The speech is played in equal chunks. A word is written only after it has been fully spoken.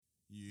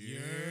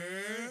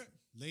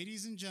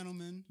Ladies and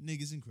gentlemen,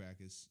 niggas and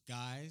crackers,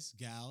 guys,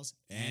 gals,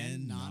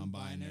 and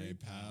non-binary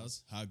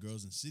pals, hot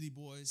girls and city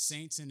boys,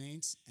 saints and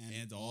ain'ts,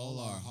 and all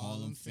our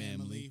Harlem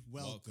family,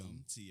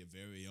 welcome to your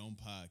very own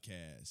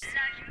podcast.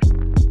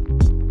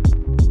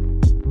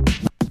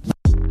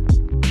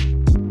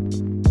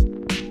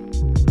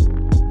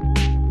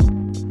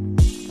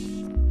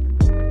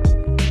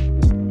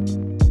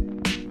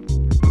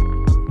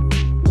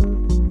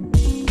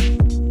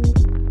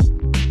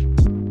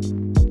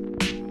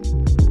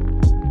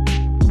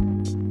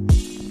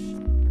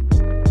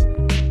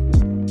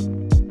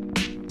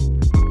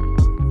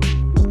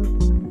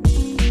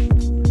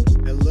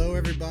 Hello,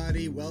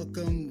 everybody.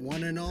 Welcome,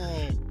 one and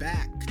all,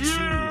 back to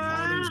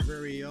Harlem's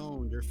very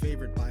own, your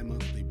favorite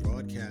bi-monthly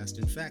broadcast.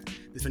 In fact,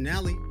 the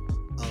finale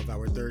of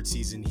our third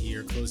season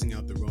here, closing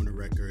out the Rona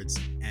Records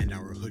and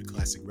our Hood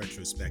Classic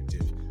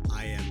retrospective.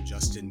 I am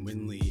Justin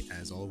Winley,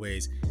 as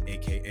always,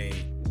 aka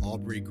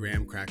Aubrey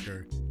Graham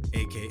Cracker,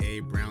 aka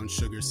Brown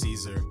Sugar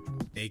Caesar,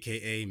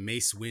 aka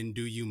Mace Win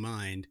Do You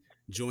Mind,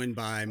 joined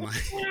by my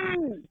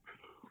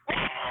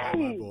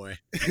boy. Wait.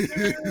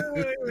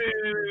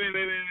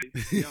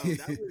 Yo,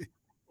 that was.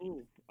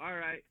 Ooh, all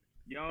right.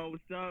 Yo,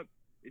 what's up?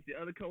 It's your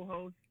other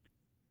co-host,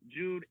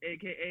 Jude,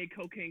 aka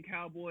Cocaine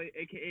Cowboy,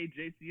 aka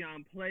JC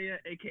Player,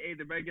 aka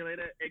the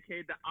Regulator,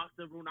 aka the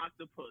Octoroon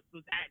Octopus.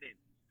 What's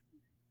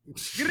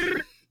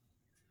happening?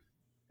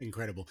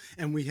 Incredible.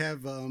 And we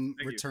have you.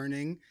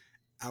 returning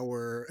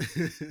our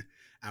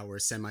our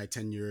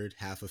semi-tenured,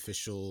 half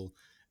official,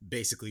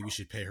 basically we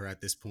should pay her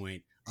at this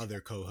point, other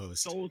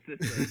co-host. Soul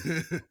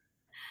Sister.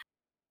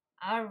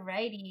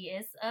 Alrighty,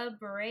 it's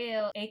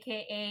Braille,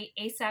 aka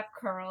ASAP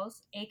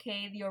Curls,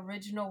 aka the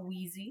original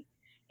Wheezy,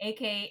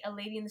 aka a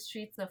lady in the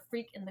streets, a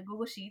freak in the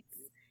Google Sheets,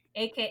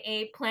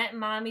 aka Plant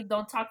Mommy,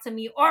 don't talk to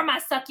me or my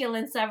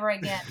succulents ever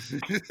again.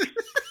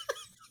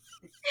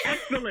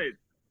 Excellent.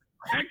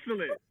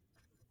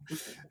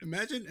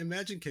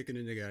 Imagine kicking a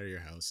nigga out of your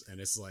house and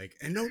it's like,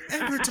 and don't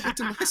ever talk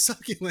to my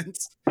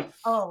succulents.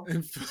 Oh,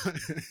 And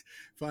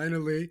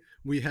finally,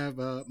 we have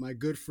my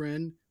good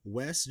friend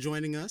Wes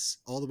joining us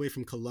all the way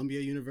from Columbia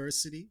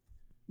University.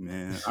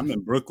 Man, I'm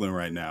in Brooklyn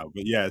right now,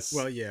 but yes.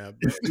 Well, yeah.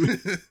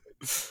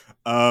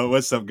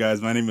 What's up,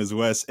 guys? My name is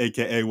Wes,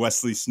 aka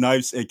Wesley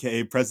Snipes,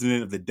 aka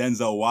president of the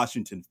Denzel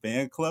Washington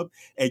fan club,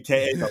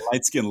 aka the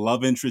light-skinned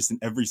love interest in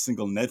every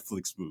single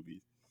Netflix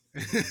movie.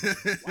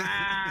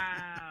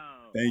 Wow.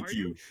 Thank Are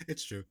you.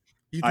 It's true.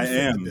 You do I fit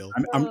the am. bill.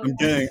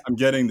 I'm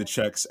getting the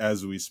checks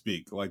as we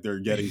speak. Like they're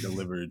getting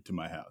delivered to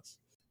my house.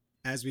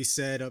 As we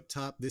said up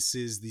top, this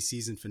is the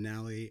season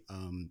finale.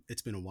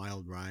 It's been a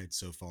wild ride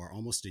so far,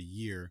 almost a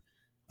year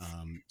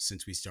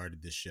since we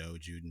started this show,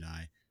 Jude and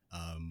I.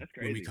 That's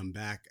When we crazy. come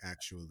back,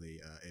 actually,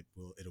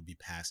 it'll be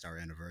past our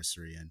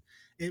anniversary, and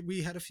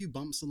we had a few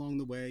bumps along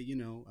the way. You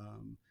know,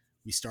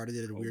 we started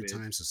it at a weird COVID.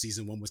 time, so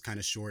season one was kind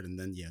of short, and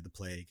then the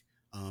plague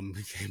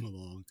came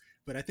along.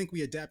 But I think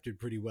we adapted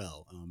pretty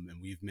well,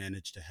 and we've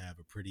managed to have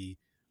a pretty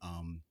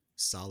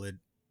solid,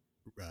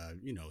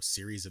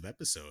 series of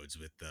episodes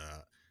with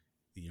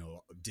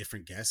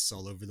different guests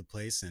all over the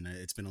place, and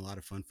it's been a lot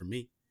of fun for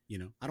me. I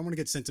don't want to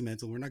get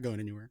sentimental, we're not going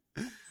anywhere.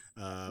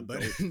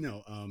 But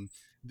no,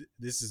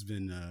 this has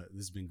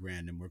been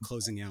grand, and we're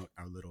closing out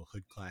our little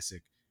Hood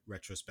Classic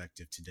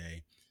retrospective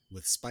today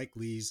with Spike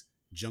Lee's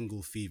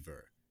Jungle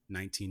Fever, He's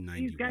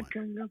 1991. got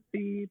jungle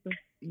fever.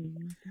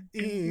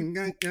 You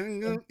got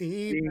jungle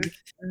fever.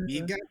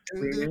 You got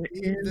jungle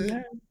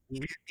fever.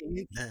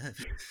 In love.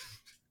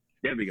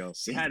 There we go.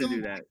 We had to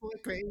do that.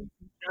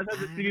 Shout out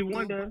to Stevie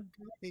Wonder.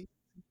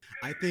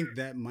 I think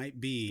that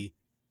might be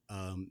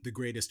the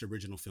greatest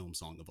original film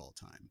song of all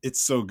time. It's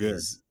so good.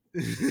 Is- So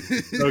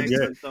Excellent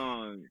good.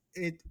 song.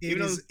 It Even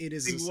though is. It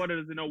is. Stevie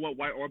Wonder doesn't know what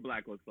white or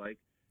black looks like,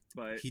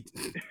 but He,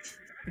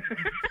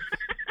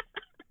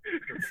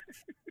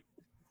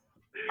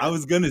 I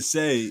was gonna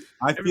say,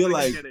 I feel Everybody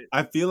like get it.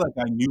 I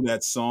knew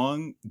that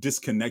song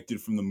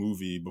disconnected from the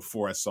movie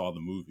before I saw the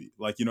movie.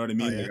 Like, you know what I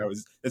mean? Oh, yeah? Like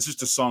it's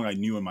just a song I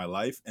knew in my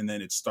life, and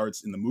then it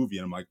starts in the movie,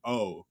 and I'm like,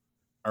 oh,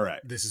 all right.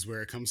 this is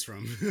where it comes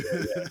from.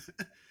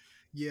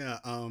 Yeah.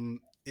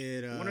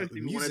 It. I wonder if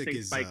The Stevie Wonder music thinks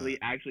is. Spike Lee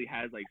actually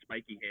has like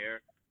spiky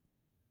hair.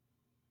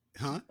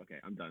 Huh? Okay,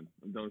 I'm done.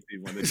 I'm done with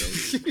Stevie Wonder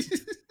jokes.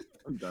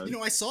 I'm done.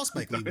 I saw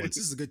Spike Lee Sorry. once.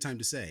 This is a good time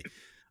to say.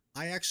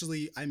 I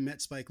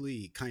met Spike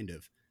Lee kind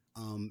of.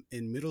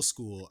 In middle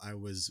school,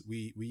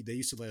 they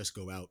used to let us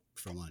go out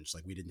for lunch.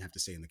 Like we didn't have to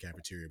stay in the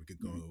cafeteria. We could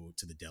go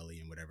to the deli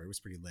and whatever. It was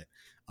pretty lit.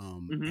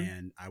 Mhm.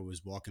 And I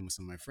was walking with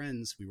some of my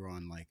friends. We were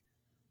on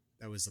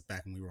that was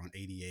back when we were on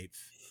 88th,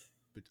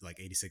 but like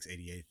 86,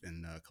 88th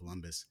in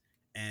Columbus.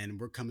 And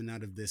we're coming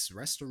out of this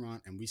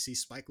restaurant and we see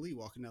Spike Lee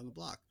walking down the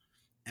block.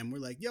 And we're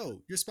like,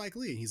 yo, you're Spike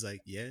Lee. And he's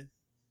like, yeah.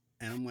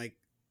 And I'm like,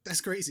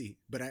 that's crazy.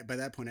 But by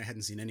that point, I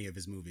hadn't seen any of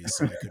his movies,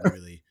 so I couldn't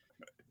really.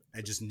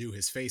 I just knew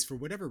his face for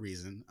whatever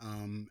reason.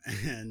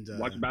 And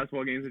Watch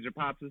basketball games with your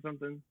pops or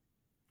something.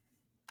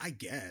 I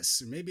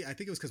guess maybe I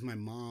think it was because my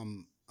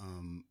mom.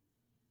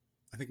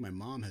 I think my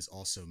mom has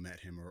also met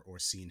him or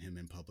seen him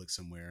in public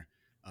somewhere.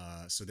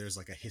 So there's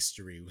like a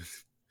history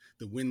with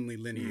the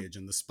Winley lineage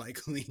and the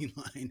Spike Lee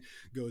line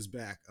goes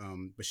back.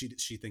 But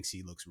she thinks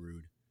he looks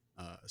rude,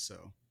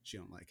 so she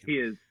don't like him. He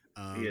is.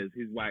 He is.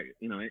 He's whack.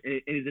 You know, and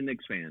he's a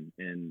Knicks fan,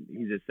 and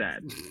he's just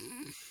sad.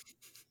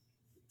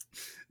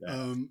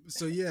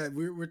 So yeah,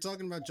 we're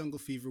talking about Jungle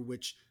Fever,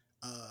 which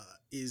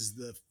is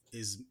the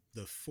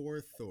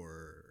fourth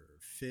or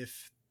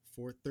fifth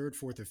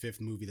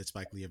movie that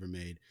Spike Lee ever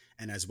made.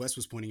 And as Wes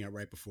was pointing out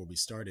right before we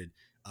started,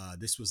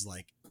 this was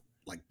like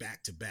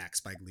back to back.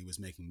 Spike Lee was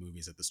making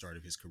movies at the start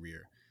of his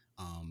career,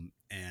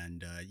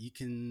 and you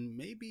can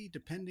maybe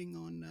depending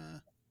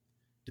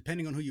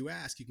on who you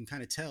ask, you can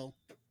kind of tell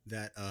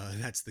that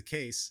that's the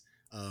case.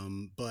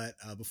 But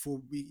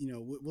before we,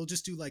 we'll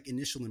just do like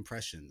initial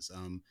impressions.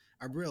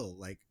 Abril,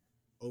 like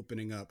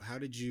opening up, how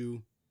did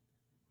you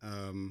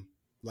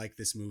like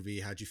this movie?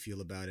 How'd you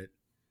feel about it?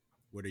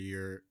 What are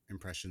your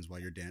impressions while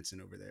you're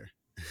dancing over there?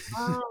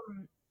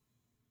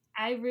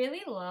 I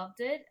really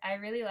loved it. I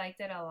really liked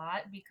it a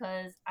lot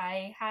because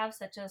I have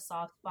such a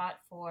soft spot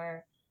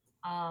for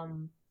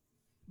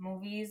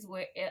movies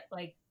where it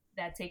like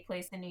that take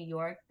place in New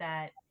York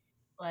that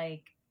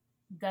like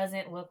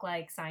doesn't look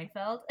like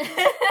Seinfeld.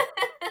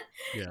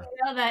 Yeah.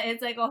 You know, that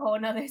it's like a whole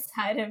nother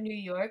side of New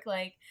York.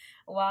 Like,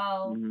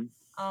 wow.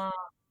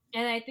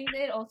 And I think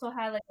it also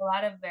had like a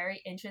lot of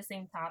very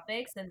interesting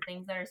topics and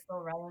things that are still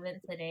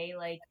relevant today.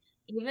 Like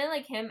even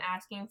like him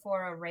asking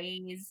for a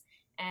raise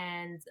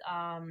and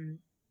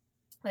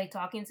like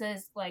talking to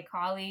his like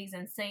colleagues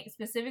and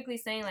specifically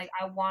saying like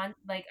I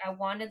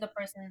wanted the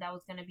person that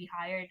was gonna be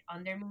hired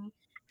under me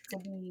to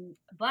be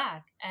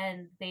Black,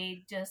 and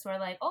they just were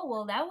like, oh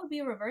well, that would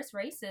be reverse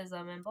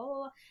racism and blah blah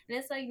blah. And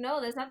it's like,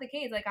 no, that's not the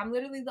case. Like I'm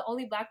literally the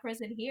only Black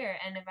person here,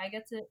 and if I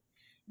get to,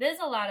 there's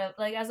a lot of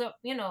like, as a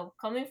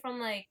coming from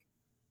like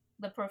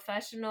the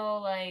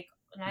professional like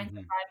 9 to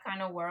 5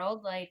 kind of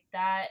world, like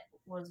that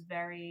was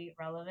very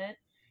relevant.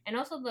 And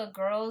also the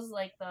girls,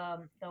 like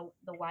the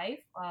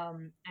wife,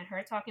 and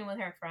her talking with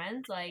her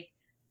friends, like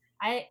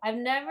I've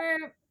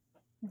never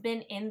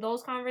been in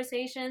those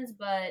conversations,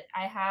 but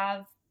I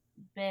have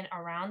been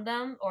around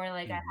them, or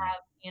like I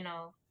have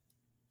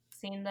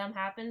seen them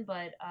happen.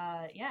 But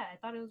yeah, I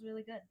thought it was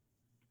really good.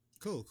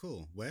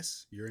 Cool.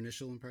 Wes, your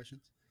initial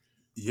impressions?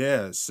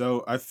 Yeah,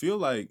 so I feel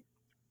like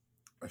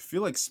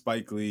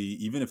Spike Lee,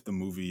 even if the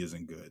movie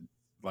isn't good,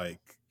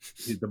 like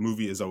the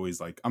movie is always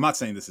like, I'm not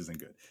saying this isn't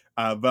good,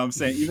 but I'm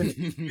saying even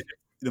if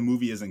the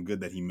movie isn't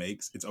good that he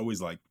makes, it's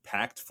always like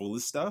packed full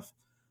of stuff.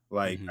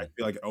 Like I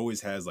feel like it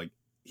always has like,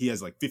 he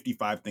has like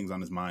 55 things on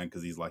his mind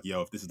because he's like,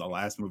 yo, if this is the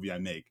last movie I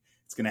make,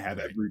 it's gonna have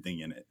everything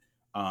in it.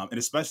 And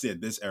especially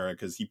at this era,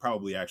 because he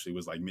probably actually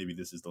was like, maybe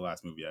this is the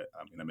last movie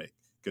I'm gonna make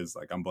because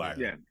like I'm Black,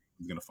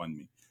 he's gonna fund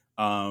me.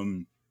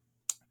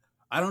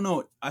 I don't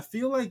know. I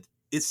feel like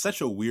it's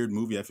such a weird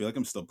movie. I feel like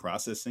I'm still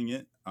processing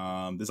it.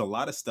 There's a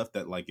lot of stuff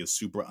that like is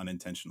super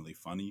unintentionally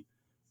funny.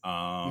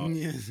 I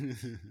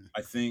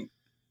think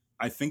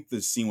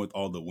the scene with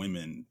all the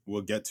women,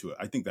 we'll get to it.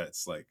 I think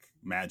that's like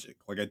magic.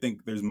 Like I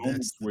think there's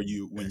moments where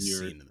when you're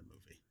scene in the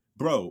movie.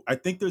 Bro, I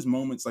think there's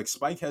moments like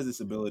Spike has this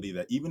ability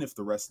that even if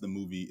the rest of the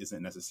movie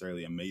isn't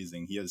necessarily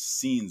amazing, he has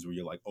scenes where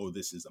you're like, oh,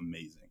 this is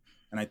amazing.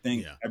 And I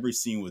think every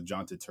scene with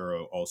John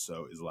Turturro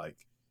also is like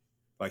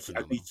I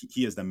think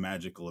he has the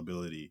magical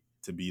ability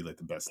to be like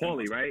the best.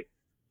 Paulie, right?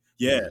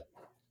 Yeah.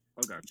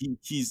 Okay.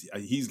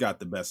 He's got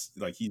the best,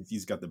 like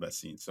he's got the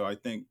best scene. So I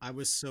think I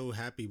was so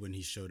happy when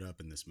he showed up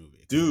in this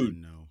movie. Dude,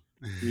 no.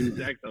 He's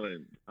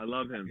excellent. I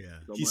love him. Yeah.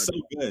 So he's much.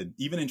 so good.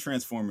 Even in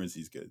Transformers,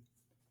 he's good.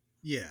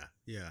 Yeah.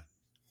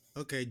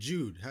 Okay,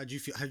 Jude, how'd you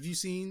feel? Have you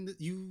seen this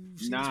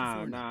before?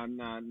 Nah.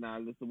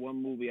 That's the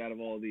one movie out of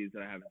all these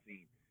that I haven't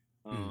seen.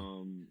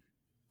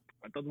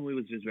 I thought the movie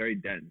was just very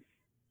dense.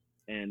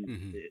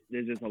 And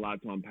there's just a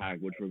lot to unpack,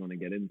 which we're going to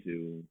get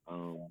into.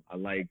 I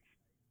liked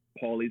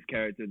Paulie's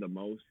character the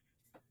most.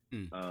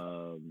 We're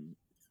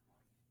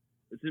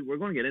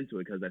going to get into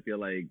it because I feel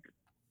like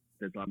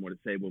there's a lot more to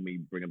say when we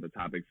bring up the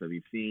topics of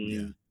each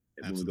scene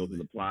and when we go through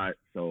the plot.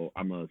 So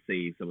I'm going to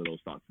save some of those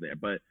thoughts there.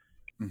 But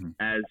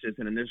as just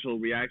an initial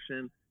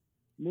reaction,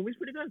 the movie's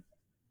pretty good.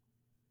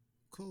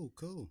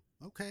 Cool.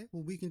 Okay,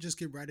 well, we can just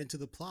get right into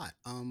the plot.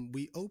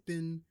 We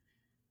open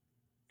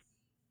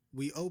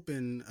I'll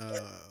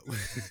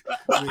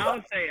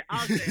say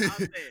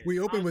it. We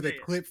open with a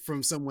clip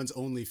from someone's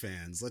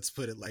OnlyFans. Let's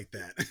put it like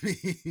that.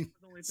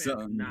 We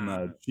saw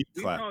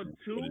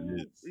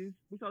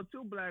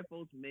two Black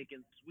folks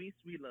making sweet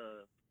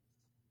love,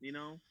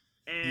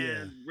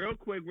 And real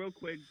quick,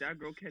 that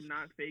girl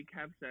cannot fake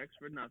have sex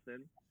for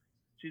nothing.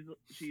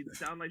 She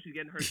sounds like she's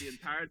getting hurt the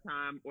entire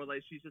time, or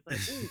like she's just like,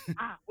 ooh,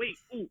 ah, wait,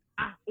 ooh,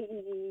 ah, ooh,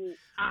 ooh,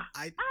 ah.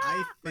 I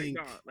think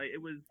like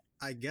it was.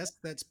 I guess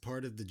that's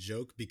part of the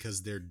joke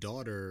because their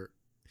daughter.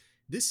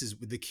 This is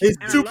the kid.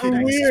 It's super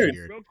weird.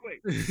 Real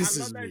quick, This I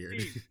love is that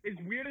weird. scene.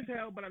 It's weird as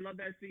hell, but I love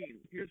that scene.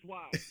 Here's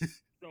why.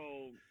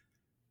 So,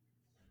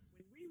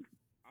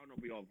 I don't know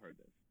if we all have heard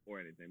this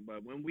or anything,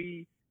 but when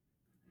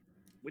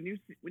you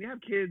have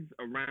kids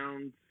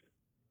around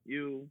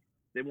you,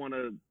 they want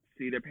to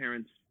see their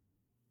parents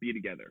be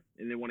together,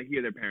 and they want to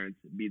hear their parents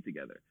be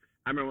together.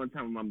 I remember one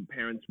time when my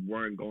parents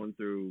weren't going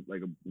through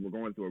were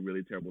going through a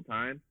really terrible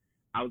time.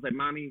 I was like,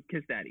 "Mommy,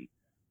 kiss daddy,"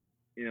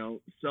 you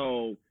know.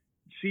 So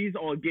she's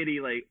all giddy,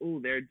 like, "Oh,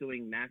 they're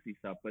doing nasty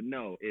stuff," but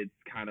no, it's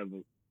kind of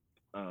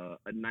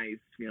a nice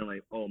feeling,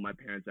 like, "Oh, my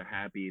parents are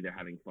happy, they're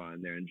having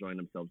fun, they're enjoying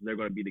themselves, they're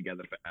going to be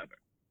together forever."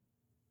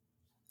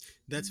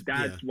 That's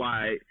That's yeah.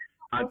 why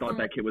I thought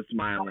that kid was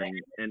smiling,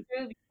 and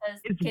True, because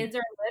it's kids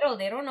are little.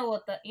 They don't know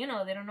what they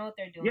don't know what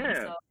they're doing.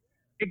 yeah, So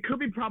it could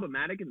be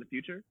problematic in the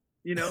future,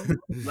 you know,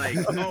 like,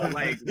 oh,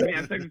 like when you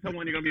have sex with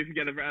someone, you're gonna be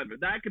together forever.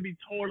 That could be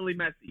totally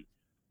messy,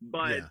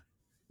 but Yeah.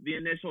 the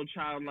initial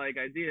childlike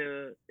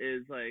idea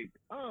is like,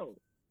 oh,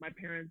 my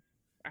parents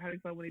are having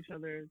fun with each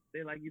other.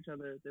 They like each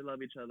other. They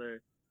love each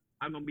other.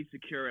 I'm gonna be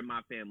secure in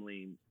my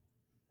family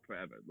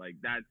forever. Like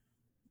that's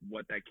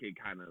what that kid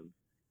kind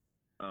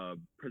of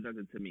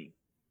presented to me.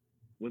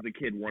 Was a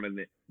kid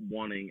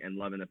wanting and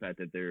loving the fact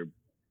that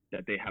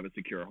they have a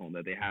secure home,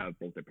 that they have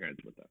both their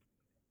parents with them.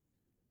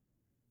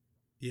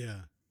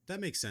 Yeah, that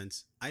makes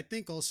sense. I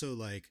think also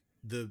like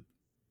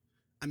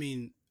I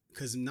mean,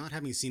 because not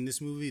having seen this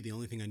movie, the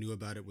only thing I knew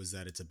about it was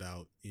that it's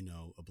about,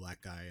 a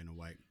black guy and a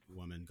white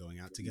woman going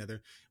out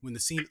together. When the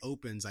scene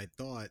opens, I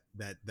thought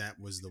that that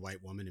was the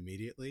white woman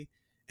immediately.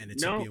 And it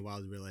took me No, a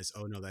while to realize,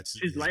 oh no, that's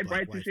she's his light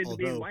black bright two wife. shades of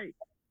being white.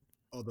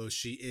 Although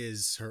she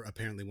is her,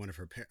 apparently one of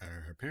her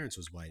parents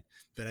was white.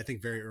 But I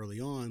think very early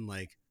on,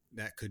 like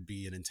that could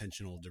be an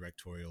intentional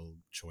directorial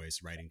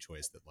choice, writing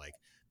choice, that like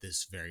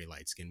this very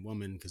light skinned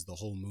woman, because the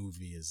whole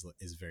movie is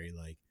very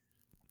like,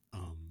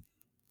 um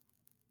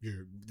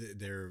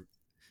they're,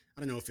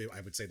 I don't know if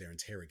I would say they're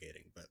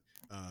interrogating, but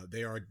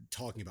they are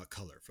talking about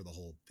color for the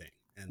whole thing,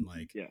 and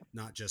like Yeah.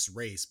 not just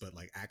race, but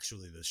like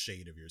actually the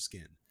shade of your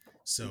skin.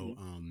 So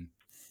Mm-hmm.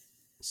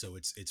 so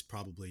it's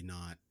probably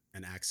not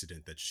an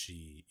accident that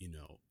she,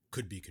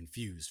 could be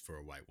confused for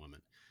a white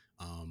woman.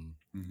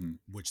 Mm-hmm.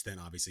 Which then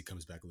obviously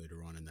comes back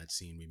later on in that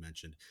scene we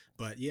mentioned.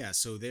 But yeah,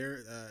 so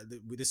there,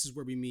 this is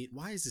where we meet.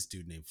 Why is this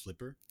dude named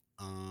Flipper?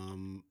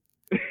 Why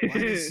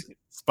does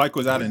Spike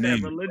was out of with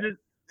that name. religious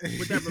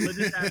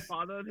ass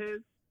father of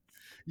his.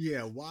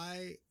 Yeah,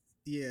 why?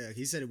 Yeah,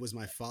 he said it was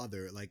my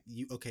father. Like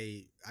you,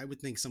 okay? I would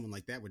think someone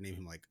like that would name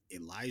him like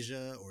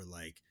Elijah, or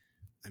like,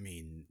 I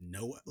mean,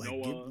 Noah. Like,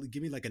 Noah.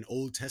 give me like an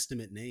Old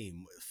Testament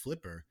name,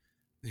 Flipper.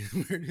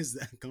 Where does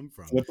that come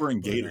from? Flipper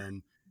and But Gator.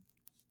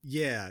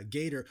 yeah,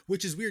 Gator,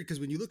 which is weird because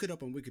when you look it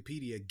up on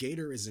Wikipedia,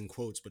 Gator is in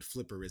quotes, but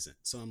Flipper isn't.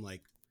 So I'm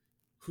like,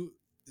 who?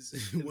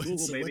 Google,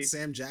 So baby. what's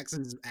Sam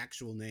Jackson's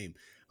actual name?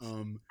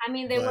 I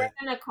mean, they were But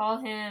gonna call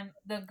him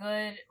the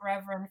Good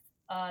Reverend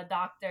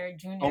Doctor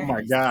Junior. Oh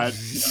my God.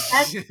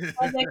 That's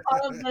what they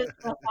called the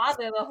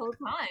father the whole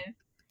time.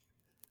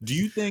 Do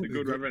you think The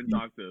Good Reverend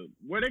Doctor?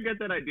 Where they get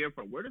that idea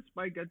from? Where did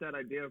Spike get that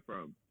idea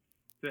from?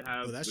 To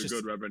have Oh, that's the just-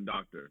 Good Reverend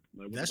Doctor.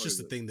 Like, what that's the fuck just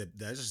the is it? thing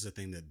that's just the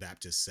thing that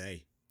Baptists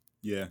say.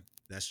 Yeah.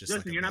 That's just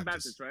Justin, like a you're not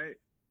Baptist, right?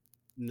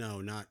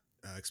 No, not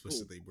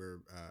explicitly. We're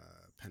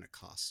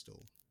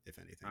Pentecostal, if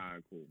anything.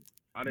 Alright, cool.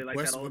 Are they like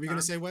Wes, that all what the were you time?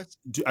 gonna say, Wes?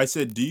 I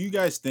said, do you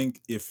guys think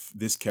if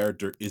this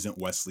character isn't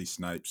Wesley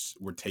Snipes,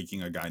 we're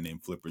taking a guy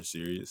named Flipper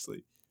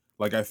seriously?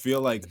 Like, I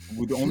feel like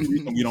the only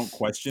reason we don't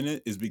question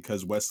it is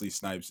because Wesley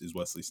Snipes is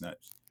Wesley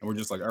Snipes, and we're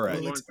just like, all right,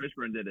 Well, Lawrence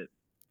Fishburne did it.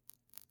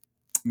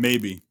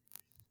 maybe.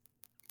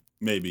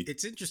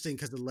 It's interesting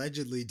because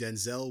allegedly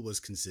Denzel was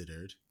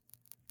considered.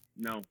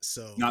 No.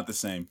 So Not the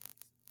same.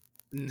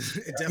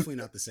 definitely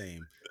not the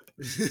same.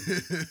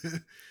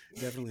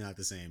 Definitely not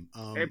the same.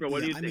 April,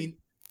 what do you think? I mean,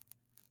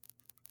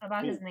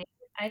 About his name.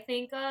 I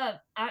think I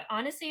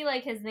honestly,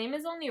 like, his name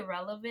is only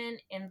relevant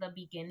in the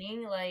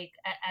beginning, like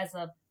as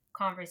a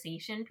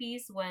conversation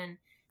piece when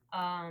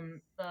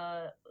Angie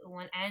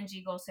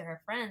goes to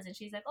her friends and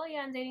she's like, "Oh yeah,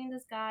 I'm dating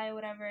this guy or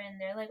whatever," and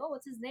they're like, "Oh,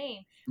 what's his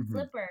name?" Mhm.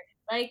 Flipper.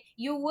 Like,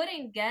 you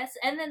wouldn't guess.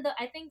 And then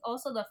I think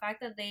also the fact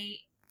that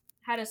they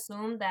had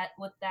assumed that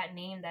with that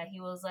name that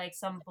he was like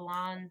some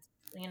blonde,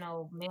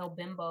 male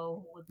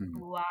bimbo with Mhm.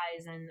 blue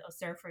eyes and a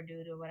surfer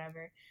dude or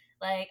whatever.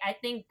 Like, I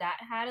think that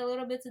had a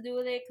little bit to do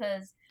with it,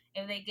 because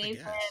if they gave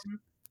guess.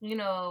 him,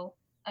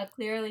 a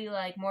clearly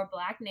like more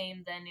black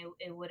name, then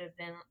it would have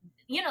been,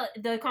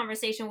 the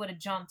conversation would have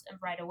jumped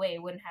right away.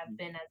 It wouldn't have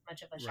been as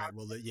much of a shock. right.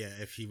 Well, yeah,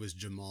 if he was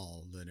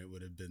Jamal, then it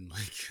would have been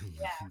like a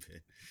little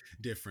bit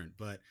different.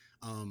 But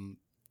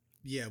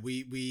yeah,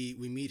 we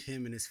meet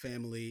him and his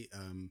family.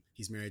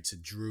 He's married to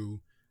Drew,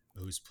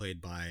 who's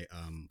played by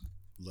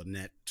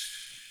Lynette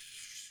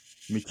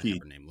McKee. I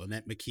have her name,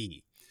 Lynette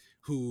McKee,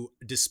 who,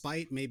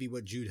 despite maybe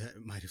what Jude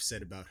might have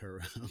said about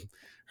her,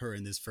 her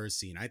in this first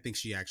scene, I think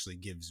she actually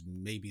gives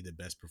maybe the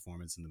best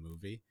performance in the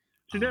movie.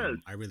 She does.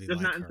 I really Just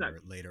like not in her sex.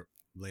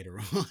 later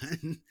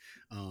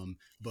on.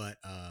 But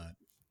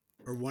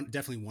or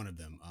definitely one of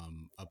them,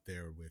 up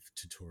there with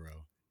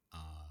Totoro,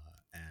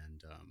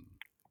 and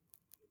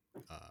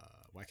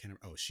why can't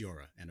I,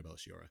 Shiora, Annabelle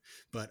Shiora.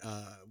 But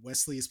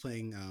Wesley is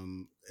playing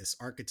this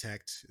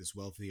architect, this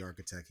wealthy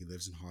architect. He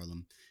lives in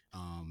Harlem,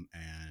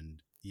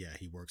 and yeah,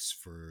 he works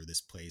for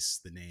this place,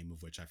 the name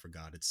of which I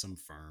forgot. It's some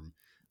firm.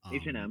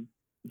 H&M.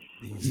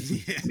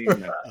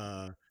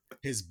 Yeah.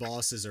 his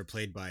bosses are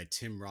played by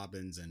Tim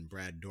Robbins and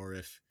Brad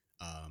Dourif,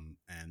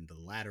 and the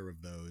latter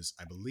of those,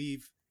 I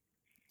believe,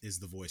 is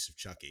the voice of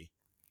Chucky.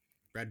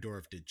 Brad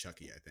Dourif did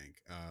Chucky, I think,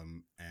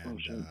 Oh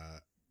and shit.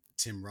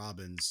 Tim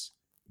Robbins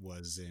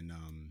was in.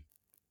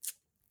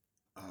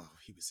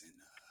 He was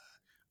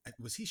in.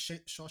 Was he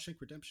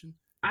Shawshank Redemption?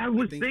 I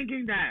was think-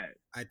 thinking that.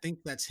 I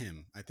think that's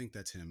him.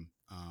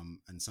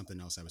 And something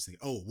else I was thinking.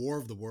 Oh, War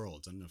of the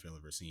Worlds. I don't know if you've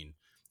ever seen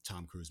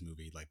Tom Cruise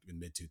movie like in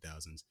mid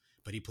 2000s,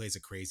 but he plays a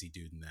crazy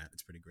dude in that.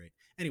 It's pretty great.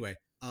 Anyway,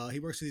 he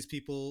works with these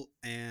people,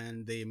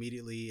 and they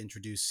immediately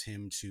introduce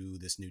him to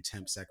this new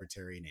temp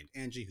secretary named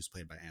Angie, who's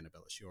played by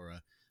Annabella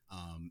Sciorra.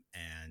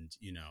 And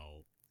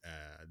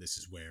this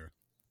is where,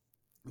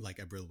 like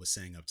Abril was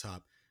saying up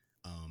top,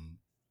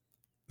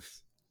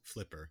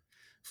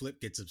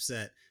 Flip gets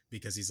upset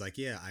because he's like,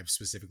 yeah, I've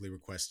specifically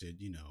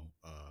requested,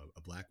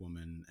 a black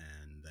woman.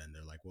 And then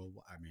they're like, well,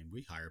 I mean,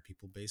 we hire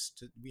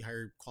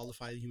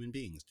qualified human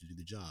beings to do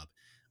the job.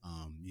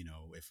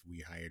 If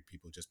we hired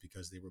people just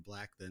because they were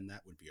black, then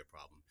that would be a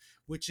problem,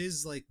 which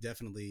is like,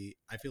 definitely,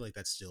 I feel like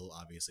that's still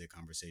obviously a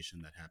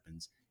conversation that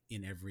happens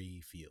in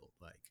every field.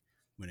 Like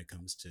when it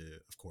comes to,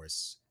 of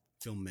course,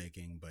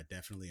 filmmaking, but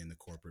definitely in the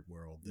corporate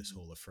world, this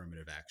whole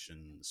affirmative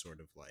action sort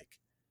of like,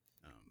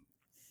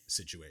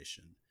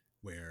 situation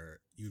where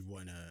you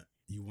want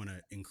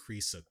to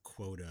increase a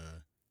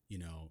quota.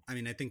 I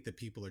mean, I think that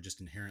people are just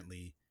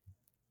inherently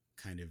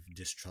kind of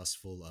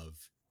distrustful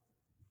of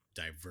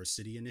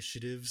diversity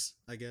initiatives,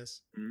 I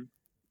guess. Mhm.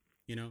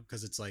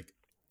 Because it's like,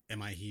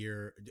 am I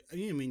here? I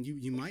mean,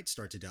 you might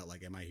start to doubt,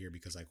 like, am I here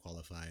because I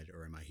qualified,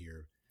 or am I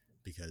here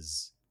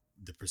because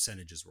the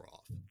percentages were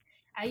off?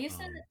 I used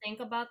to think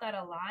about that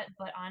a lot,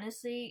 but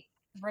honestly,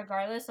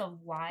 regardless of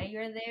why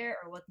you're there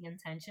or what the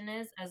intention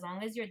is, as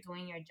long as you're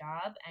doing your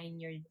job and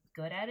you're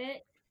good at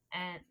it,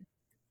 and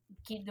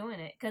keep doing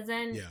it, because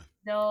then Yeah.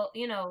 they'll,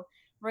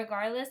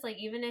 regardless, like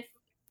even if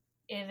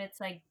it's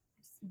like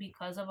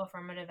because of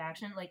affirmative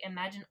action, like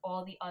imagine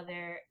all the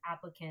other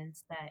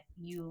applicants that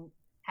you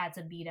had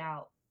to beat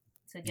out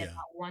to get Yeah.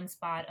 that one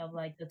spot of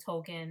like the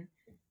token,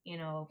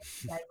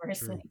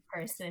 diversity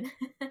person.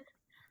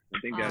 I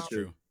think That's that's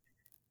true.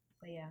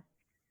 But yeah.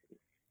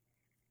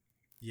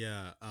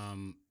 Yeah.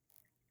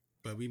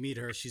 But we meet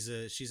her. She's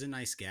a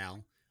nice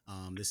gal.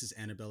 This is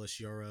Annabella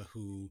Sciorra,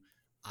 who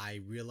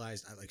I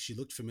realized she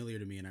looked familiar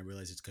to me, and I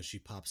realized it's because she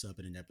pops up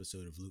in an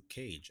episode of Luke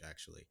Cage,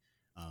 actually.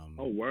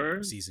 Oh,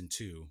 word? Season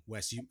 2.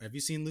 Wes, have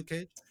you seen Luke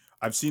Cage?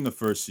 I've seen the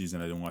first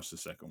season. I didn't watch the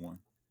second one.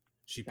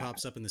 She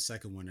pops up in the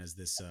second one as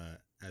this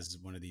as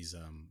one of these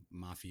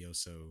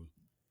mafioso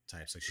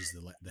types. Like she's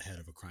the head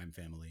of a crime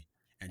family,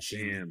 and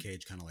she and Luke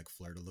Cage kind of like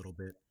flirt a little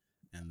bit,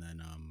 and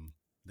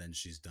then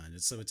she's done.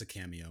 It's a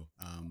cameo,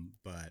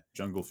 but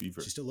Jungle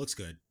Fever. she still looks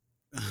good.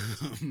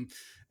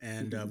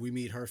 And we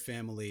meet her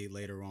family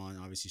later on.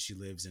 Obviously, she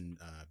lives in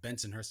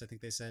Bensonhurst, I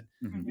think they said.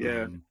 Mhm.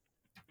 Yeah.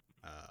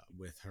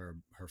 With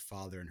her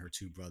father and her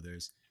two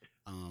brothers.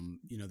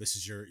 This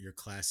is your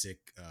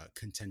classic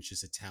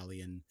contentious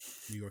New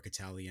York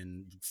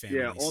Italian family.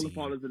 Yeah, all scene. the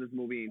fathers in this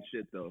movie ain't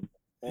shit though.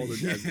 All the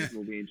dads in this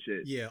movie ain't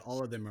shit. Yeah,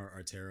 all of them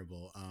are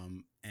terrible.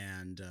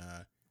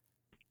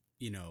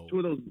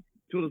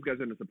 Two of those guys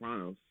are in The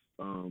Sopranos.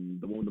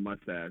 The one with the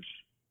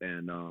mustache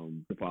and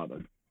the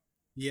father.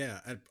 Yeah.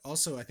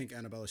 Also, I think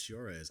Annabella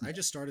Sciorra is. I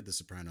just started The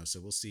Sopranos,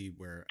 so we'll see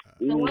where.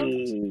 The one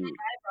with the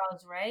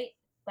eyebrows, right?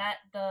 That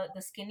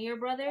the skinnier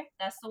brother.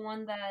 That's the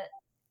one that.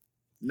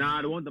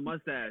 Nah, the one with the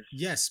mustache.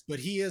 Yes, but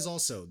he is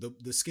also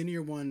the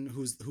skinnier one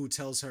who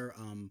tells her,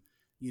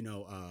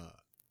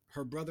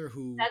 her brother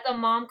who. That the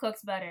mom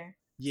cooks better.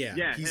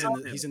 Yeah, he's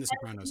in The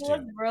Sopranos he too.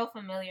 looks real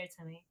familiar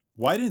to me.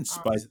 Why didn't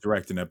Spike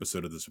direct an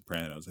episode of The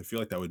Sopranos? I feel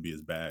like that would be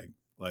his bag.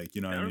 Like,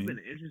 you know what I mean? That would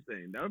have been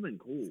interesting. That would have been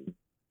cool.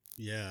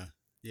 Yeah,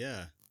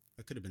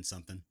 that could have been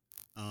something.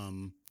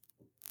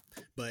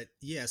 But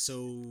yeah,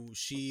 so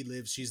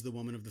she's the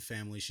woman of the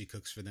family. She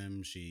cooks for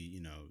them. She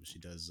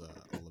does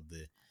all of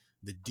the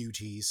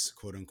duties,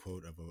 quote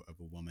unquote, of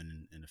a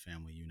woman in a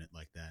family unit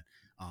like that.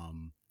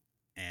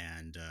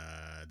 And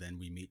then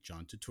we meet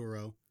John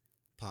Turturro,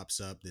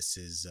 pops up. This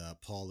is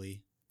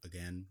Paulie,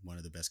 again, one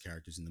of the best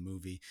characters in the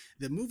movie.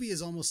 The movie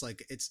is almost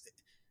like it's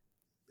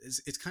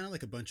kind of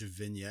like a bunch of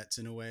vignettes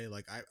in a way.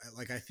 Like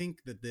I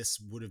think that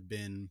this would have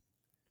been,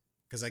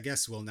 because I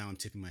guess, well, now I'm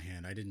tipping my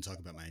hand. I didn't talk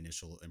about my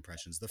initial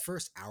impressions. The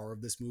first hour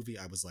of this movie,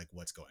 I was like,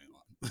 what's going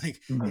on?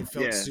 Like, it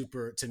felt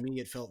to me,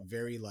 it felt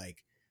very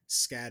like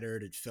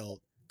scattered. It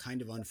felt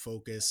kind of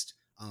unfocused.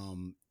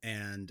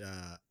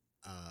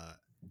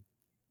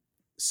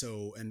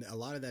 So a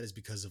lot of that is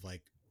because of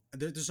like,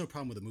 there's no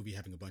problem with the movie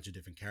having a bunch of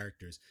different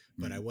characters,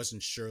 but I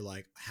wasn't sure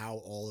like how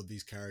all of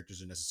these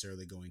characters are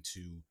necessarily going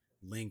to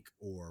link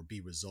or be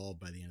resolved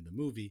by the end of the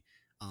movie.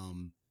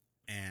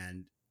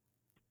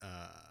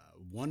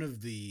 One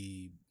of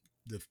the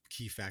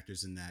key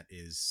factors in that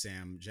is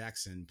Sam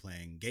Jackson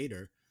playing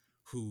Gator,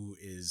 who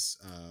is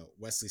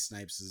Wesley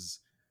Snipes'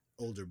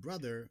 older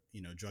brother,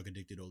 drug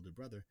addicted older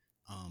brother,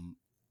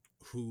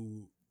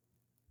 who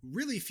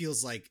really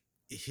feels like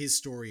his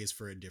story is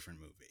for a different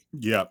movie.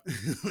 Yep.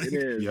 It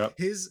is. Yep.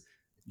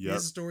 Yep.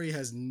 His story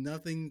has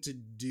nothing to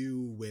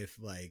do with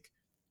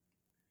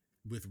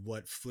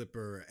what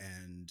Flipper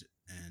and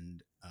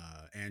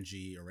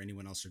Angie or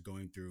anyone else are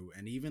going through,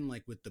 and even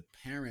like with the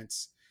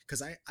parents,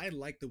 because I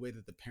like the way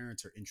that the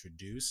parents are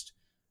introduced,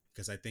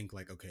 because I think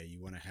like, okay,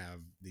 you want to have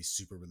these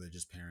super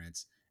religious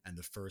parents, and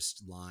the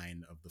first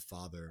line of the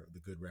father, the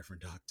good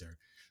Reverend Doctor,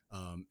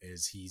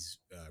 is he's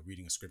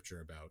reading a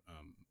scripture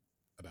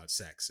about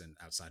sex and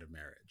outside of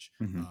marriage.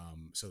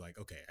 Mhm. So like,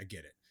 okay, I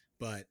get it,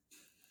 but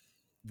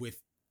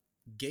with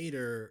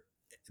Gator,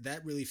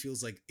 that really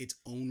feels like its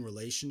own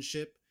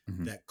relationship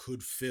Mhm. that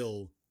could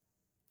fill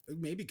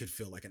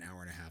like an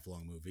hour and a half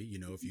long movie, you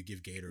know, if you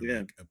give Gator Yeah.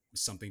 like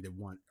something to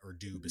want or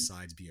do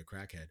besides be a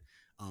crackhead.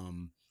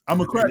 I'm And a In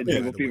the crackhead. apparently, by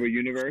Devil the Fever way,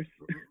 universe.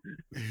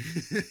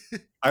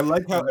 I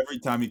like how and- every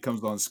time he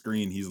comes on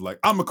screen, he's like,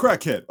 "I'm a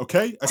crackhead,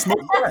 okay? I smoke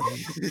crack."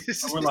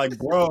 And we're like,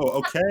 "Bro,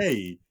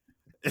 okay."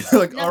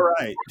 Like, No. all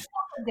right.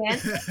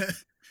 Dancing. Do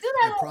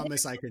I that.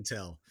 promise I can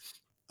tell.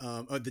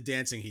 Oh, the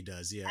dancing he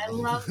does, yeah, I all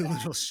love the that.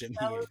 little That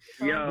shimmying. was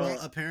so Yo. Well,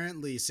 good.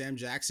 apparently Sam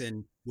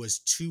Jackson was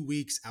 2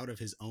 weeks out of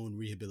his own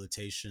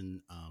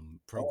rehabilitation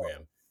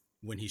program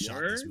when he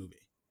shot this Word?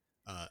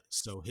 movie.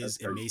 So his That's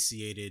crazy.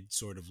 emaciated,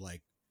 sort of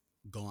like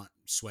gaunt,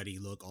 sweaty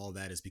look, all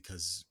that is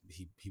because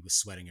he was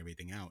sweating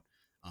everything out.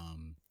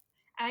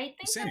 I think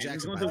Sam that He was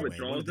Jackson, going by through the way, one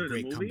withdrawals of the during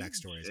the great movie? comeback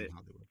stories in Shit.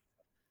 Hollywood.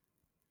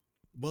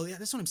 Well, yeah,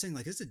 that's what I'm saying.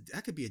 Like,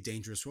 that could be a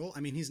dangerous role. I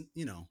mean, he's,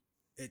 you know,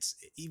 it's,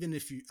 even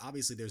if you,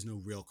 obviously there's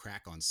no real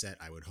crack on set,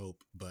 I would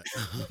hope, but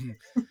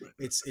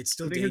it's I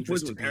still think his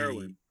dangerous poison to was be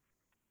heroin.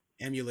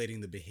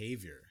 emulating the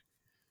behavior.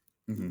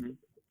 Mhm. Mhm.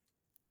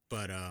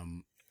 But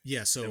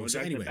yeah. Samuel So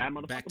Jackson, anyway, bad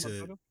back motherfucker,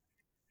 to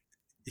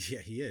motherfucker.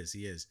 yeah, he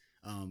is.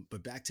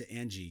 But back to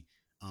Angie.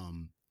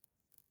 Um,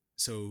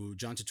 so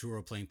John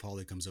Turturro playing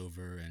Paulie comes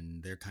over,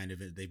 and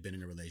they've been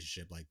in a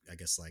relationship, like I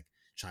guess like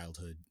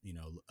childhood, you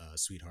know,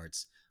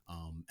 sweethearts.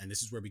 And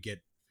this is where we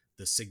get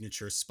the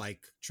signature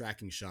Spike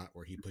tracking shot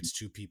where he puts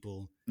two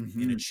people in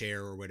a Mhm.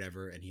 chair or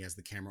whatever, and he has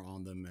the camera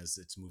on them as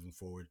it's moving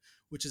forward,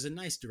 which is a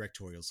nice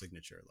directorial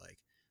signature. Like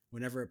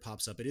whenever it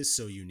pops up, it is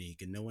so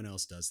unique, and no one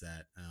else does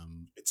that.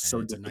 It's And so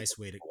it's a difficult nice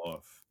to way to. pull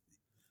off.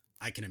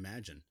 I can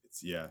imagine.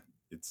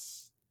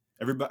 It's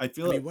everybody. I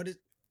feel I like. mean,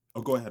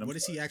 Oh, go ahead. I'm what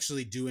is sorry. he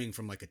actually doing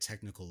from like a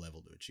technical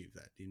level to achieve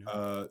that? Do you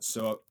know?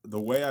 So the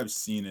way I've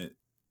seen it,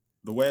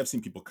 the way I've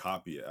seen people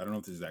copy it, I don't know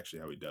if this is actually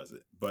how he does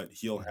it, but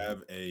he'll Mhm.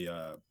 have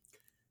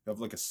he'll have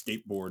like a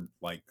skateboard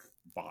like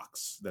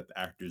box that the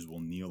actors will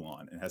kneel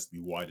on. And it has to be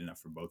wide enough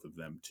for both of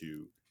them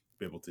to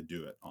be able to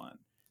do it on.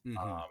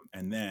 Mhm.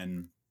 And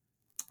then,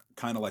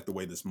 kind of like the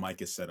way this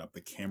mic is set up,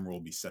 the camera will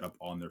be set up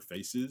on their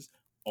faces,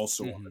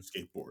 also on the Mhm.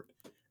 skateboard.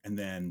 And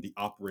then the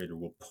operator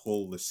will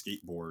pull the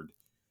skateboard,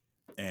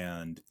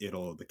 and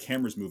the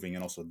camera's moving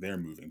and also they're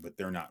moving, but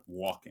they're not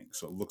walking.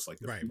 So it looks like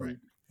they're Right. moving.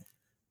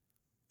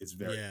 It's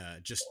very Yeah,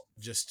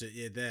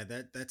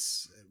 yeah,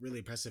 that's really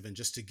impressive, and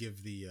just to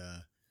give the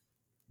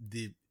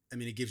I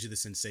mean, it gives you the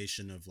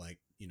sensation of like,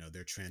 you know,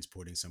 they're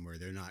transporting somewhere.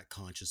 They're not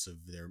conscious of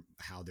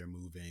how they're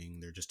moving.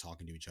 They're just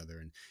talking to each other,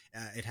 and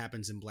it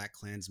happens in Black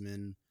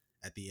Klansman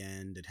at the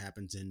end. It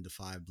happens in Da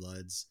 5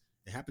 Bloods.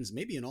 It happens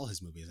maybe in all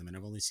his movies. I mean,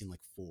 I've only seen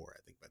like 4,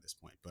 I think, by this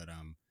point, but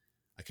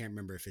I can't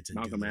remember if it's in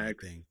Do Malcolm the Right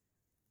X. Thing.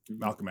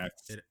 Malcolm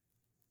X. It,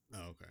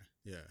 oh, okay,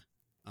 yeah.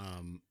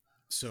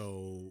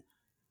 So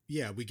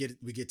yeah, we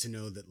get to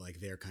know that like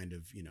they're kind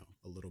of, you know,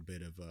 a little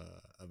bit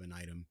of an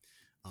item.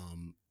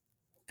 Um,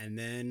 and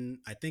then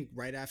I think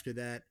right after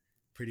that,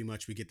 pretty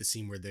much we get the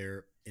scene where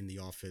they're in the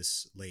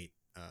office late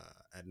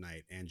at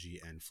night,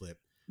 Angie and Flip.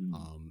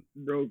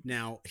 Bro,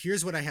 Now,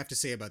 here's what I have to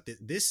say about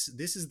this.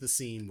 This is the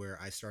scene where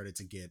I started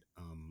to get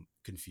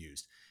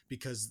confused,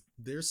 because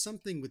there's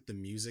something with the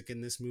music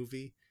in this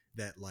movie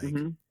that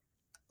mhm.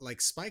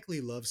 like Spike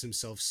Lee loves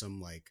himself some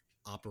like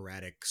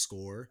operatic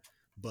score,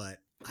 but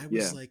I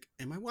was Yeah. like,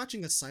 am I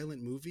watching a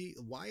silent movie?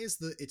 Why is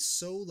it's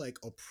so like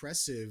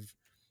oppressive,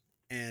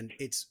 and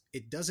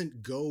it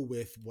doesn't go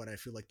with what I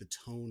feel like the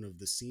tone of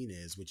the scene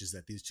is, which is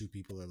that these two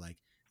people are like,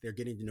 they're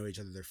getting to know each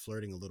other, they're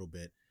flirting a little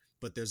bit,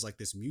 but there's like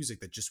this music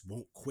that just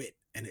won't quit,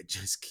 and it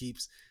just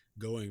keeps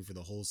going for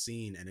the whole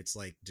scene, and it's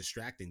like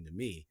distracting to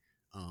me.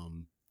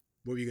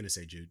 What were you gonna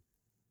say, Jude?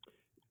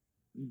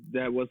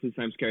 That Wesley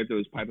Snipes character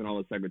was piping all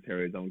the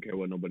secretaries. I don't care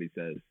what nobody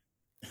says.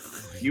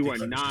 Oh, You think are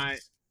he not.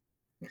 just-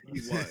 He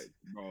was,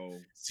 bro.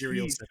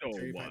 Serial He so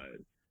secretary pipe?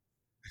 was.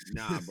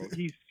 Nah, bro.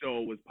 He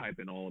so was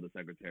piping all the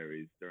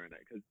secretaries during that,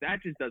 because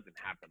that just doesn't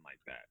happen like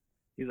that.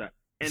 He's like,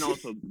 and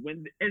also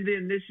in the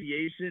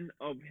initiation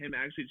of him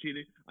actually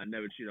cheating, I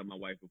never cheated on my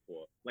wife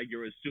before. Like,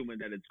 you're assuming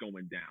that it's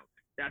going down.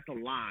 That's a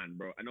line,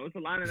 bro. I know it's a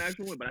line in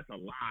actual way, but that's a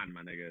line,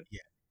 my nigga.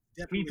 Yeah,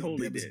 He definitely.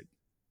 totally That was did.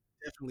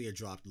 definitely a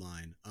dropped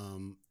line.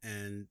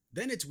 And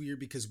then it's weird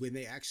because when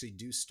they actually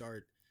do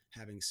start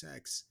having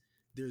sex,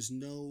 there's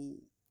no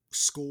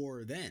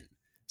score then.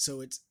 So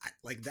it's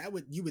like that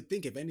you would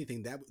think, if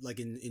anything, that like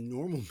in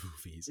normal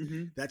movies,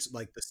 Mm-hmm. that's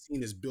like the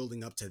scene is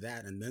building up to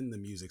that, and then the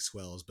music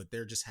swells, but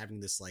they're just having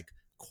this like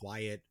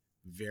quiet,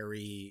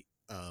 very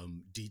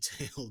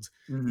detailed,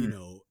 you Mhm.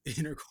 know,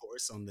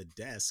 intercourse on the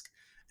desk.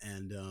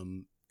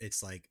 and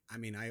it's like, I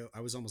mean, I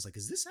was almost like,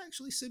 is this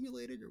actually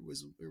simulated, or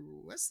was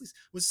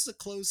this a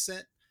closed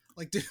set?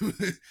 Like,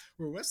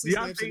 were Do Wesley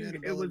y'all Snipes and think it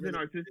Annabella was an really?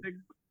 artistic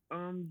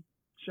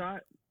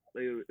shot?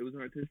 Like it was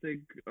an artistic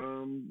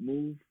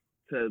move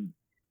to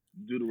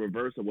do the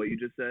reverse of what you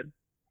just said?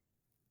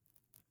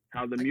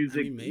 How the I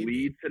music mean, maybe.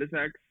 leads to the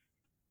sex?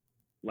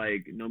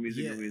 Like no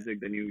music, Yeah, no music,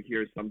 then you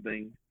hear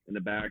something in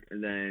the back,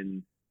 and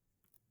then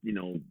you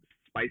know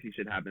spicy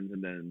shit happens,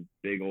 and then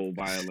big old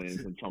violins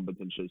and trumpets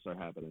and shit start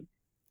happening.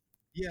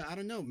 yeah. I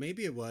don't know.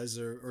 Maybe it was,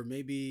 or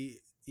maybe,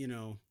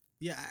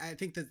 yeah. I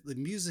think that the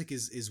music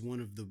is one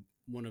of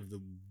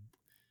the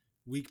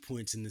weak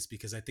points in this,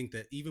 because I think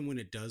that even when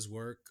it does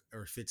work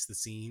or fits the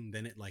scene,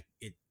 then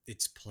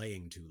it's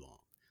playing too long.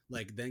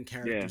 Like then Yeah.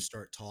 characters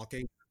start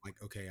talking. Like,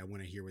 okay, I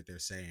want to hear what they're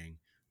saying.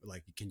 Or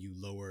like, can you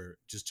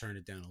just turn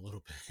it down a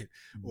little bit,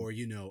 Mhm. or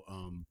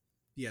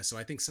yeah. So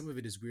I think some of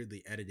it is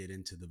weirdly edited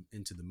into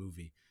the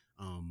movie.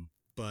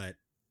 But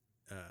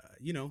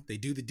they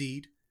do the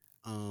deed,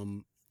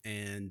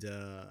 and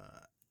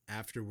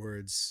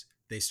afterwards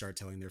they start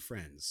telling their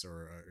friends,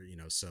 or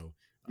so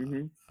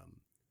Mhm.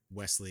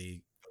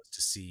 Wesley goes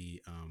to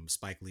see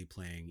Spike Lee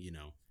playing,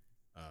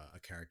 a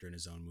character in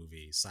his own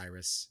movie,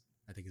 Cyrus,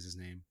 I think is his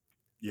name.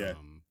 Yeah.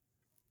 Um,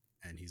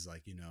 and he's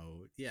like,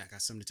 yeah, I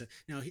got something to tell.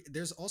 Now,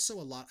 there's also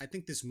a lot. I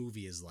think this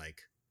movie is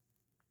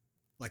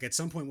like at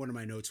some point, one of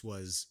my notes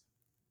was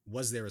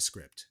there a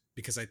script?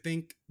 Because I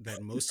think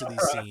that most of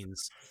these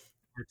scenes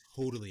are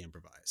totally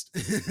improvised,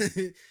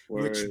 which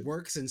Word.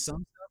 works in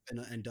some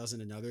stuff and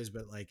doesn't in others.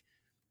 But like,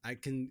 I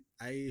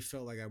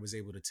felt like I was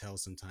able to tell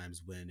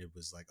sometimes when it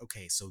was like,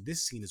 okay, so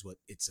this scene is what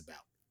it's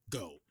about.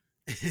 Go.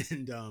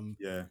 And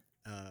Yeah.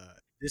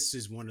 this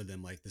is one of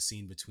them, like the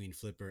scene between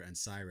Flipper and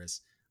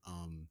Cyrus.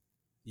 Um,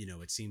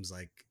 it seems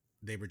like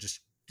they were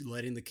just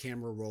letting the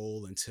camera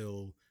roll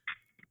until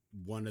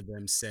one of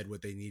them said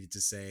what they needed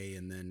to say,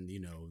 and then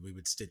we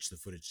would stitch the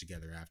footage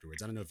together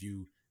afterwards. I don't know if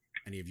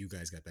any of you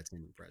guys got that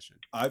same impression.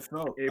 Hey, I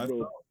bro.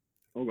 felt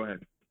Oh, go ahead.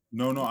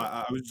 no, no.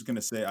 I was just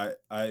gonna say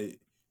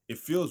it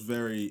feels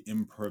very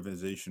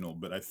improvisational,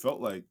 but I felt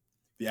like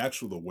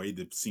the way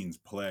the scenes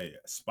play.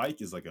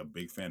 Spike is like a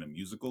big fan of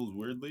musicals.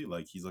 Weirdly,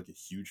 like he's like a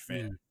huge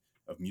fan Mm,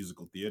 of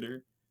musical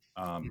theater,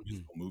 mhm.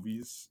 musical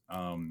movies,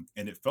 and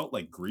it felt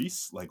like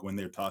Grease, like when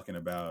they're talking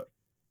about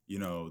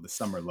the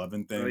summer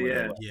loving Oh thing where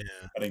they're yeah. like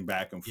Yeah, cutting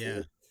back and yeah.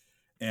 forth,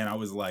 and I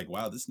was like,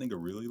 wow, this nigga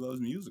really loves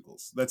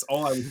musicals. That's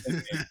all I was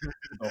thinking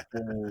the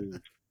whole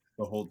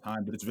the whole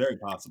time, but it's very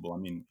possible. I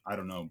mean, I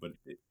don't know, but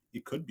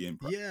it could be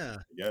impressive, Yeah,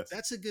 I guess.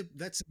 I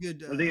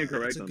think you're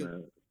correct on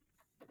that.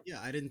 yeah,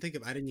 I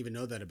didn't even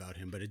know that about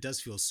him, but it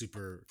does feel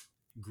super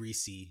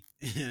greasy.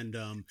 And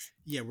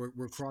yeah,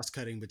 we're cross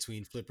cutting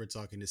between Flipper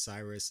talking to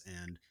Cyrus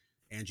and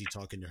Angie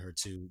talking to her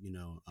two,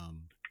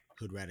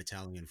 hood rat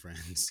Italian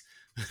friends.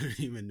 I don't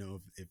even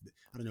know if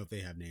I don't know if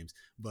they have names,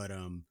 but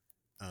uh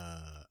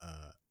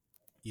uh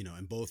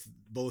and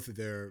both of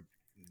their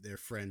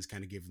friends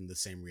kind of give them the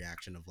same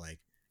reaction of like,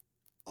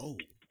 oh,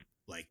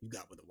 like you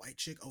got with a white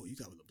chick, oh, you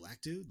got with a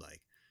black dude,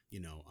 like, you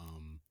know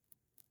um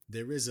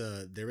there is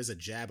a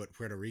jab at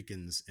Puerto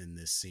Ricans in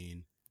this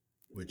scene,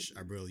 which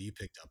Abril, you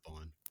picked up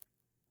on.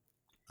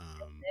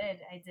 Um, I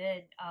did.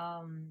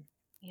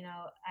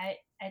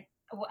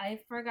 I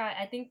forgot.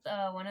 I think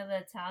one of the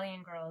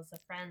Italian girls, the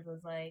friends,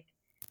 was like,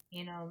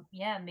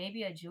 yeah,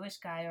 maybe a Jewish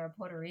guy or a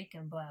Puerto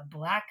Rican, but a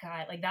black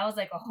guy, like that was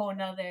like a whole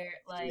nother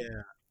like.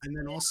 yeah, and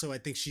then also I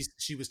think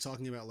she was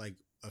talking about like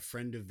a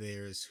friend of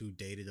theirs who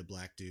dated a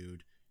black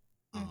dude,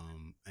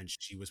 Mm. and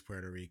she was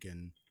Puerto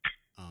Rican,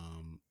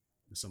 um,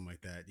 something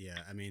like that. Yeah,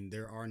 I mean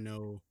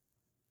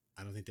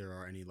I don't think there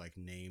are any like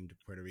named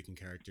Puerto Rican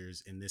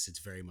characters in this. It's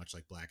very much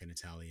like black and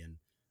Italian,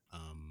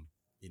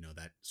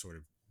 that sort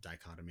of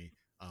dichotomy.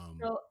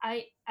 So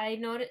I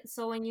noticed.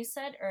 So when you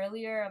said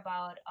earlier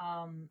about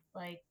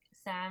like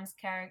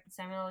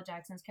Samuel L.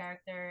 Jackson's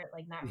character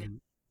like not really Mhm.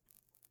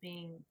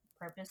 being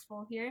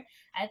purposeful here,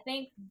 I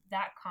think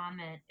that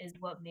comment is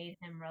what made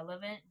him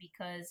relevant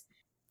because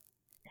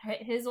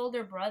his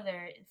older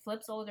brother,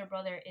 Flip's older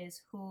brother,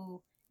 is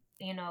who,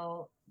 you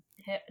know,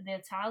 the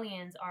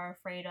Italians are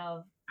afraid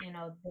of,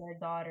 their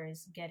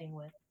daughters getting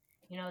with.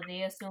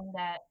 They assume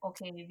that,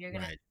 okay, if you're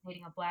gonna Right. be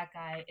dating a black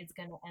guy, it's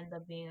gonna end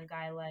up being a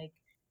guy like,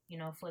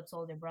 Flip's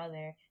older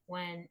brother.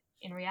 When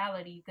in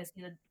reality, you can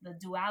see the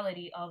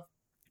duality of,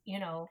 you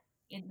know,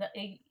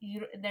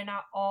 they're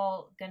not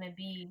all gonna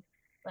be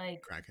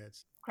like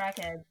Crackheads.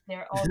 crackheads.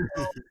 They're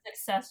also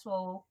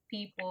successful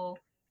people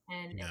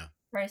and Yeah.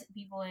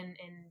 people in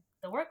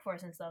the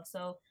workforce and stuff.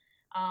 So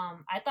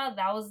I thought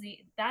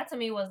that to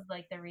me was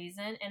like the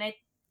reason, and I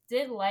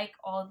did like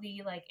all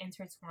the like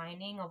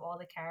intertwining of all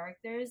the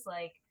characters.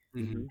 Like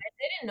Hmm. Mhm. I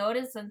didn't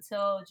notice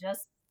until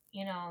just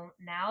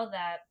now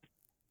that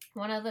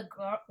one of the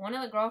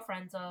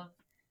girlfriends of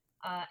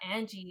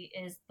Angie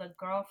is the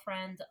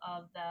girlfriend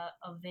of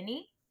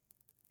Vinny,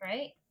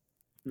 right?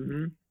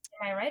 Mhm.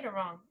 Am I right or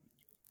wrong?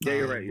 Yeah,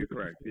 you're right. Which You're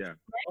correct. Yeah.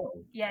 Oh,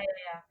 Yeah, yeah,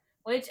 yeah.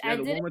 Which Yeah, I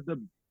the didn't one with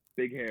the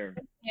big hair.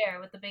 hair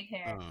with the big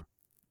hair. uh,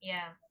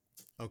 Yeah.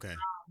 okay.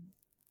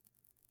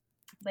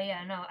 But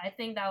yeah, no, I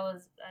think that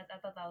was I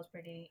thought that was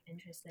pretty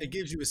interesting. It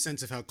gives you a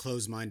sense of how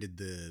close-minded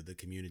the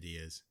community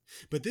is.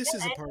 But this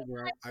is a I part think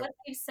where like what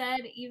they said,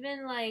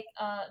 even like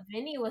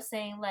Vinny was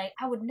saying like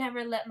I would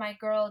never let my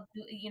girl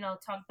do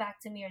talk back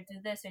to me or do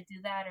this or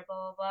do that or blah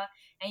blah blah.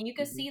 And you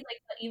can Mhm. see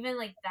like even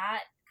like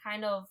that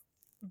kind of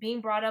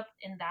being brought up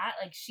in that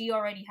like she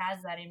already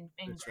has that that's right.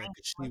 ingrained.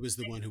 'Cause she was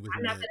the one who was I'm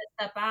in not the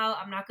gonna step out.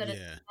 I'm not gonna do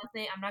yeah.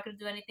 nothing. I'm not gonna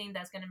do anything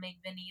that's gonna make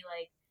Vinny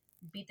like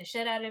beat the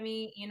shit out of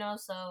me.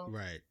 So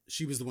Right.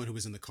 She was the one who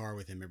was in the car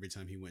with him every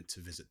time he went to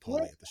visit which,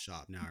 Paulie at the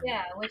shop. Now I yeah,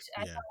 remember. which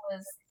I Yeah. thought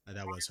was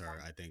That was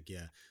her, I think.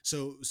 Yeah.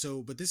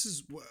 But this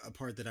is a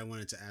part that I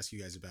wanted to ask you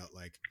guys about.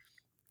 Like,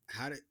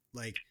 how did,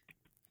 like,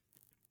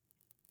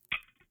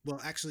 well,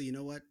 actually, you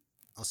know what?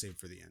 I'll save it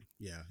for the end.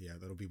 Yeah. Yeah.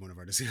 That'll be one of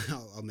our,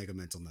 I'll make a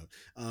mental note.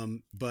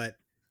 But Write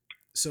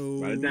it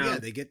so yeah, down.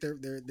 they get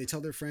they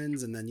tell their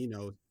friends, and then,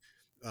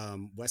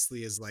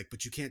 Wesley is like,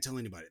 but you can't tell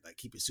anybody, like,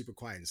 keep it super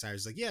quiet. And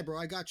Cyrus is like, yeah, bro,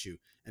 I got you.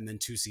 And then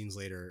two scenes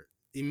later,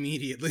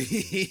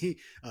 immediately,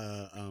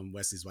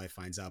 Wesley's wife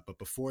finds out. But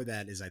before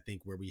that is, I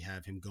think, where we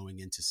have him going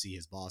in to see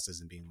his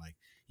bosses and being like,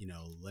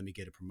 let me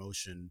get a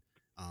promotion,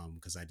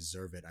 because I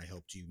deserve it. I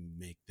helped you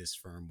make this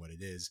firm what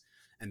it is.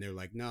 And they're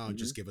like, no, Hmm.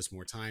 just give us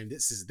more time.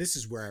 This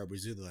is where I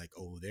was really like,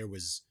 oh, there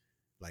was,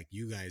 like,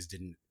 you guys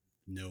didn't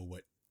know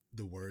what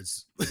the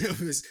words it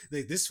was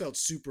like. This felt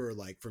super,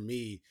 like, for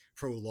me,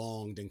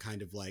 prolonged and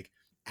kind of like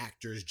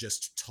actors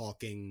just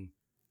talking.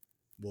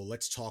 Well,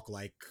 let's talk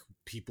like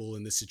people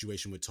in this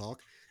situation would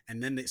talk.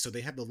 And then so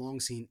they have the long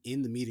scene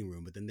in the meeting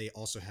room, but then they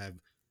also have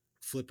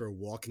Flipper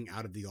walking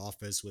out of the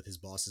office with his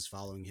bosses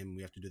following him.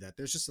 We have to do that.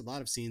 There's just a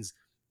lot of scenes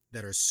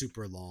that are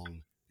super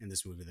long in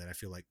this movie that I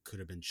feel like could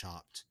have been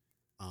chopped.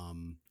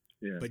 um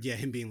Yeah. but yeah,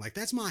 him being like,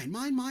 that's mine,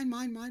 mine, mine,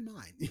 mine, mine,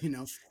 mine.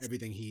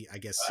 Everything he, I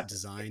guess,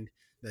 designed,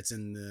 that's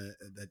in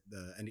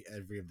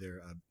every of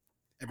their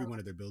every one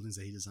of their buildings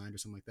that he designed or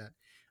something like that.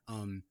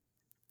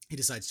 He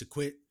decides to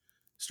quit,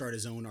 start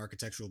his own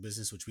architectural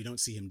business, which we don't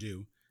see him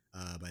do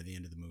by the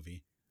end of the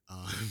movie.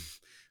 Um,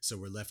 so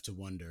we're left to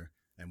wonder,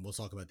 and we'll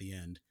talk about the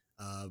end.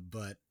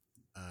 But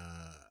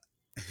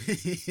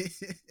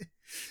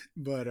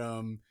but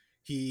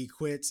he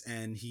quits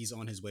and he's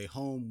on his way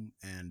home,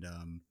 and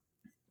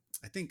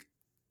I think,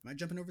 am I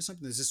jumping over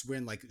something? Is this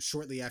when, like,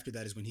 shortly after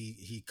that is when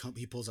he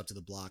pulls up to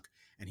the block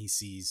and he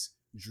sees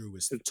Drew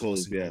is It's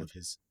closed. tossing Yeah. all of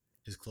his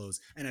clothes.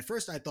 And at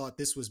first I thought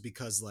this was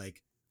because,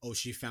 like, oh,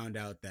 she found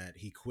out that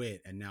he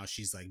quit and now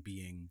she's like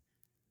being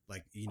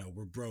like,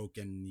 we're broke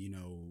and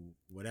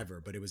whatever.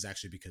 But it was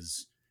actually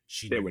because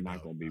she They knew were not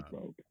about gonna be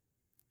broke.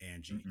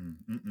 Angie. Mm-mm,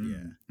 Yeah.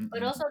 mm-mm,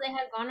 But mm-mm. also, they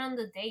had gone on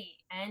the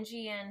date.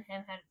 Angie and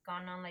him had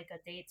gone on like a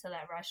date to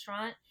that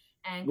restaurant,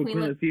 and With Queen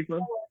Queen Latifah Latifah.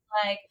 was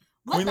like,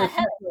 "What Queen the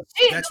hell Latifah. is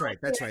she That's doing right.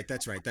 here?"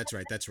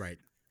 That's right.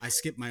 I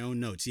skipped my own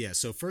notes. Yeah.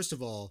 So first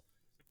of all,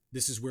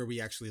 this is where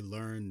we actually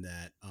learn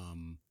that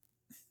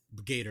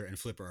Gator and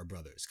Flipper are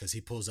brothers, because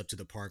he pulls up to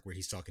the park where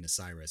he's talking to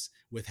Cyrus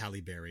with Halle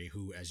Berry,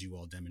 who, as you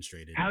all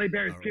demonstrated, Halle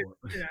Berry uh, scared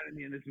the shit out of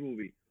me in this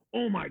movie.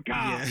 Oh my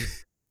god. yeah,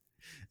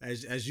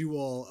 as you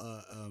all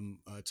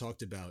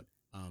talked about,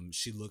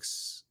 she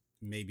looks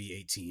maybe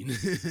 18,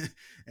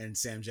 and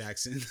Sam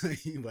Jackson, like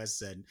Wes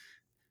said,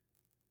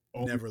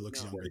 Oh, never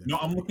looks No. younger than no,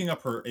 I'm 40. looking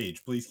up her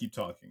age. Please keep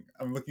talking.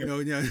 I'm looking up.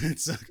 No,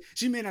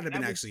 she may not have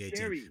been That was actually 18,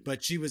 scary.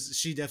 but she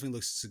definitely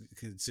looks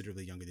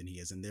considerably younger than he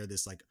is, and they're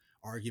this, like,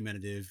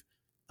 argumentative,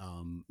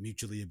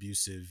 mutually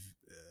abusive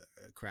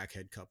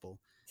crackhead couple.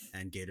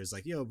 And Gator's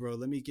like, yo, bro,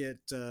 let me get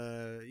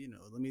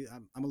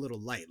I'm a little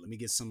light, let me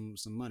get some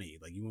money.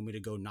 Like, you want me to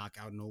go knock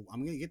out an old,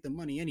 I'm gonna get the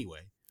money anyway,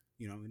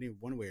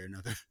 one way or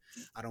another.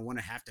 I don't want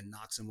to have to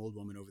knock some old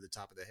woman over the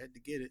top of the head to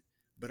get it,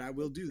 but I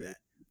will do that.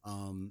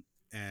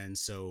 And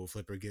so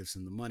Flipper gives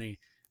him the money.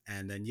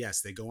 And then, yes,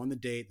 they go on the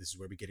date. This is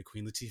where we get a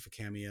Queen Latifah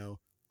cameo.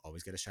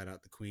 Always got to shout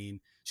out the Queen.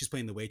 She's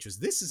playing the waitress.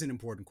 This is an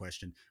important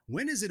question.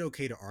 When is it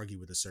okay to argue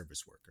with a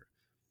service worker?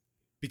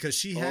 Because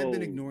she had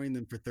been Oh. ignoring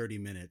them for 30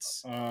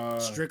 minutes,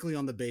 strictly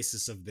on the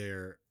basis of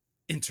their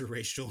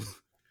interracial.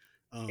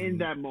 In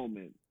that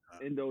moment,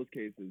 in those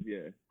cases,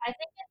 yeah. I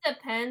think it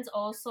depends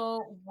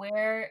also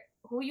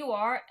who you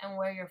are and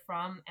where you're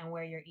from and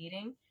where you're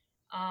eating.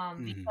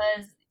 Mhm.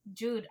 Because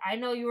Jude, I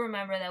know you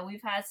remember that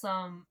we've had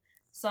some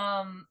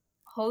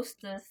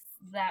hostess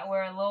that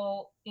were a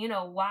little,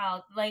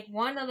 wild. Like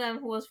one of them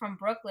who was from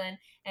Brooklyn,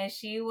 and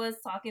she was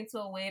talking to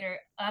a waiter.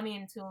 I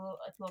mean, to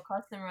a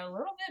customer a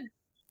little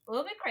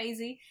bit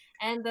crazy.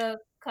 And the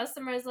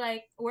customer is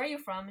like, "Where are you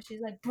from?" And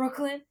she's like,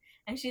 "Brooklyn."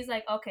 And she's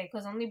like, "Okay,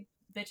 because only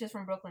bitches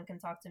from Brooklyn can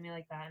talk to me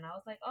like that." And I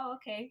was like, "Oh,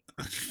 okay."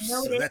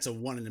 So that's a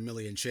 1 in a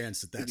million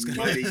chance that that's It's gonna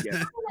mighty ghetto,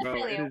 happen. bro.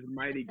 It is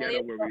mighty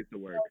ghetto where we used to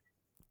work.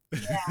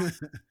 Yeah.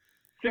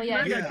 6 yeah,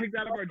 9 yeah. got kicked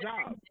out of our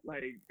job.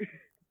 Like,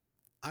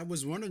 I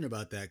was wondering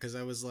about that, because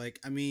I was like,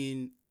 I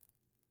mean,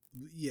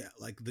 yeah,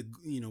 like,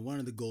 one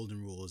of the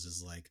golden rules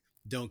is, like,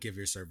 don't give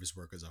your service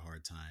workers a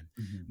hard time.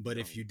 Mhm. But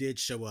if you did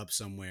show up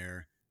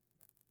somewhere,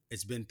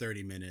 it's been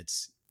 30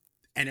 minutes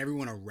and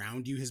everyone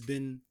around you has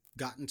been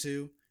gotten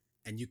to,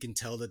 and you can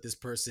tell that this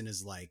person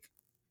is, like,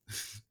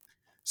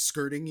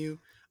 skirting you,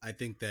 I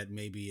think that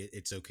maybe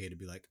it's okay to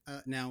be like,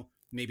 now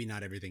maybe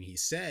not everything he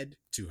said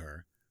to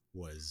her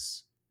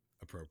was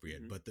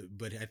appropriate, Mhm.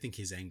 but I think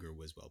his anger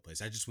was well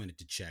placed. I just wanted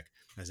to check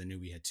as I knew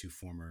we had two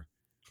former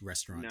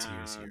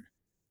restaurateurs Nah, here.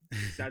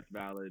 that's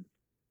valid.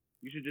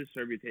 You should just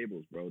serve your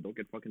tables, bro. Don't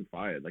get fucking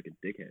fired like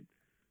a dickhead.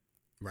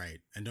 Right,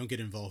 and don't get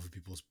involved with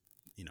people's,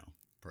 you know,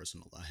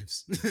 personal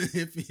lives.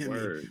 If I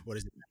mean, Word. what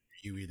does it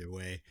matter to you either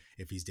way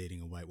if he's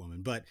dating a white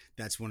woman? But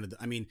that's one of the.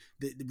 I mean,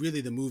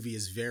 really, the movie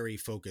is very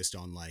focused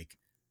on like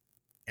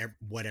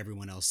what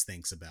everyone else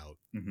thinks about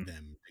Mhm.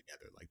 them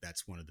together. Like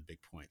that's one of the big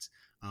points.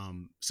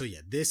 So yeah,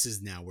 this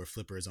is now where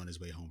Flipper is on his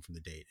way home from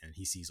the date, and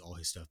he sees all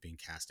his stuff being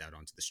cast out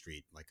onto the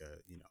street like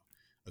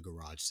a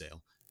garage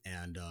sale,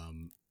 and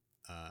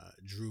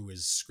Drew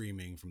is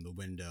screaming from the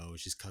window.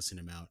 She's cussing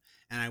him out,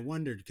 and I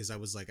wondered because I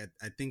was like,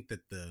 I think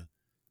that the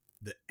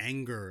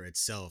anger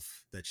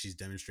itself that she's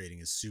demonstrating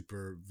is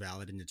super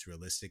valid and it's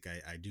realistic.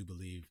 I do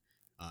believe,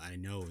 I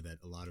know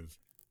that a lot of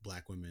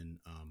black women,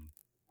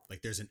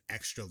 like there's an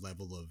extra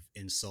level of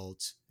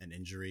insult and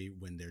injury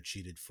when they're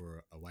cheated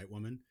for a white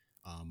woman,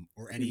 Mhm.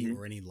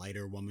 or any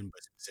lighter woman,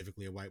 but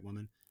specifically a white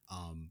woman.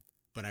 Um,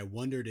 but I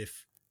wondered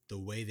if the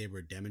way they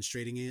were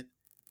demonstrating it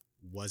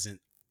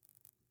wasn't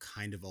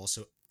kind of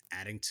also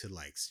adding to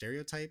like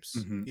stereotypes,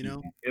 Mhm. you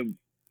know? It,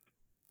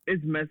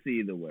 it's messy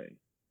either way.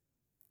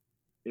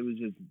 It was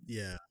just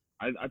Yeah.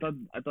 I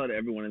thought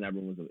everyone in that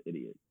room was an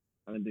idiot.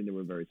 I didn't think they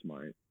were very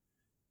smart.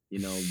 You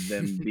know,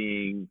 them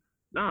being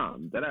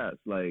that ass,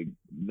 like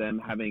them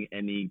having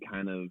any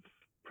kind of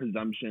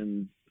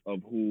presumptions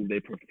of who they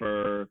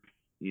prefer.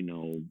 You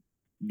know,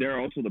 they're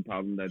also the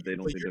problem that they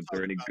don't But think that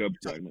there are any good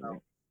you're black talking men.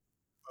 about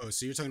Oh,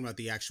 so you're talking about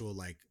the actual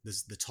like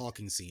the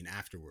talking scene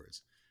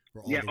afterwards,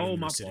 where all Yeah. the Oh,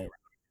 women are my sitting fault. around.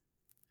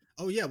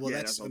 Oh yeah, well Yeah,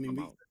 that's that's what I I'm mean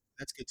talking about.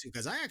 that's good too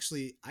because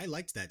I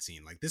liked that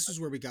scene. Like this is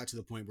where we got to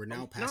the point we're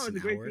now No, past it's an a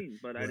great hour scene,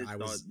 but I where just I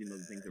thought was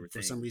the things they were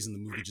for saying some was just reason the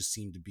movie just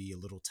seemed to be a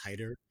little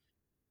tighter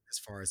as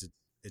far as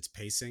its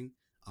pacing.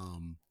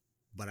 Um,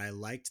 but I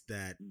liked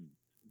that. mm,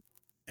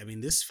 I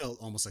mean, this felt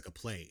almost like a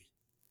play,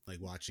 like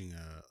watching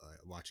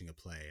a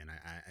play, and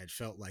I it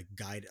felt like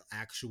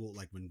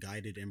like when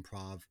guided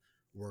improv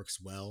works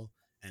well,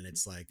 and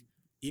it's like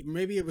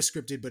maybe it was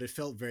scripted, but it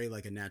felt very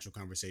like a natural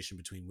conversation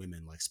between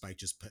women. Like Spike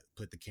just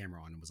put the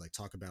camera on and was like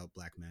talk about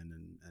black men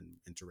and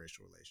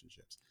interracial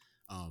relationships.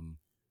 Um,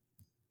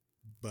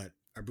 but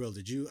Abril,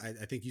 did you?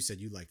 I think you said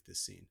you liked this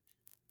scene.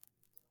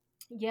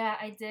 Yeah,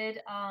 I did.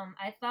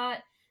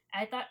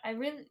 I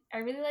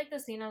really like the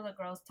scene of the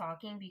girls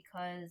talking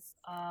because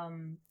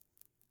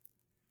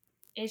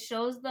it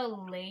shows the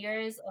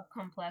layers of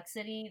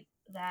complexity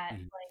that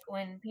Mhm. like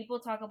when people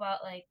talk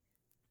about like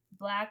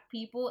black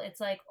people, it's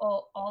like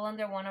oh all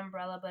under one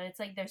umbrella, but it's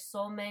like there's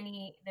so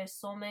many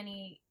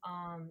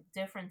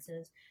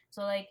differences.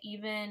 So like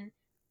even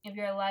if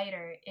you're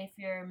lighter, if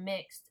you're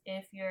mixed,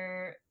 if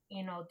you're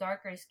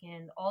darker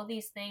skinned, all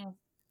these things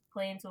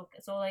play into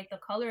so like the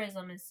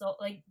colorism is so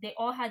like they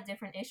all had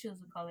different issues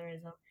with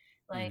colorism.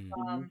 Like Mhm.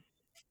 mm-hmm.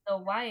 the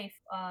wife,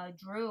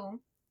 Drew,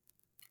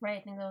 right?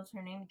 I think that was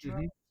her name, Drew.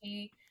 Mhm.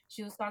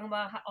 She was talking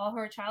about how, all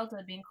her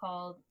childhood being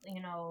called,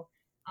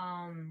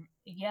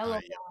 yellow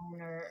Yeah.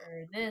 bone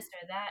or this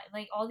or that,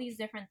 like all these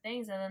different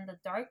things. And then the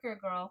darker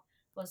girl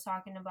was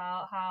talking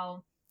about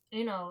how,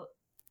 you know,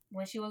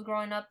 when she was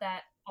growing up,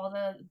 that all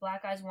the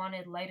black guys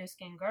wanted lighter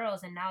skinned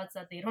girls, and now it's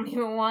that they don't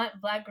even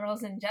want black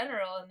girls in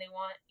general, and they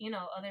want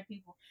other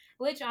people.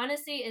 Which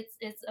honestly,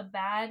 it's a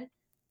bad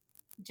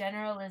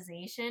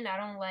generalization. I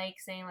don't like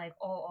saying like,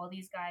 oh, all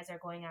these guys are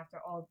going after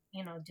all,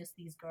 just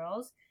these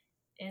girls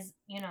is,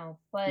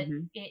 but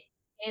Mm-hmm.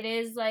 it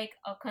is like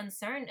a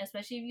concern,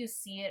 especially if you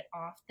see it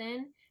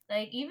often.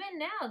 Like even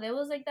now, there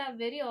was like that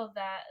video of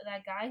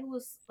that guy who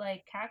was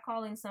like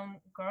catcalling some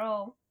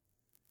girl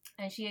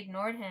and she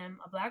ignored him,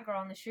 a black girl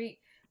on the street.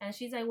 And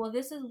she's like, well,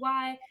 this is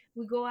why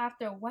we go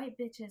after white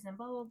bitches and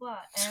blah, blah, blah.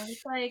 And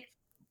it's like,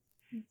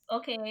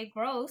 okay,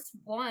 gross.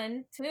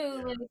 One, two,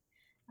 Yeah. like,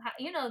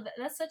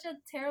 that's such a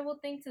terrible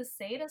thing to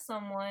say to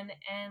someone.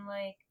 And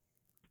like,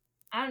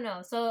 I don't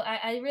know. So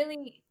I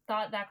really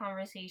thought that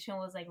conversation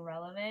was like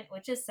relevant,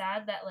 which is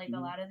sad that like a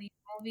Mm-hmm. lot of these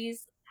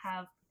movies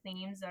have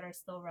themes that are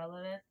still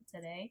relevant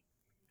today.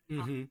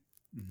 Um,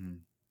 Mm-hmm. Mhm.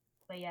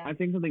 but yeah. I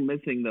think something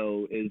missing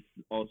though is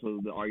also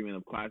the argument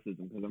of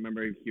classism because I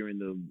remember hearing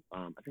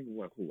I think who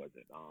was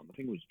it? I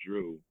think it was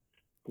Drew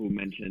who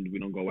mentioned we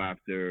don't go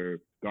after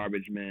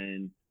garbage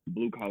men,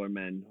 blue collar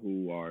men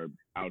who are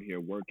out here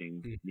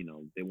working. You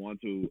know, they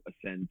want to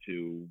ascend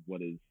to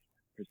what is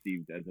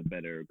perceived as a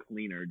better,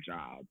 cleaner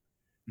job.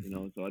 You Mhm.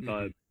 know, so I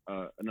thought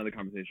Mm-hmm. another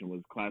conversation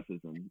was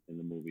classism in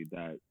the movie.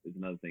 That is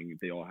another thing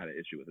they all had an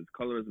issue with. It's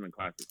colorism and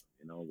classism.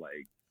 You know,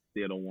 like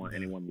they don't want The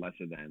anyone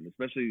lesser than,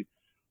 especially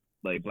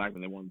like black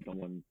men. They want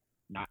someone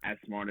not as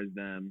smart as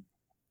them,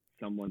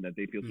 someone that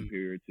they feel mm,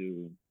 superior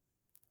to.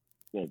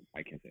 Well,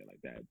 I can't say it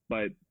like that,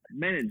 but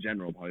men in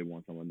general probably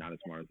want someone not as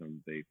smart as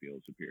them they feel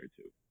superior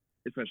to.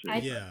 especially I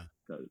Yeah.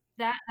 because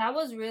that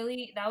was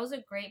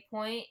a great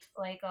point,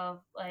 like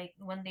of like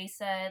when they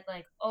said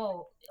like,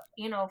 oh,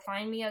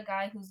 find me a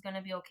guy who's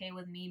gonna be okay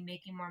with me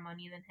making more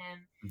money than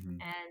him,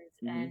 Mhm.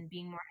 and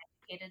being more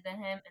educated than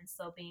him, and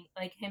still being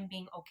like him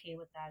being okay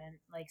with that, and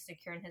like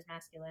securing his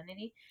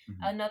masculinity. Mhm.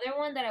 Another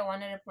one that I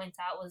wanted to point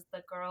out was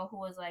the girl who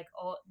was like,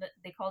 oh,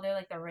 they called her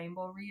like the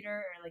rainbow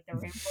reader, or like the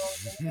rainbow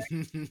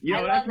reader. I yo,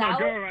 love that's my that.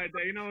 girl right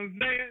there. You know what I'm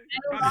saying?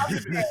 I About to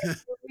loved give it. her. I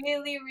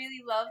really,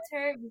 really loved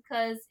her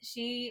because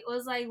she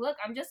was like, look,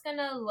 I'm just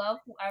gonna love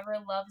whoever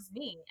loves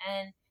me.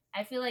 And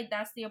I feel like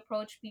that's the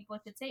approach people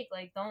should take.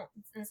 Like, don't,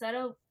 instead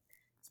of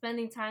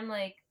spending time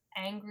like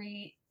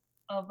angry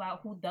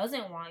about who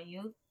doesn't want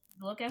you,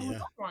 look at who Yeah.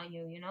 don't want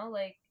you,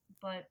 Like,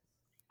 but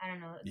I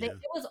don't know. Yeah.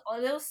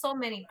 There was so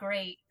many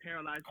great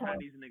Paralyzed points.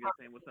 Chinese nigga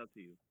saying what's up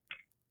to you.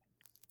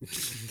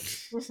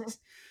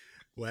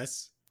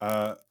 Wes?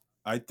 Uh,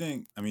 I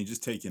think, I mean,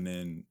 just taking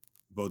in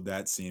both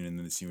that scene and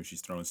then the scene where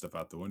she's throwing stuff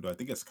out the window, I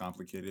think it's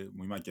complicated.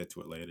 We might get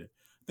to it later.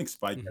 I think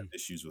Spike has Mhm.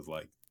 issues with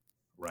like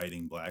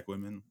writing black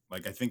women.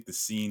 Like, I think the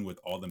scene with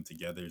all them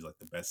together is like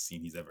the best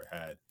scene he's ever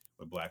had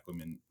with black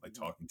women like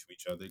talking to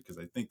each other. Because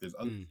I think there's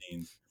other Mm.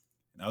 scenes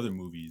in other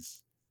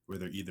movies where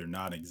they're either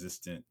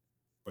non-existent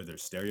or they're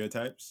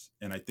stereotypes,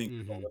 and I think a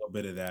Mhm. little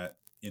bit of that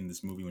in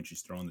this movie when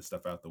she's throwing the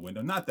stuff out the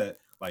window. Not that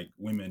like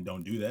women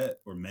don't do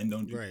that or men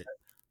don't do, Right.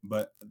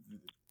 but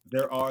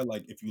there are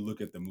like if you look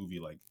at the movie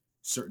like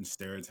certain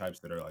stereotypes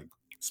that are like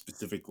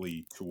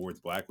specifically towards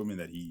black women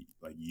that he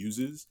like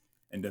uses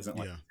and doesn't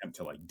like Yeah. attempt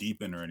to like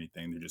deepen or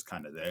anything. They're just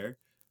kind of there.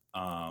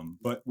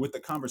 But with the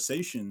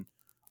conversation,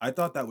 I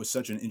thought that was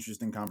such an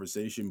interesting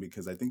conversation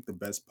because I think the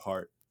best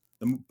part,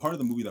 part of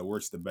the movie that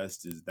works the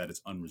best is that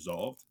it's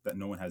unresolved, that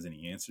no one has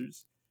any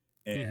answers,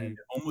 and Mhm. it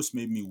almost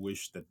made me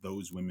wish that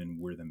those women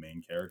were the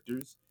main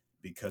characters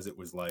because it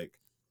was like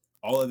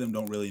all of them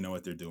don't really know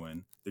what they're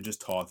doing. They're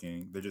just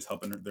talking. They're just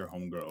helping their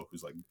homegirl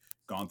who's like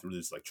gone through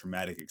this like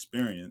traumatic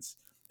experience,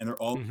 and they're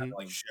all kind Mhm. of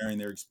like sharing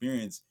their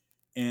experience.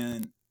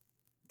 And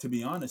to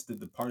be honest,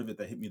 the part of it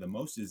that hit me the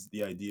most is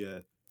the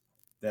idea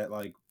that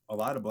like a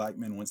lot of black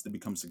men once they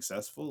become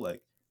successful,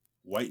 like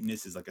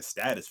whiteness is like a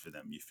status for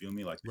them. You feel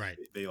me? Like Right.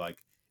 they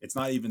like it's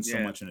not even so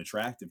Yeah. much an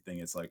attractive thing.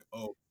 It's like,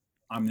 oh,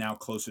 I'm now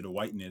closer to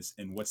whiteness,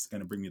 and what's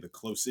going to bring me the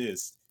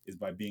closest is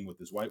by being with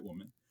this white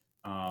woman.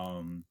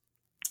 Um,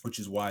 which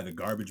is why the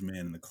garbage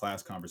man and the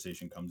class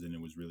conversation comes in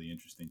and was really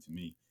interesting to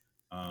me.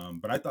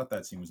 But I thought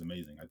that scene was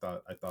amazing. I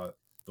thought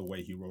the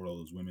way he wrote all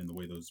those women, the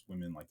way those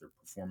women like their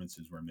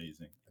performances were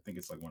amazing. I think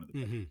it's like one of the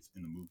best Mhm.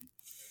 in the movie.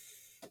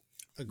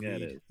 Yeah, it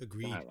Agreed. is. The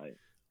Agreed. highlight.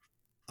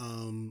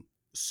 Um,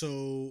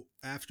 so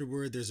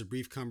afterward, there's a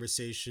brief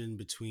conversation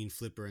between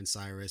Flipper and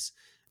Cyrus,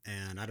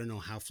 and I don't know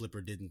how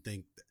Flipper didn't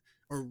think,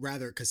 or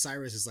rather, because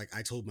Cyrus is like,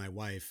 I told my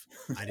wife,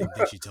 I didn't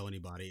think she'd tell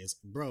anybody. Is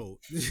bro,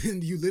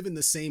 you live in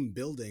the same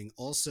building.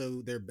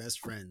 Also, they're best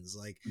friends.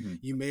 Like, Mhm.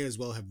 you may as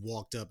well have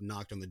walked up,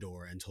 knocked on the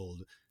door, and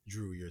told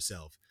Drew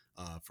yourself.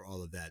 For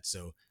all of that,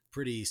 so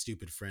pretty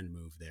stupid friend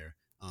move there.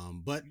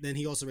 But then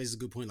he also raises a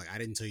good point. Like, I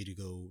didn't tell you to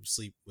go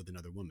sleep with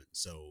another woman,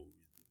 so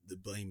the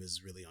blame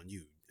is really on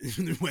you.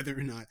 Whether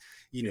or not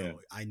Yeah.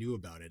 I knew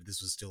about it,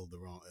 this was still the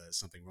wrong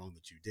something wrong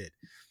that you did.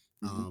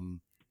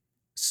 Mhm.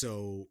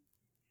 So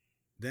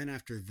then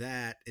after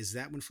that, is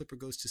that when Flipper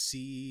goes to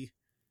see?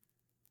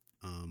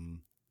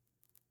 Um,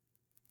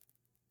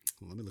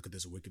 let me look at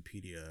this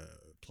Wikipedia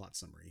plot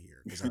summary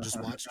here because I just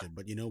watched it.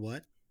 But you know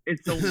what?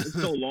 It's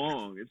so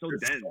long. It's so There's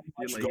dense. so You're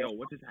much like, going yo,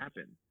 what just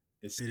happened?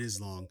 It's It is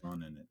long.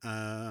 on in it.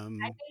 I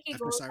think he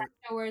After goes Cyrus,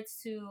 afterwards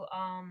to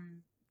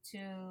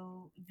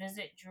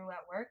visit Drew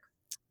at work.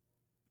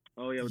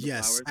 Oh yeah, with the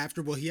yes. flowers.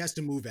 After he has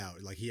to move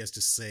out. Like he has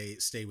to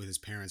stay with his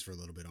parents for a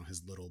little bit on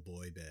his little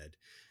boy bed,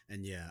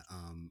 and yeah.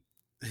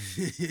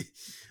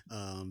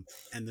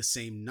 And the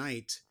same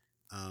night,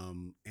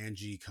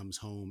 Angie comes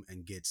home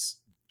and gets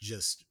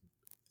just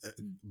Beat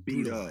up.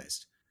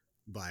 brutalized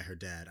by her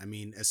dad. I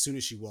mean, as soon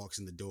as she walks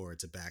in the door,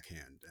 it's a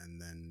backhand,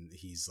 and then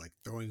he's like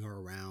throwing her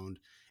around.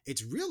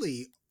 It's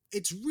really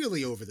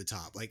over the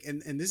top. Like,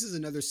 and this is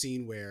another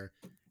scene where,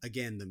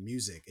 again, the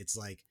music. It's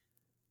like,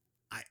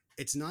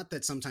 It's not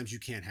that sometimes you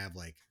can't have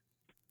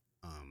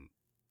um,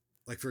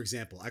 like for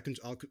example,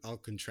 I'll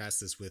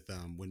contrast this with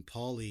when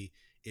Paulie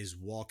is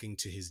walking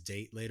to his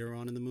date later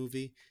on in the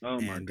movie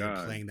Oh my and they're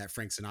god. playing that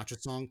Frank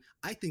Sinatra song.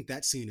 I think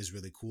that scene is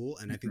really cool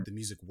and I think the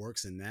music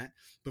works in that.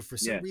 But for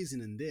some Yeah.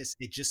 reason in this,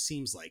 it just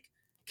seems like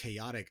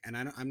chaotic and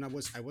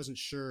I wasn't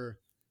sure,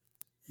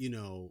 you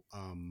know,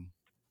 I'm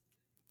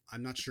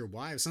not sure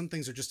why. Some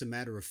things are just a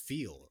matter of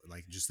feel,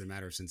 like just a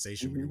matter of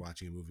sensation when you're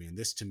watching a movie. And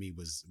this to me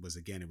was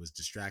again, it was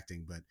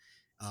distracting, but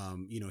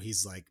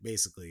he's like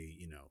basically,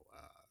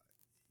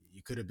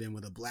 you could have been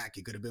with a black,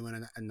 you could have been with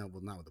no,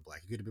 well, not with a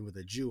black, you could have been with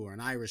a Jew or an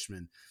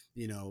Irishman,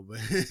 but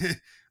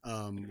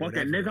Fucking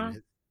whatever. nigga.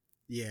 And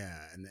yeah,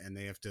 and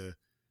they have to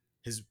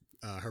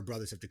her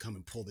brothers have to come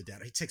and pull the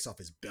dad. He takes off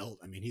his belt.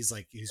 I mean, he's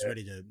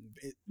ready to.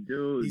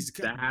 Dude, He's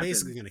that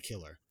basically happened. gonna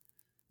kill her.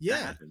 That Yeah.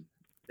 happened.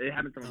 It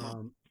happened to my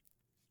mom.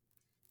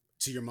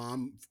 To your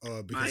mom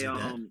because My your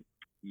dad.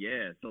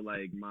 yeah, so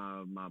like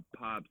my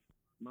pops,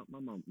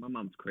 my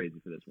mom's crazy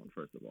for this one.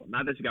 First of all,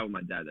 not that she got with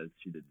my dad, that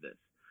she did this.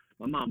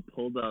 My mom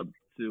pulled up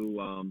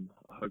to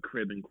her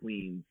crib in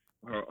Queens,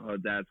 her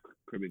dad's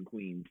crib in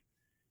Queens,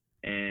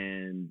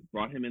 and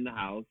brought him in the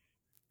house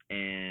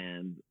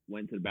and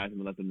went to the bathroom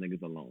and left them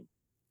niggas alone.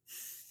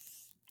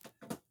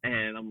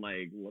 And I'm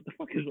like, what the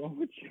fuck is wrong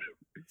with you?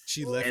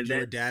 She left And your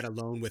then, dad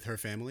alone with her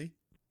family.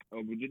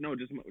 oh, no,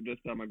 just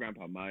my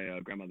grandpa. My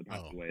grandmother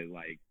passed Oh, away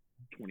like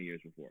 20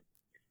 years before.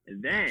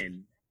 And gotcha.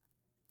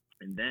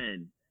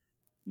 then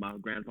my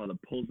grandfather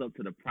pulls up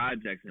to the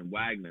projects in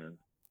Wagner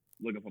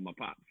looking for my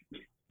pops.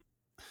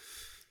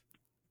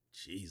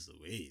 Jeez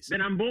Louise.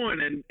 Then I'm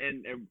born and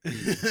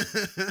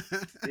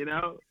you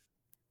know,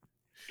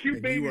 cute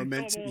And baby.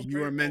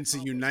 you are meant to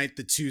unite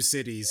the two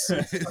cities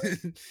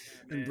and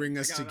Man, bring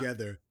us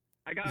together.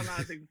 I got a lot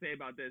of things to say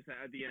about this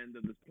at the end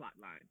of this plot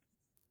line.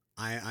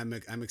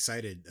 I'm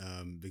excited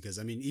because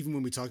I mean, even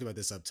when we talked about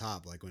this up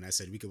top, like when I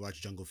said we could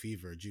watch Jungle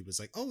Fever, Jude was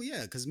like, "Oh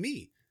yeah, because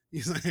me." He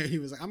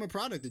was like, "I'm a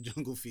product of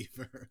Jungle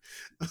Fever."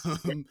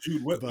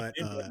 Jude, what But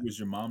neighborhood was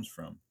your mom's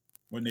from?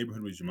 What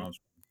neighborhood was your mom's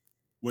from?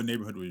 What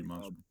neighborhood was your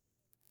mom's from?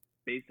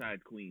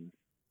 Bayside, Queens.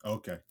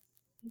 Okay.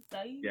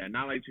 Yeah,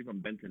 not like she's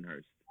from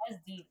Bensonhurst.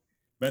 That's deep.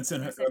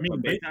 Benson, I mean,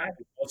 But Bayside Bayside?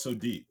 is also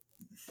deep.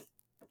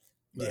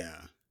 But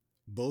yeah,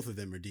 both of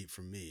them are deep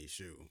from me.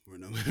 Shoot,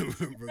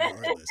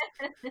 regardless.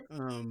 Yeah,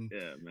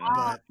 man.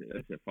 But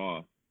That's it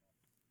far.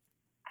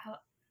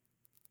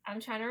 I'm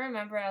trying to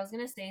remember. I was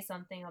gonna say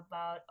something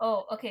about.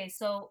 Oh, okay.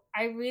 So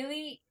I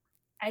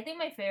think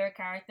my favorite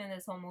character in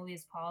this whole movie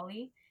is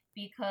Polly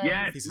because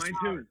Yes, He's a mine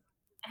sweetheart.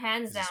 too.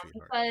 hands He's a down,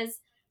 sweetheart. because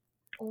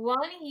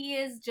one, he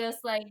is just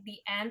like the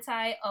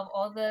anti of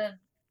all the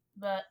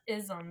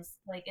isms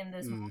like in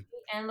this Mm. movie,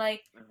 and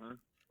like Uh-huh.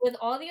 with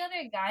all the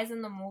other guys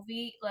in the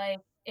movie, like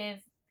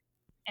if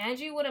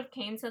Angie would have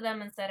came to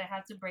them and said, "I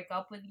have to break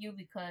up with you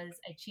because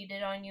I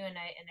cheated on you and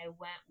I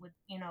went with,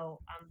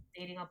 I'm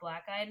dating a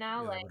black guy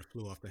now," Yeah, like would have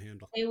flew off the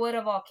handle. they would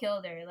have all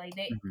killed her, like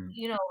they,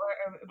 Mhm.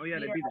 or Oh yeah,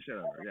 they beat her. beat the shit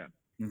out of her.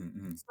 Yeah.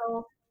 Mhm.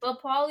 So, but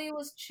Paulie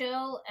was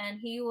chill and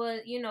he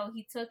was,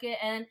 he took it.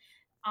 And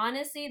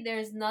honestly,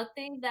 there's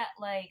nothing that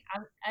like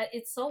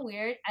it's so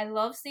weird. I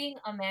love seeing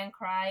a man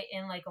cry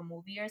in like a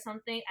movie or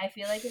something. I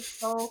feel like it's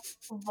so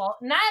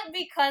not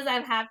because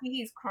I'm happy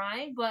he's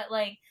crying, but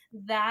like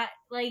that,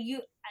 like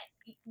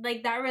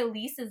like that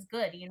release is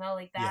good,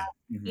 like that,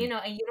 Yeah.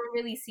 Mhm. and you don't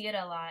really see it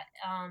a lot.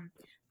 I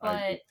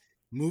But agree.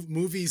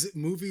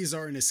 Movies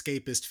are an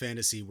escapist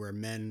fantasy where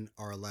men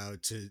are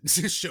allowed to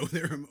show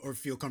or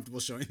feel comfortable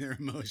showing their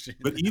emotion.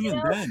 But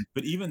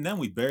even then,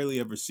 we barely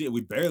ever see it.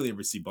 We barely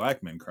ever see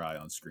black men cry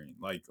on screen.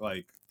 Like Oh,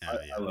 I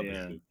yeah. love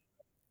Yeah. it too.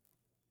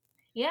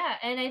 yeah,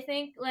 and I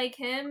think like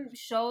him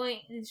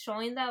showing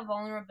that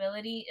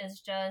vulnerability is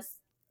just,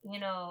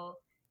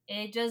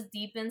 it just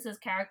deepens his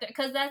character,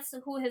 because that's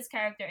who his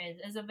character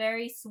is a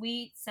very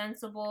sweet,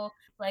 sensible,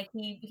 like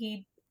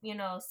he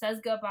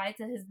says goodbye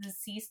to his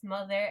deceased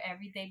mother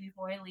every day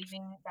before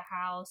leaving the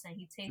house, and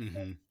he takes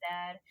care of Mhm. his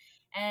dad.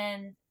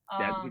 And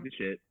Dad's a piece of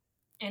shit.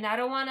 and I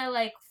don't want to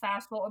like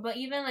fast forward, but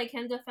even like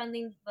him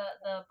defending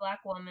the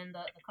black woman,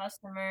 the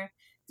customer,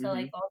 to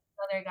like Mhm. all these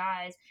other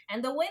guys,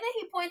 and the way that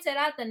he pointed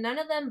out that none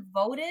of them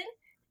voted,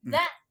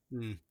 that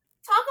Mm.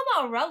 talk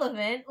about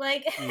relevant,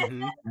 like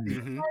Mhm.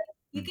 Mhm.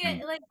 you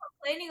get like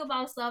complaining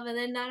about stuff and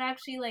then not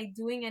actually like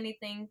doing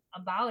anything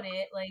about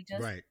it, like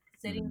just Right.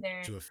 sitting Mhm.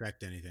 there. To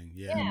affect anything.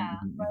 Yeah. Yeah,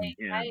 like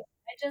Yeah. I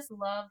just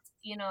loved,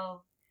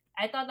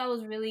 I thought that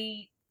was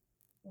really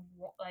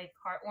like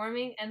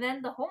heartwarming, and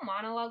then the whole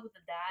monologue with the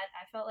dad,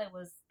 I felt like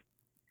was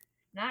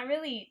not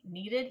really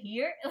needed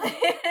here.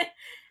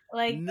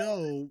 Like,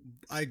 No,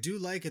 I do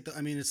like it. I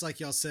mean, it's like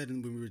y'all said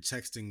when we were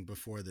texting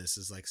before this.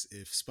 Is like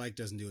if Spike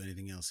doesn't do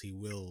anything else, he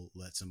will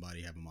let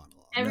somebody have a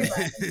monologue.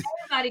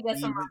 everybody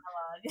gets a even,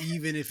 monologue.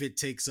 even if it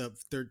takes up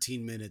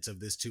 13 minutes of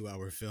this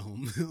 2-hour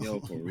film. Yo,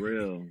 for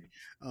real.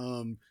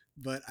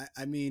 But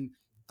I mean,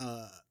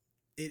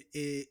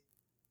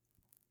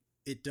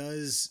 it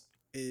does.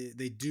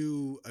 They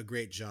do a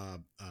great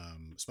job.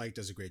 Spike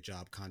does a great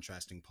job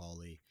contrasting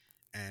Paulie,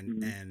 and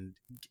Mhm. and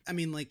I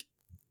mean, like,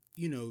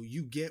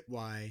 you get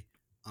why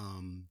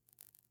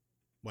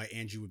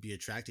Angie would be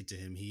attracted to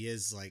him. He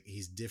is like,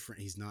 he's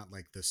different. He's not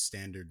like the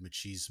standard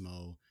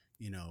machismo,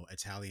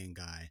 Italian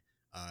guy.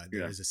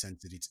 There Yeah. is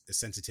a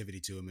sensitivity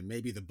to him, and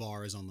maybe the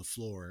bar is on the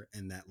floor,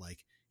 and that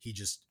like he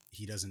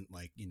doesn't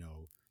like,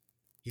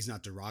 he's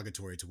not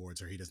derogatory towards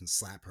her. He doesn't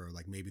slap her.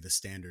 Like maybe the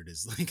standard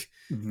is like,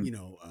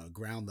 Mhm.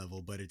 ground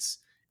level, but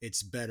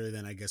it's better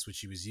than I guess what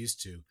she was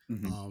used to.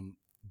 Mhm.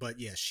 But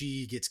yeah,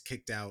 she gets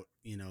kicked out.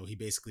 He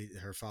basically,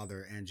 her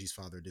father, Angie's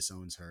father,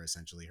 disowns her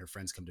essentially. Her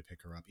friends come to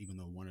pick her up, even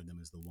though one of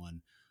them is the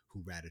one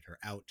who ratted her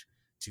out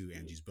to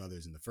Angie's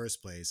brothers in the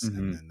first place, Mhm.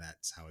 and then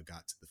that's how it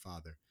got to the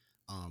father.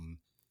 Can't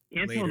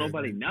tell Later,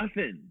 nobody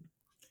nothing.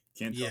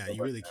 Can't tell yeah, you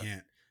nobody really that.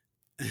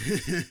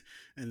 can't.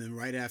 And then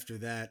right after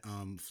that,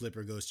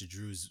 Flipper goes to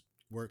Drew's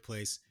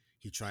workplace.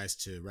 He tries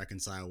to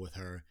reconcile with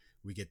her.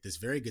 We get this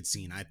very good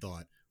scene, I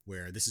thought,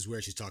 where this is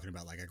where she's talking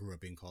about, like, I grew up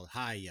being called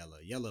High Yellow,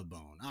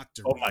 Yellowbone, Oh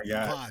Octoroon, my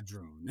God.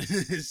 Padroon,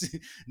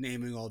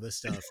 naming all this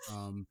stuff.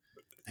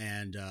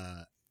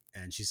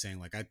 And she's saying,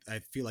 like, I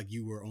feel like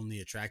you were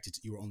only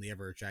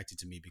ever attracted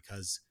to me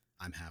because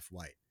I'm half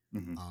white.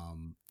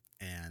 Mhm.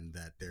 And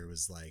that there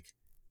was like,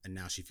 and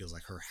now she feels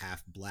like her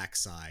half black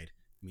side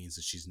means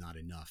that she's not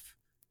enough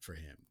for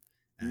him.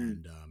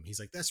 And he's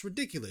like, that's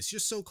ridiculous. You're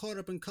so caught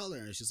up in color.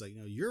 And she's like,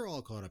 no, you're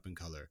all caught up in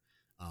color,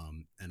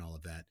 and all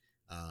of that.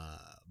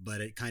 But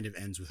it kind of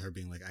ends with her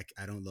being like,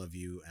 I don't love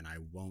you and I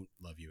won't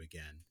love you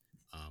again.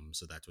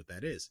 So that's what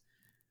that is.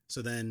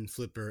 So then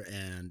Flipper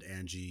and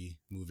Angie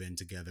move in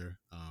together,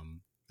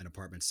 an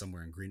apartment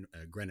somewhere in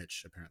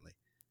Greenwich, apparently.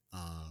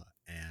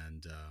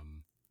 And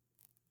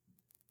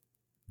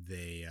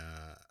they,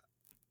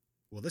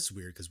 well, that's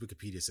weird because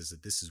Wikipedia says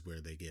that this is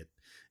where they get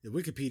the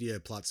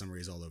Wikipedia plot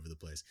summaries all over the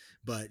place.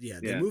 But yeah,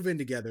 they move in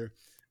together.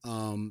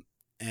 And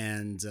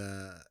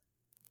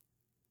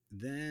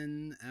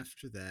then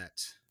after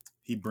that,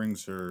 he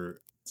brings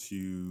her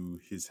to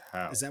his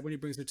house. Is that when he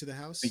brings her to the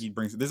house? I think he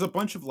brings. There's a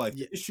bunch of like.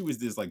 The issue is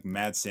there's like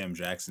Mad Sam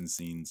Jackson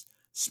scenes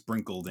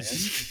sprinkled in.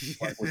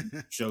 Like when he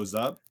shows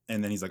up,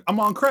 and then he's like, "I'm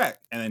on crack,"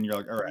 and then you're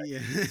like, "All right," yeah,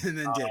 and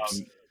then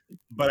dips.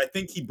 But I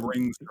think he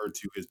brings her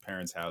to his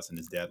parents' house, and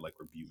his dad like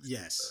rebukes.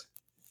 Yes.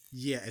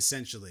 Yeah,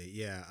 essentially.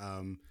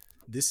 Yeah.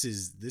 This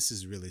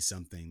is really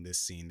something. This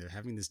scene, they're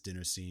having this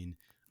dinner scene,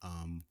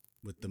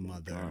 with the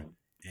mother,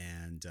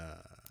 and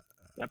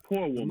that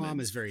poor woman. The mom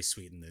is very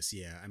sweet in this.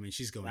 Yeah, I mean,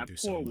 she's going through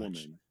so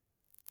much. Woman.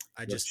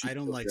 I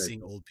don't like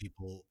seeing old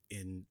people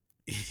in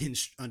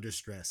under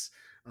stress.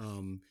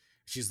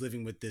 She's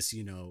living with this,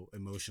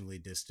 emotionally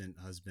distant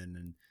husband,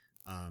 and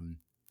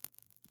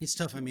it's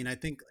tough. I mean, I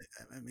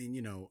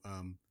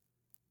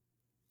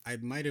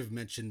might have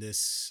mentioned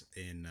this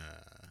in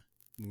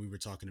when we were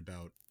talking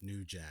about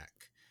New Jack,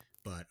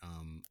 but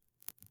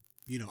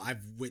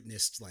I've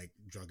witnessed like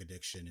drug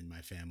addiction in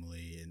my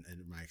family and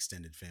my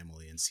extended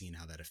family, and seen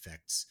how that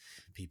affects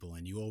people.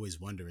 And you always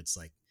wonder, it's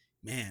like,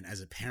 man,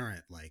 as a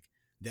parent, like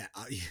that,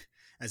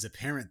 as a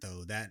parent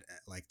though, that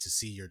like to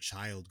see your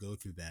child go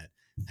through that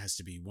has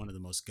to be one of the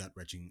most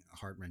gut-wrenching,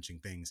 heart-wrenching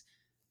things.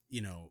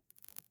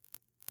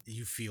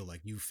 You feel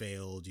like you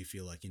failed, you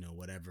feel like,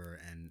 whatever,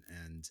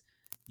 and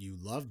you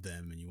love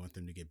them and you want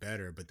them to get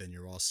better, but then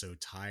you're also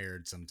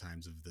tired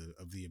sometimes of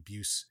the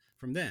abuse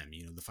from them,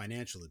 the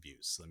financial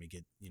abuse. Let me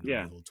get,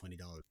 the whole $20,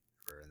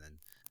 and then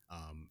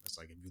it's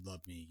like, if you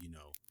love me,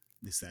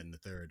 this, that, and the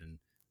third, and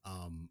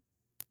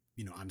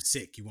I'm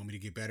sick, you want me to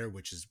get better,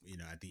 which is,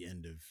 at the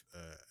end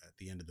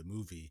of the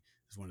movie,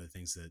 is one of the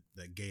things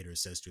that Gator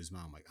says to his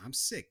mom, like, I'm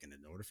sick, and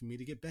in order for me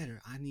to get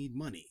better, I need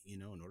money,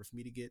 in order for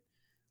me to get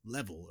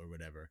level or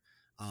whatever.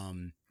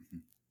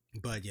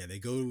 But yeah, they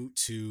go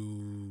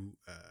to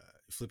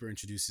Flipper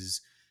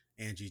introduces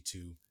Angie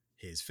to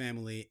his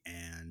family,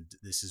 and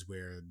this is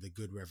where the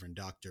good Reverend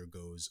Doctor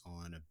goes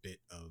on a bit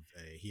of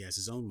he has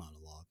his own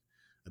monologue,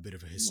 a bit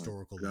of a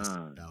historical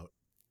lesson about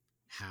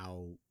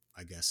how,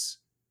 I guess,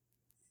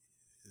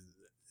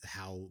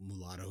 how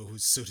mulatto,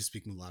 so to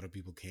speak, mulatto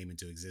people came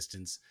into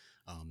existence,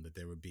 that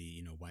there would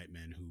be, white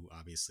men who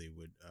obviously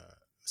would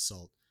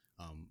assault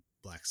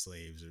black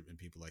slaves and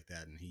people like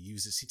that, and he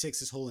takes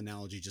this whole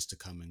analogy just to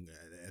come and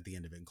at the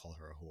end of it and call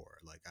her a whore.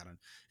 Like,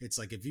 it's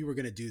like, if you were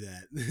gonna do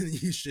that,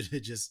 you should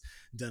have just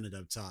done it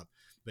up top.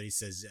 But he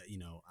says,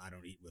 I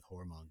don't eat with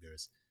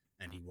whoremongers,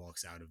 and he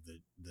walks out of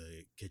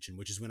the kitchen,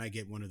 which is when I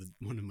get one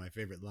of my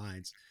favorite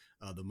lines.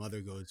 The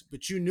mother goes,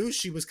 "But you knew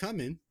she was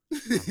coming."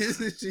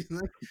 She's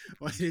like,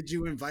 "Why did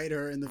you invite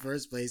her in the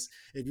first place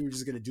if you were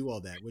just gonna do all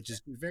that?" Which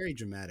is very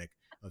dramatic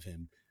of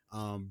him.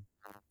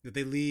 That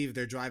they leave,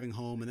 they're driving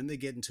home, and then they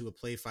get into a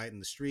play fight in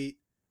the street,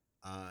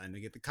 and they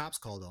get the cops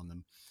called on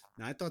them.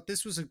 Now, I thought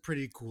this was a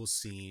pretty cool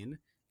scene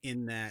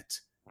in that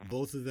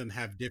both of them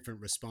have different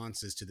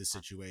responses to the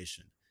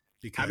situation.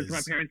 Because happened to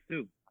my parents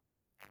too.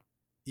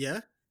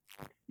 Yeah.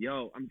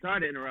 Yo, I'm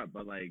sorry to interrupt,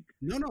 but like,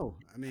 no,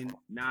 I mean,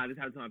 nah, this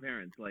happened to my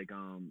parents. Like,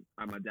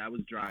 my dad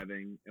was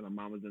driving, and my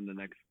mom was in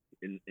the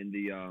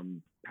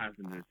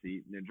passenger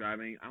seat, and they're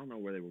driving. I don't know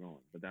where they were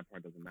going, but that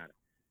part doesn't matter.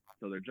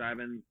 So they're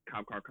driving,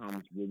 cop car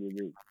comes, woo, woo,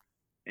 woo.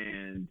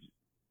 And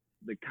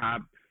the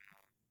cop,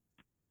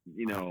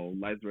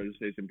 license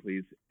registration,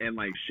 please, and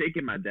like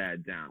shaking my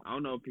dad down. I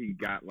don't know if he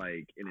got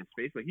like in his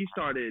face, but he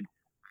started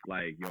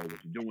like, yo,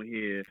 what you doing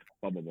here?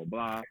 Blah, blah, blah,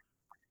 blah.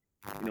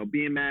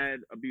 Being mad,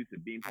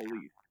 abusive, being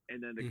police.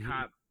 And then the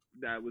cop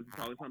that was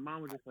talking to my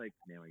mom was just like,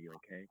 man, are you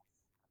okay?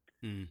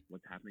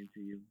 What's happening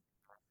to you?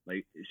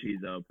 Like,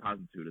 she's a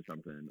prostitute or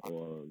something,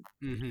 or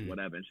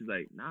whatever. And she's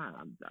like, nah,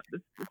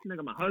 this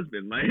nigga my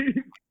husband.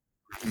 Like,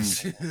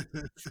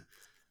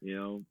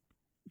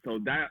 so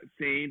that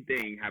same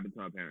thing happened to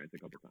my parents a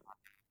couple times.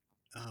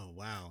 Oh,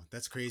 wow.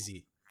 That's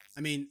crazy.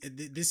 I mean,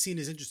 this scene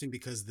is interesting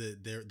because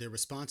their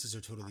responses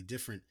are totally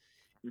different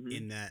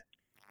in that.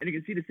 And you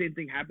can see the same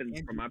thing happen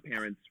from my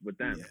parents with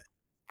them. Yeah.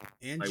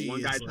 Angie, like,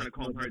 one guy trying to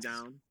calm her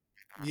down.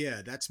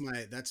 yeah, that's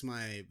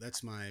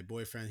my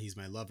boyfriend. He's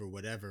my lover,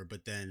 whatever.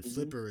 But then Mm-hmm.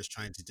 Flipper is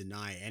trying to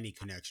deny any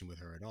connection with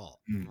her at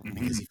all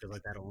because Mhm. he feels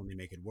like that'll only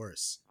make it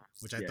worse.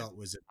 Which I Yeah. thought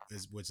was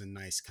a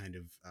nice kind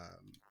of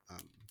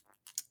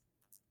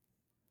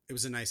it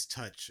was a nice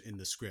touch in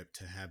the script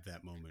to have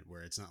that moment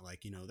where it's not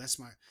like that's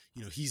my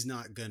he's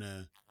not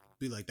gonna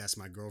be like that's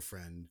my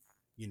girlfriend.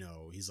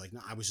 He's like, no,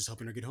 I was just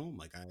helping her get home.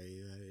 Like I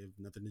have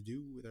nothing to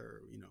do with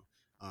her.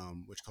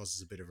 Which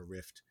causes a bit of a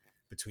rift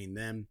between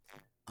them.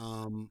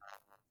 Um,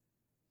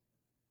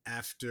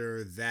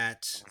 After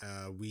that,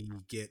 we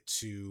get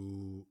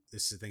to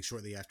this is the thing.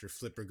 Shortly after,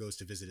 Flipper goes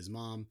to visit his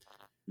mom,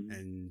 Mm-hmm.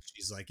 and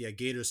she's like, "Yeah,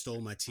 Gator stole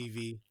my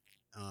TV,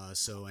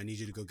 so I need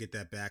you to go get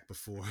that back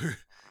before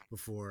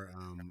before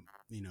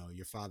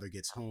your father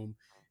gets home."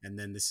 And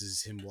then this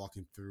is him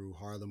walking through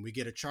Harlem. We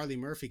get a Charlie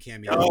Murphy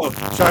cameo. Oh,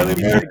 Charlie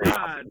R.I.P. to Murphy. the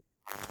God.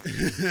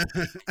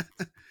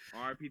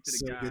 R.I.P. to the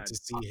So good God. to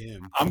see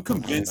him. I'm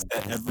convinced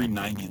that every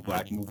 '90s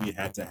black movie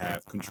had to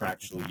have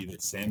contractually either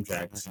Sam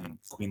Jackson,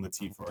 Queen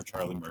Latifah, or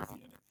Charlie Murphy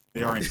in it.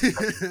 They are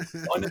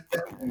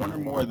in one or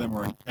more of them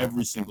are in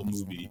every single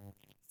movie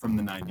from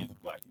the '90s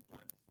with black people in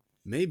it.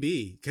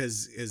 Maybe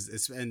because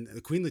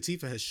and Queen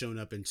Latifah has shown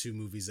up in 2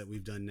 movies that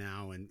we've done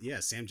now, and yeah,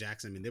 Sam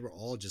Jackson. I mean, they were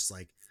all just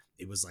like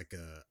it was like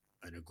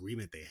an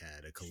agreement they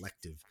had, a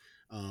collective.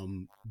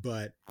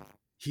 But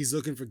he's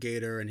looking for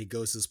Gator, and he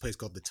goes to this place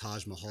called the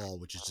Taj Mahal,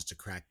 which is just a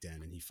crack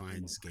den, and he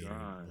finds Gator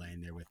God. laying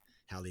there with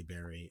Halle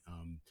Berry.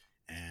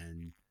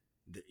 And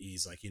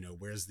he's like,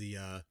 where's the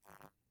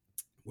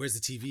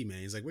TV, man?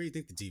 He's like, where do you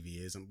think the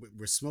TV is?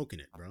 We're smoking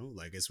it, bro.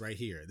 Like it's right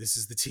here. This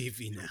is the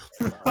TV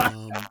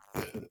now.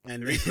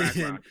 And Three crack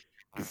then rock.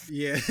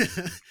 yeah,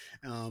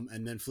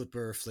 and then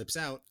Flipper flips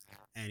out,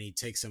 and he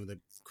takes some of the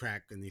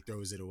crack and he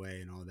throws it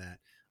away and all that.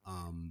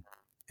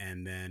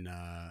 And then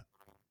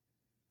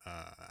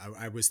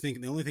I was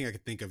thinking the only thing I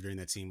could think of during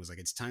that scene was like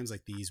it's times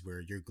like these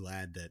where you're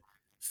glad that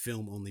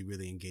film only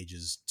really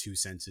engages 2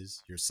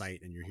 senses, your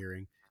sight and your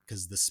hearing,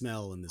 because the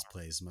smell in this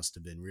place must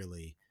have been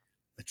really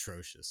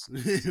atrocious.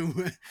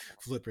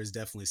 Flipper's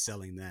definitely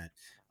selling that.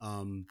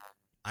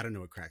 I don't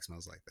know what crack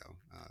smells like though,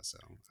 so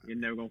You're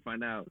never gonna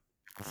find out.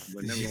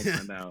 We're never Yeah. gonna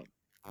find out.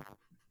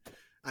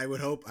 I would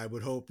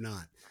hope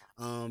not.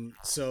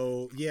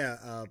 So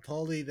yeah,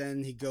 Paulie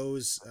then he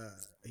goes,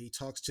 he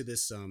talks to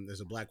this.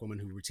 There's a black woman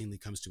who routinely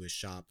comes to his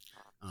shop,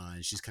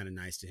 and she's kind of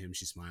nice to him.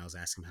 She smiles,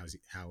 asks him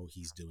how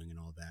he's doing and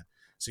all that.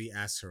 So he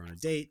asks her on a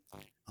date.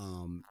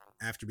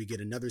 After we get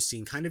another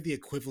scene, kind of the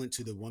equivalent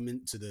to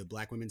the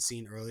black women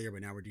scene earlier,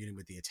 but now we're dealing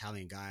with the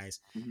Italian guys,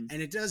 Mhm.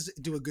 and it does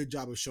do a good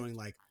job of showing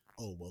like,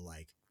 oh well,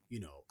 like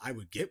I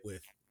would get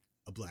with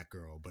a black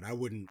girl, but I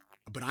wouldn't.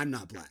 But I'm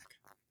not black,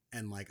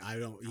 and like I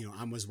don't,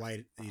 I'm as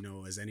white,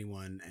 as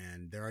anyone,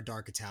 and there are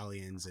dark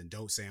Italians, and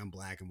don't say I'm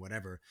black and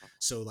whatever.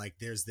 So like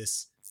there's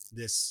this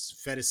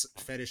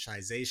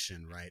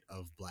fetishization, right,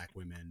 of black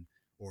women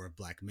or of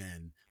black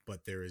men,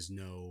 but there is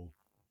no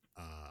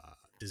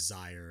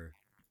desire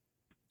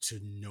to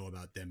know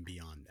about them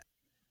beyond that.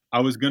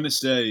 I was gonna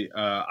say,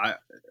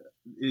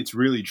 it's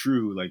really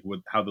true. Like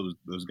with how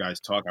those guys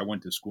talk. I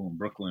went to school in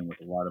Brooklyn with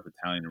a lot of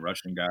Italian and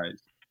Russian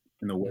guys,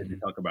 and the way they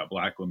Mhm. talk about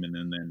black women,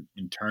 and then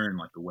in turn,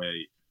 like the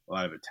way a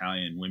lot of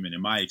Italian women,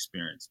 in my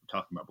experience,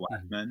 talking about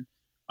black Mhm. men.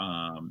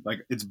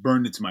 Like it's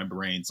burned into my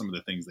brain some of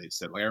the things they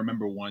said. Like I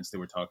remember once they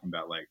were talking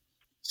about like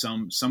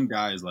some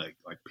guys like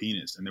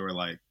penis, and they were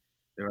like,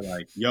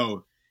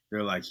 yo,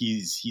 they're like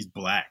he's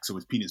black, so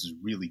his penis is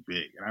really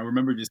big. And I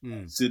remember just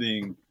Mm.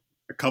 sitting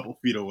a couple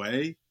feet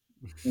away.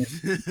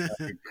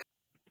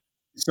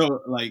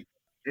 So like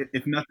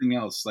if nothing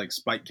else, like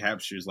Spike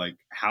captures like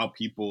how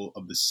people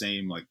of the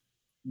same like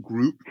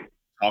group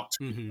talk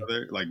to each Mhm.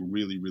 other like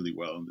really, really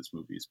well in this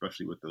movie,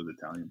 especially with those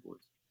Italian boys.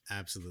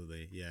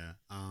 Absolutely, yeah.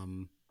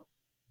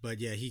 But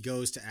yeah, he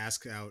goes to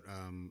ask out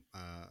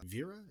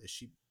Vera. Is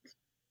she?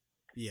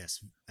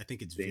 Yes, I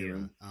think it's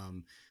Vera.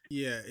 Damn.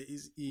 Yeah,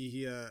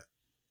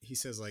 he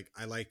says like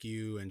I like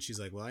you, and she's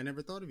like, well, I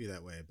never thought of you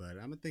that way, but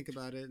I'm gonna think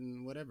about it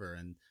and whatever.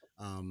 And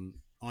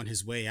on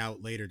his way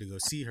out later to go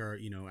see her,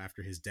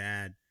 after his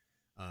dad,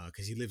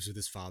 because he lives with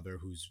his father,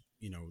 who's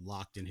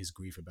locked in his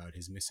grief about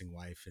his missing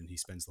wife, and he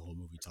spends the whole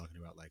movie talking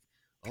about like,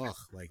 oh,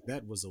 like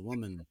that was a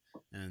woman,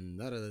 and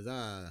da da da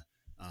da.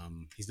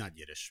 He's not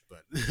Yiddish,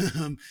 but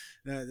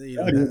That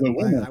is a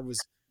woman. I was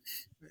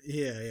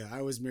yeah,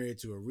 I was married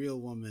to a real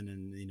woman,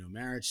 and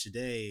marriage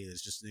today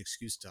is just an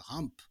excuse to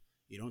hump.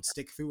 You don't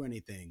stick through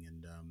anything,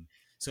 and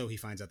so he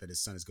finds out that his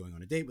son is going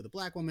on a date with a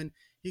black woman.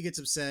 He gets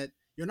upset.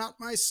 You're not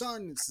my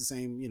son. It's the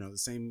same, the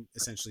same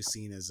essentially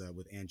scene as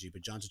with Angie,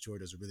 but John Turturro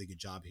does a really good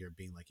job here,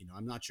 being like,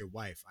 I'm not your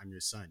wife. I'm your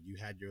son. You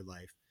had your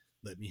life.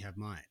 Let me have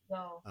mine.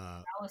 So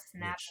I was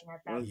Which snapping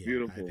at That that. was yeah, I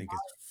beautiful. think is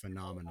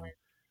phenomenal.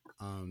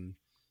 Um,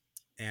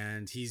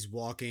 and he's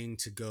walking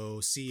to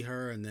go see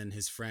her, and then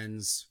his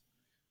friends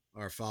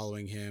are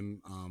following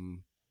him.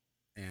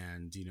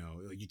 And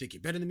you think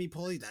you're better than me,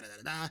 Paulie? Da, da,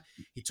 da, da.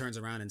 He turns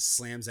around and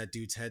slams that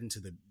dude's head into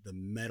the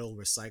metal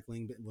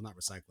recycling. Well, not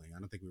recycling. I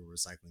don't think we were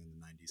recycling in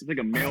the 90s. It's like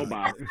a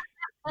mailbox.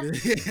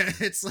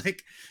 It's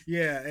like,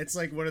 yeah, it's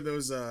like one of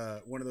those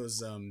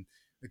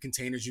the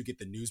containers you get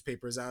the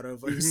newspapers out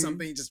of or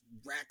something. He just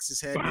racks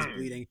his head and he's Bang.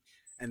 bleeding,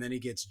 and then he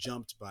gets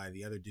jumped by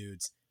the other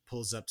dudes.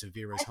 Pulls up to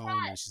Vera's I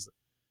home, and she's like,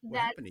 "What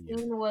that happened to you?"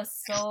 scene was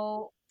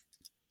so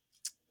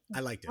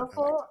I liked it.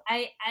 beautiful.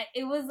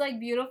 It was like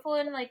beautiful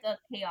in like a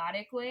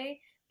chaotic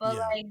way, but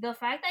Yeah. like the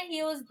fact that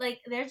he was like,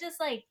 they're just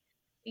like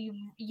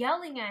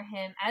yelling at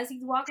him as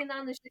he's walking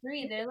down the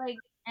street. They're like,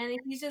 and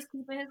he's just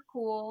keeping his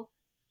cool,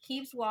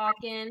 keeps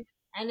walking,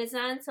 and it's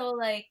not until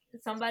like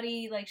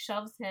somebody like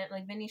shoves him,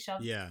 like Vinny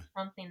shoves Yeah,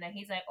 something, that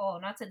he's like, "Oh,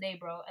 not today,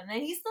 bro," and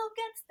then he still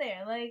gets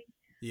there. Like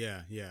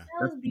yeah. that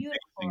was That's beautiful.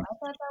 amazing. I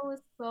thought that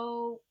was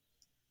so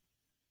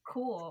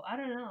cool. I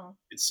don't know.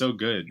 It's so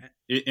good.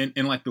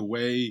 In like the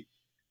way,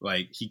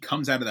 like he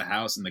comes out of the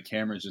house and the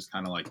camera's just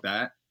kind of like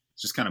that.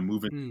 It's just kind of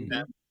moving Mhm. through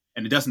them,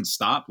 and it doesn't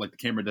stop. Like the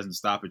camera doesn't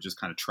stop. It just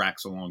kind of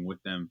tracks along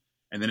with them,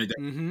 and then it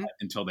doesn't Mm-hmm.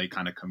 until they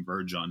kind of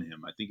converge on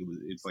him. I think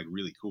it's like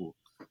really cool.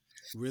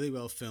 Really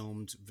well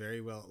filmed,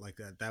 very well like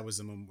that. That was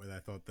the moment where I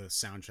thought the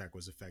soundtrack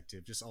was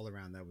effective. Just all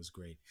around, that was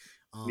great.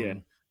 Yeah.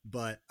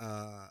 But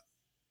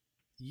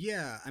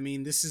yeah, I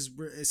mean,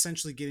 we're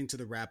essentially getting to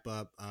the wrap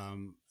up.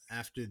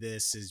 After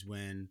this is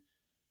when,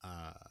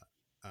 uh,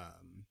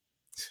 um,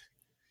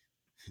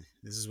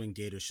 this is when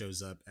Gator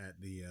shows up at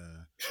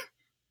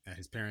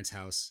his parents'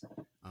 house,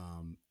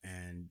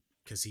 and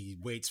because he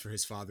waits for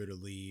his father to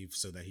leave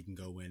so that he can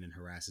go in and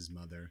harass his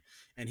mother,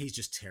 and he's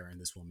just tearing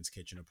this woman's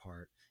kitchen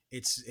apart.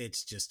 It's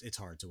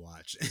hard to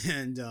watch,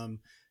 and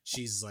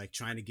she's like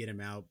trying to get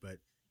him out, but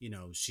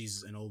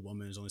she's an old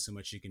woman. There's only so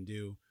much she can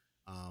do.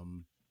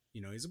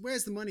 He's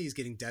where's the money? He's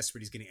getting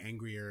desperate. He's getting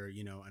angrier,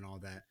 and all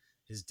that.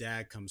 His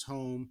dad comes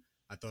home.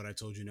 I thought I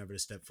told you never to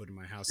step foot in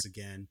my house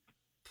again.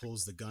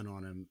 Pulls the gun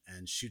on him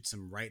and shoots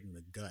him right in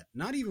the gut.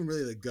 Not even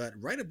really the gut,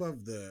 right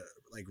above the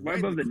Right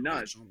above in the crotch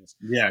nuts. almost.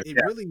 Yeah, It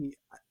really,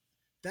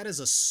 that is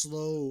a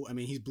slow. I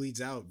mean, he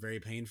bleeds out very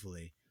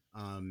painfully.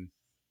 And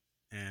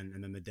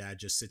then the dad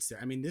just sits there.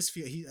 I mean,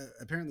 he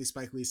apparently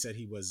Spike Lee said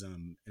he was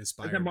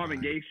inspired That's that Marvin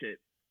by Gaye shit.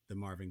 the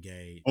Marvin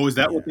Gaye. Oh, is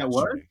that what that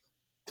was? shooting.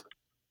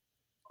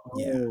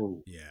 Yeah,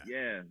 Oh, yeah.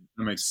 Yeah.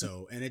 that makes sense.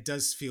 So, and it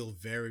does feel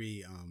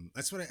very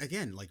that's what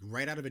again, like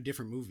right out of a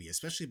different movie,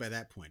 especially by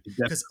that point.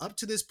 Definitely. Because up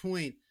to this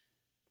point,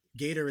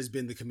 Gator has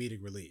been the comedic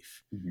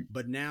relief. Mhm.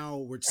 But now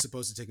we're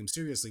supposed to take him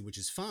seriously, which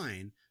is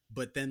fine.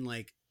 But then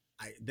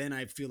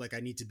I feel like I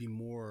need to be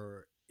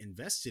more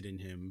invested in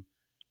him.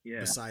 Yeah.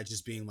 Besides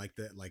just being like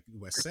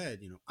Wes said,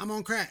 I'm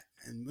on crack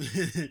and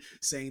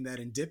saying that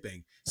and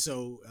dipping.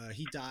 So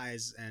he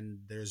dies, and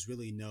there's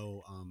really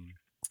no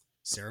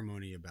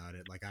ceremony about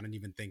it. Like I don't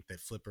even think that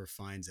Flipper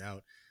finds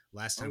out.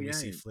 Last time we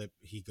see Flip,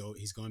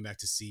 he's going back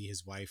to see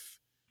his wife.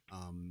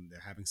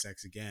 They're having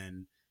sex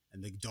again,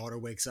 and the daughter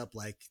wakes up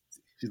like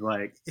She's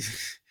like,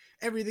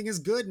 everything is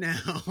good now.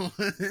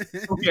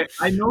 okay,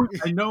 I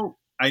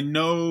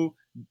know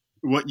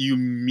what you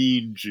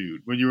mean,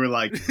 Jude, when you were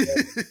like,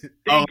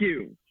 Thank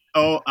you.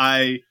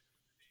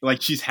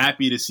 she's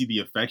happy to see the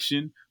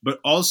affection, but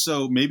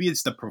also maybe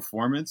it's the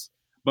performance,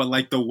 but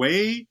like the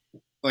way,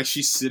 like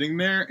she's sitting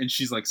there and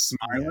she's like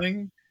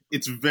smiling,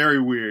 it's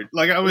very weird.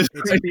 Like I was,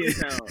 Creepy as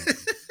hell.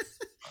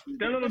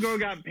 That little girl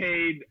got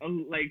paid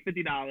like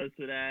 $50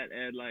 for that,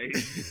 and like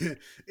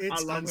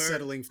it's love her.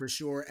 unsettling for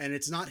sure, and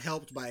it's not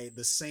helped by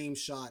the same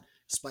shot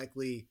Spike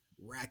Lee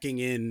racking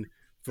in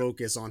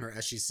focus on her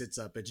as she sits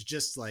up. It's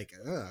just like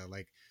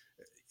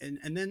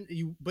and then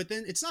but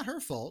then it's not her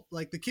fault.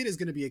 Like the kid is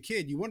going to be a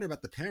kid. You wonder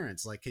about the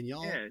parents. Like, can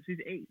y'all she's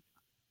 8.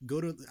 go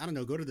to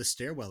the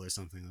stairwell or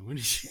something? Like, when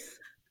did you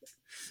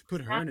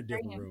put her in a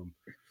different room?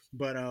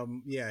 But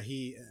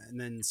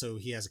so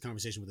he has a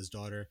conversation with his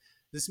daughter.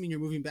 Does this mean you're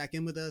moving back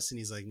in with us? And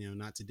he's like,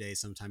 not today,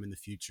 sometime in the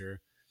future.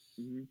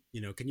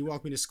 Mm-hmm. Can you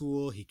walk me to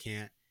school? He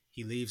can't.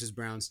 He leaves his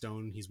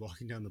brownstone. He's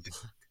walking down the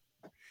block.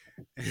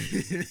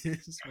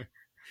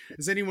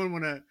 Does anyone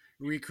want to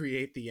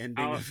recreate the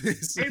ending of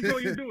this? April,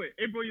 you do it.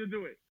 April, you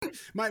do it.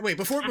 Wait,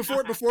 before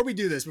we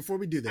do this,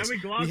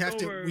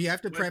 we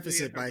have to preface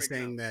Wesley it by and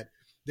saying that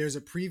there's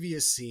a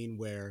previous scene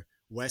where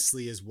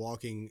Wesley is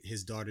walking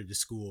his daughter to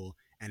school,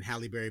 and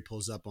Halle Berry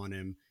pulls up on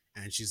him,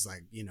 and she's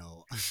like,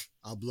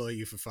 I'll blow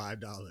you for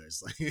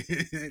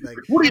 $5. like,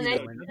 what And then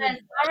he says,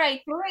 "All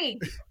right, 3."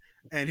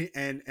 and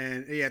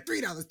yeah,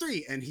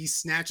 $3, and he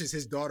snatches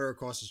his daughter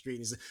across the street, and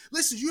he's like,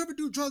 "Listen, you ever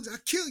do drugs? I'll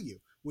kill you."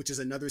 Which is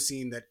another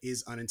scene that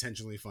is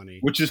unintentionally funny,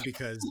 which is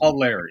because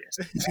hilarious.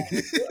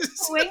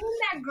 Swinging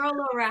that girl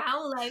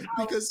around like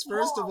because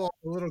first of all,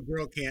 the little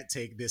girl can't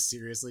take this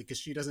seriously because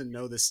she doesn't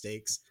know the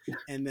stakes,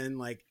 and then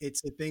like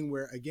it's a thing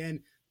where again,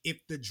 if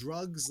the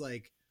drugs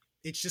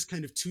it's just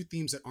kind of two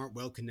themes that aren't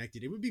well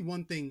connected. It would be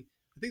one thing.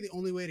 I think the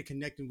only way to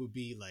connect them would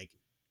be like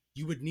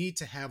you would need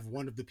to have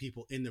one of the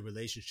people in the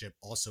relationship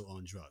also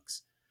on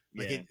drugs.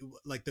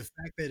 Like the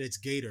fact that it's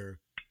Gator,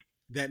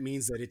 that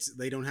means that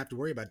they don't have to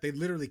worry about it. They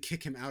literally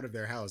kick him out of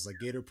their house. Like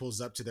Gator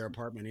pulls up to their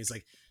apartment and he's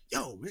like,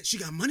 "Yo, man, she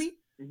got money?"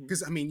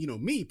 Because I mean,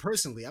 me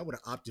personally, I would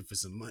have opted for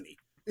some money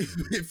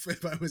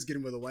if I was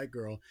getting with a white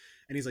girl.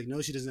 And he's like,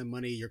 "No, she doesn't have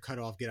money. You're cut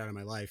off. Get out of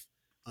my life."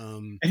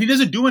 And he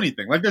doesn't do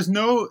anything. Like there's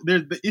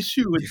the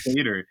issue with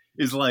Vader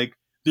is like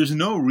there's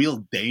no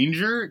real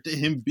danger to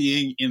him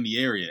being in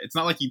the area. It's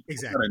not like he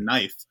pulls out a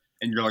knife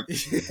and you're like,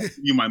 give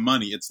you my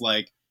money. It's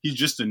like he's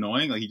just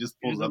annoying. Like he just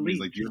pulls up and he's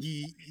like,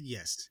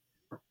 yes.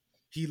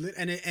 He lit,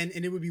 and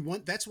it would be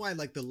one. That's why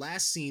like the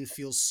last scene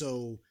feels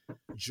so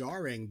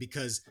jarring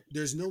because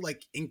there's no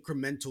like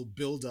incremental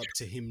build up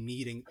to him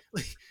needing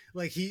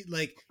like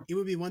it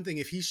would be one thing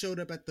if he showed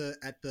up at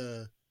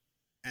the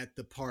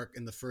park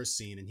in the first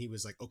scene and he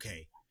was like,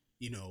 okay,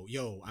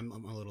 yo, I'm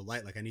a little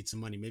light, like I need some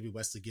money, maybe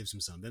Wesley gives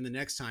him some. Then the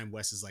next time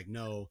Wes is like,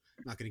 no,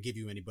 I'm not going to give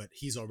you any, but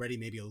he's already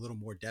maybe a little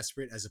more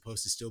desperate as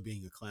opposed to still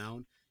being a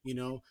clown,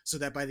 so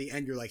that by the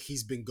end you're like,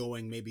 he's been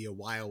going maybe a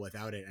while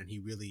without it and he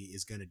really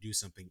is going to do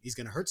something, he's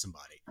going to hurt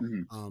somebody.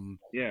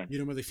 Yeah, you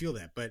don't really feel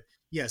that, but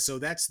yeah, so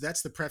that's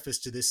the preface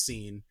to this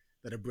scene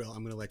that I'm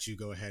going to let you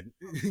go ahead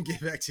and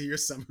get back to your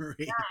summary.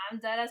 Yeah, I'm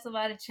dead ass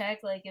about to check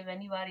like if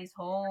anybody's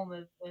home,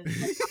 if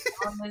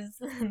mom is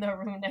in the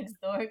room next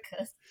door,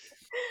 because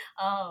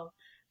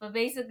but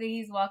basically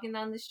he's walking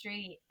down the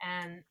street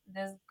and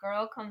this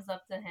girl comes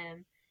up to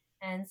him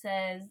and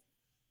says,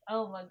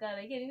 oh my god,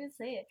 I can't even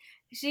say it.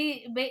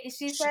 She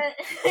said,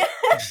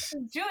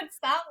 Jude,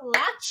 stop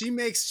laughing. She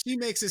makes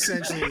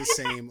essentially the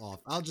same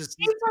offer.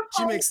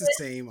 She makes the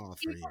same offer.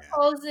 She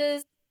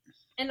proposes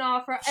an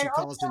offer. She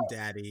calls him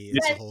daddy.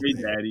 It's a whole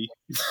thing. Daddy.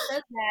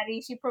 Says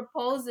daddy. She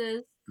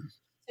proposes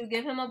to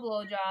give him a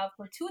blowjob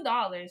for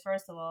 $2.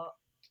 First of all,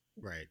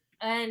 right.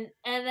 And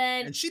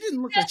then she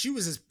didn't look like she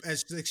was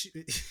as like she,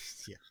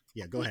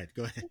 yeah. Go ahead.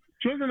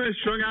 She wasn't as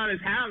strung out as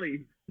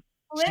Hallie.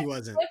 She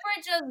wasn't.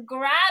 Flipper just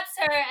grabs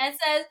her and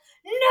says,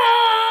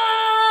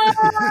 "No!"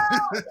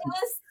 It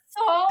was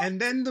so.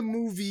 And then the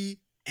movie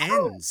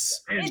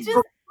ends. It just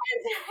ends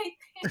right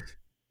there.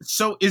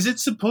 So is it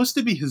supposed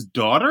to be his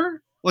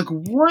daughter? Like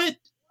what?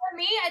 For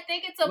me, I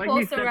think it's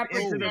supposed to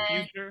represent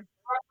her.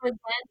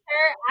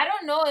 I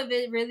don't know if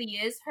it really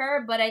is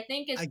her, but I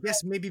think it's. I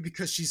guess maybe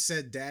because she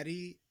said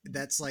daddy,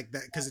 that's like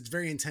that, because it's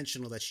very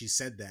intentional that she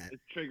said that.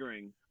 It's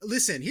triggering.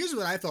 Listen, here's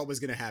what I thought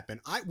was going to happen.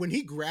 When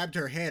he grabbed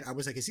her head, I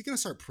was like, is he going to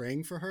start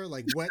praying for her?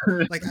 Like what?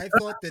 Like I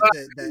thought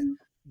that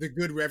the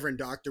good Reverend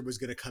Doctor was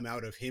going to come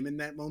out of him in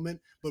that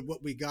moment, but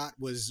what we got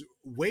was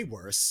way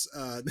worse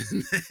than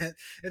that.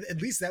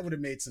 At least that would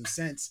have made some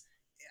sense.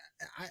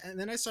 And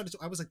then I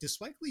was like, does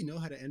Spike Lee know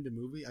how to end a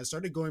movie? I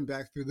started going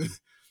back through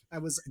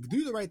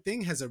Do the Right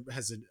Thing has a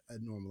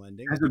normal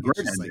ending. Has a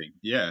great ending. Like,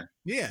 yeah.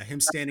 Yeah, him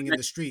standing in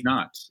the street.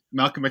 Not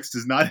Malcolm X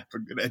does not have a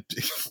good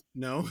ending.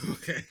 No,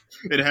 okay.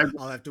 It has.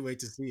 I'll have to wait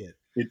to see it.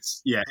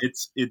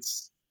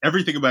 It's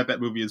everything about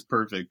that movie is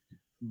perfect,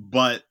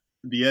 but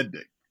the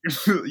ending.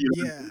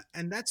 Yeah,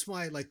 and that's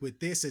why, like with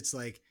this, it's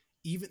like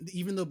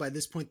even though by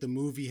this point the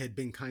movie had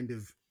been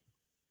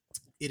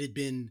it had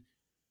been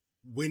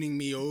winning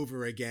me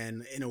over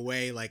again in a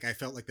way. Like I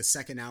felt like the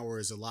second hour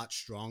is a lot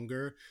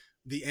stronger.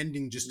 The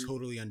ending just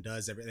totally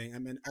undoes everything. I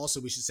mean,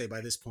 also we should say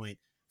by this point,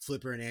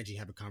 Flipper and Angie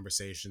have a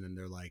conversation and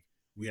they're like,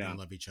 we don't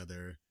love each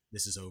other.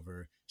 This is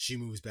over. She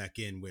moves back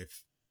in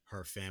with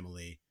her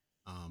family.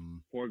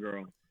 Poor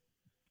girl.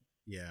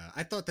 Yeah.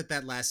 I thought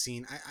that last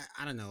scene,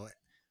 I don't know.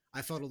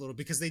 I felt a little,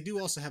 because they do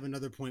also have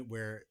another point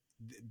where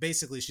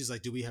basically she's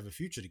like, do we have a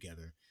future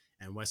together?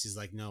 And Wesley's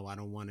like, no, I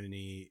don't want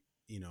any,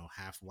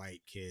 half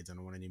white kids. I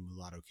don't want any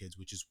mulatto kids,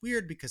 which is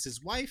weird because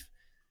his wife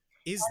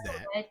is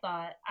that. I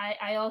thought.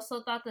 I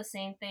also thought the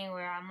same thing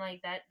where I'm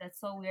like, that's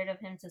so weird of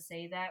him to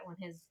say that when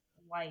his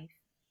wife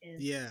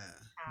is. Yeah.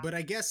 But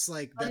I guess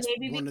like that's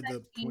one of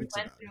the points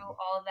he went through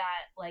all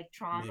that like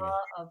trauma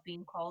of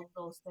being called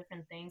those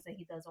different things that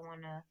he doesn't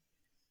want to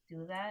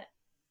do that.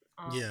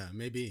 Yeah,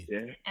 maybe.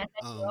 Yeah. And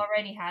he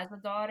already has a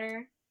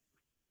daughter,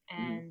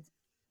 and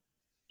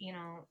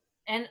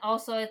and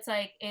also it's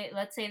like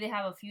let's say they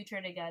have a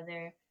future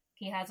together.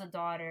 He has a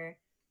daughter.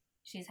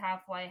 She's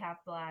half white, half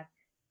black.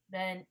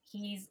 Then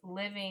he's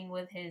living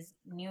with his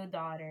new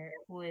daughter,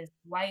 who is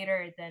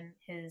whiter than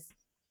his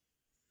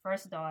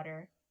first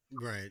daughter.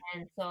 Right.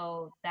 And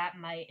so that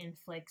might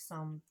inflict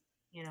some,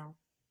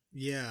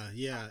 Yeah,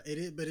 it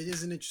is, but it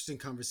is an interesting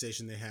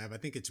conversation they have. I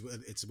think it's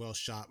well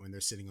shot when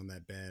they're sitting on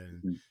that bed,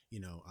 and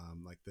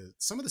like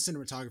some of the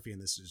cinematography in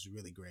this is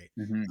really great.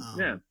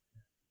 Yeah.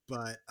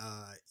 But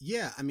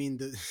I mean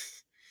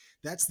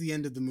that's the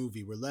end of the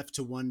movie. We're left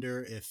to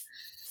wonder if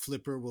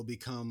Flipper will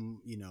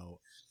become,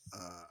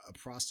 a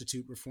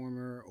prostitute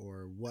reformer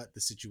or what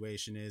the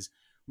situation is.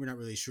 We're not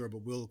really sure,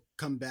 but we'll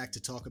come back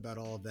to talk about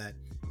all of that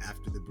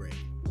after the break.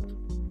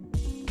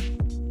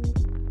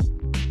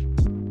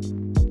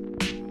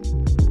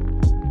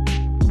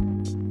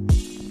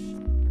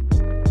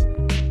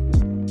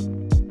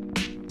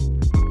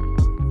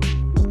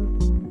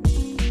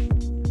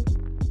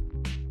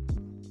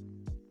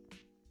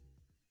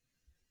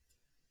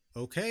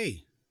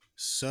 Okay,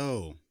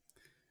 so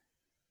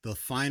the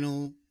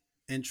final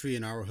entry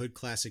in our Hood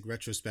Classic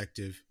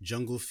retrospective,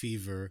 Jungle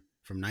Fever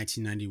from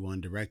 1991,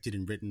 directed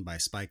and written by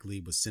Spike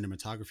Lee, with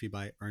cinematography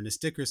by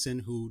Ernest Dickerson,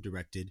 who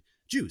directed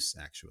Juice,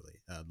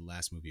 actually, the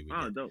last movie we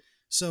did. Dope.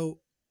 So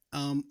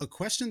A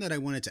question that I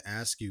wanted to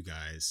ask you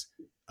guys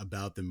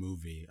about the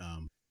movie.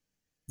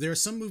 There are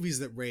some movies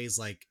that raise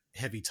like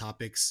heavy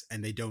topics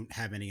and they don't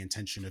have any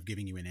intention of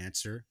giving you an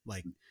answer.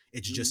 Like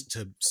it's just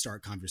to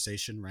start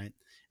conversation, right?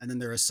 And then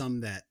there are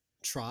some that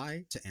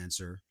try to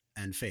answer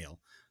and fail.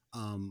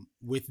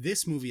 With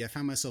this movie, I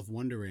found myself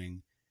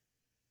wondering,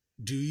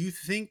 do you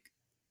think,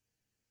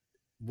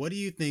 what do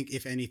you think,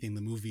 if anything,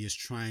 the movie is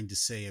trying to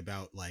say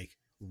about like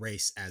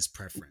race as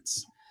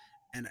preference?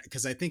 And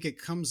because I think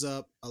it comes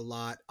up a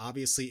lot,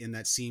 obviously in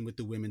that scene with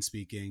the women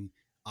speaking,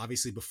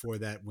 obviously before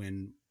that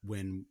when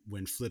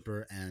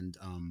Flipper and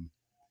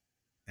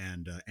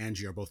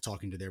Angie are both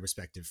talking to their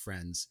respective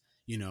friends,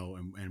 you know,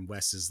 and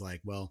Wes is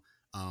like, well,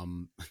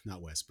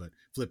 not Wes, but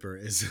Flipper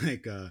is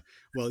like,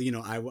 well, you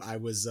know, I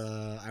was,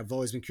 I've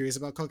always been curious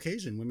about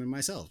Caucasian women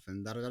myself,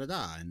 and da da da da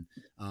da, and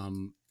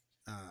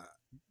uh,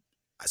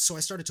 so I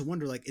started to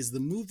wonder, like, is the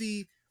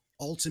movie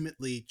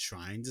ultimately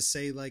trying to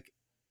say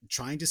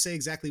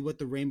exactly what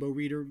the Rainbow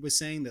Reader was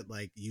saying, that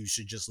like you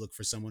should just look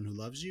for someone who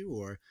loves you,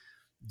 or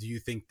do you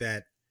think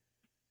that,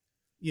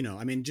 you know,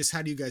 I mean, just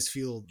how do you guys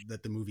feel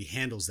that the movie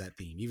handles that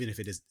theme, even if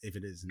it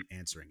isn't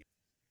answering it?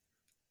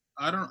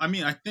 I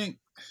mean, I think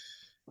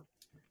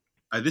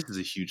this is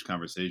a huge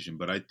conversation,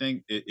 but I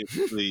think it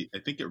really, I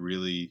think it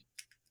really,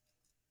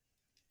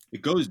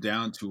 it goes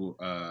down to,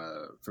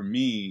 for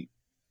me,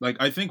 like,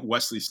 I think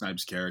Wesley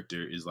Snipes'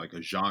 character is like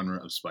a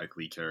genre of Spike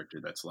Lee character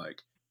that's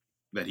like,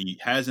 that he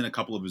has in a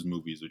couple of his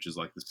movies, which is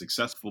like the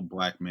successful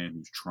black man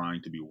who's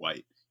trying to be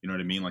white. You know what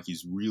I mean? Like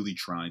he's really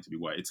trying to be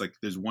white. It's like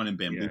there's one in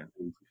Bamboo.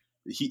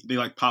 Yeah. They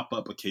like pop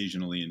up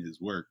occasionally in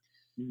his work.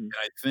 Mm-hmm. And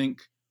I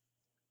think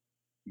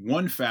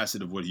one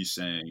facet of what he's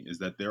saying is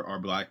that there are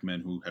black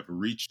men who have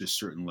reached a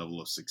certain level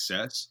of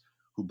success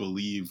who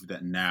believe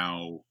that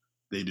now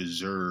they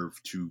deserve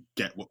to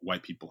get what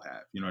white people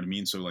have. You know what I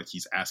mean? So like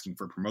he's asking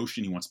for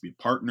promotion. He wants to be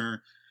a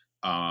partner.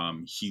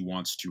 He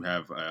wants to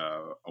have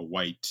a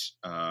white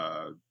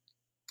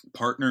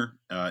partner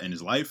in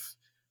his life.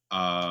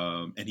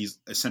 And he's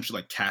essentially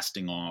like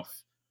casting off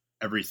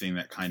everything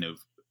that kind of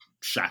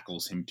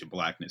shackles him to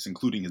blackness,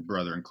 including his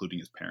brother, including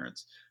his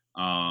parents.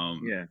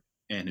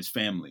 And his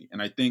family.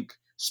 And I think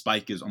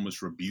Spike is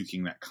almost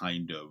rebuking that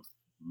kind of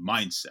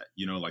mindset.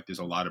 You know, like there's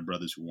a lot of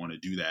brothers who want to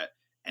do that,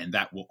 and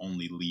that will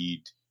only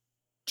lead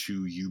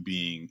to you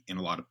being in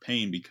a lot of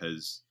pain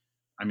because,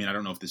 I mean, I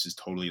don't know if this is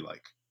totally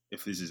like,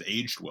 if this is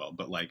aged well,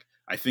 but like,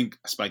 I think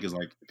Spike is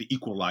like, the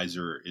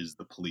equalizer is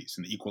the police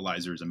and the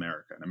equalizer is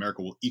America. And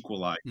America will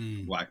equalize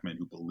black men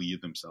who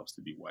believe themselves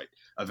to be white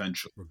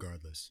eventually.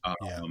 Regardless.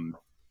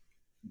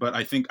 But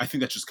I think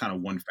that's just kind of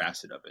one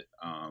facet of it.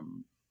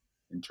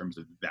 In terms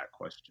of that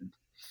question.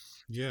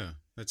 Yeah,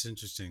 that's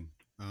interesting.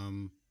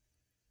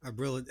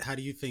 Abril, how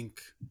do you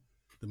think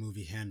the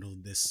movie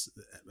handled this?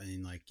 I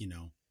mean, like, you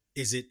know,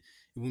 is it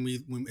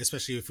when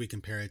especially if we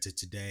compare it to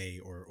today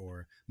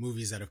or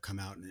movies that have come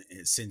out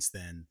since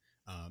then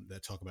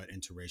that talk about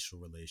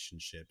interracial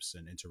relationships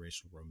and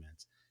interracial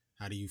romance,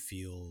 how do you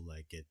feel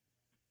like it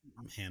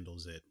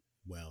handles it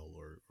well,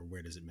 or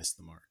where does it miss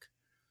the mark?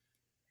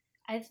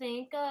 I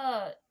think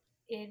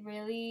it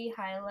really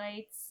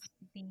highlights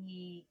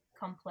the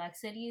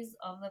complexities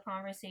of the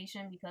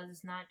conversation because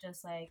it's not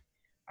just like,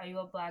 are you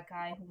a black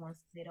guy who wants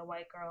to date a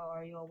white girl, or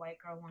are you a white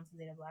girl who wants to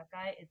date a black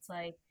guy? It's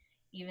like,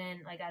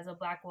 even like as a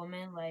black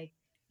woman, like,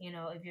 you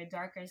know, if you're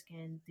darker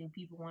skinned, do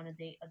people want to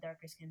date a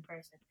darker skinned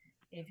person?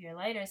 If you're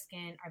lighter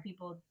skinned, are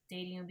people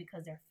dating you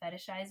because they're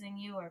fetishizing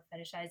you, or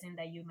fetishizing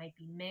that you might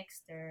be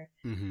mixed, or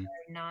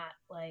not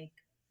like,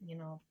 you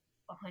know,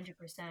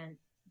 100%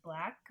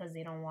 black because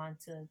they don't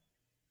want to,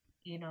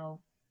 you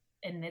know,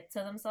 admit to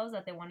themselves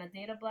that they want to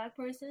date a black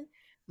person.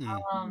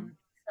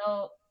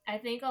 So I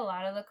think a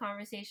lot of the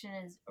conversation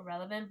is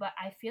irrelevant, but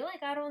I feel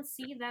like I don't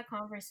see that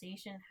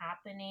conversation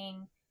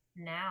happening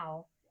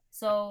now.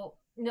 So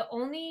the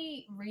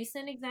only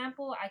recent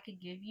example I could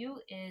give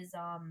you is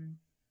that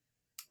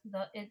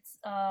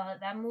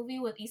movie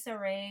with Issa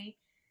Rae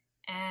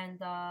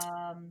and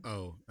I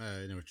know what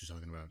you're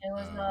talking about. It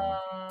was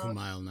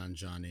Kumail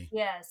Nanjiani.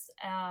 Yes,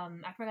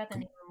 I forgot the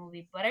name of the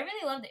movie, but I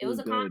really loved it. It was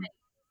a comedy.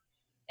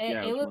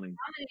 It was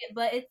funny.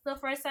 But it's the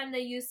first time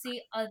that you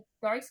see a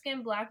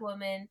dark-skinned black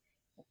woman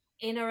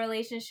in a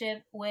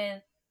relationship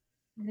with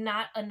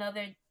not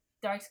another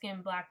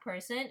dark-skinned black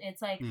person. It's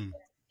like,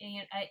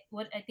 I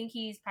think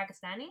he's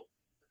Pakistani.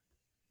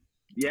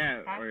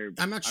 Yeah, or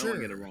I'm not sure. I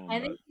don't get it wrong. I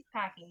think he's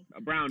Paki.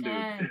 A brown dude.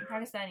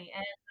 Pakistani,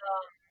 and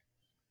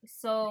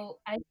so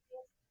I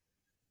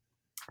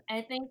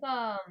think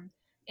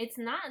it's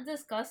not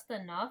discussed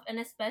enough, and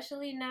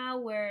especially now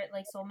where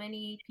like so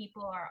many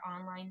people are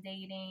online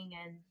dating,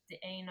 and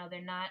you know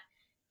they're not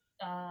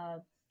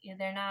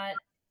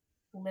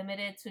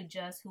limited to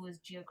just who is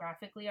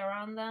geographically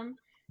around them,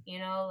 you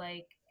know,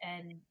 like,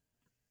 and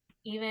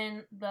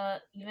even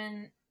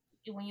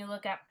when you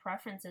look at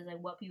preferences,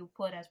 like what people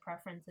put as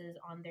preferences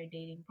on their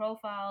dating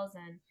profiles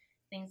and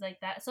things like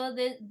that. So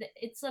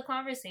it's a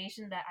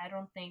conversation that I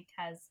don't think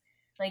has,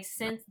 like,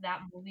 since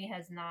that movie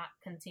has not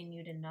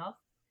continued enough.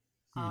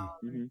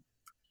 Even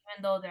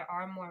though there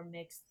are more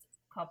mixed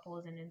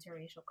couples and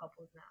interracial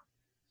couples now.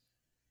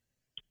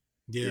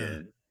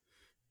 Yeah.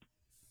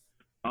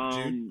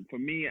 Jude? For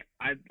me,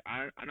 I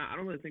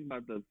don't really think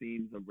about the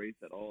themes of race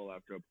at all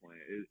after a point.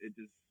 It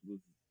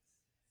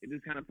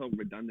just kind of felt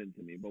redundant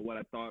to me. But what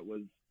I thought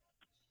was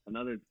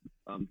another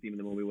theme in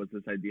the movie was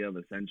this idea of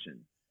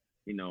ascension.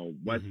 You know,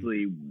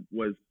 Wesley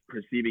was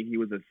perceiving he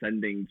was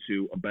ascending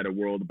to a better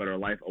world, a better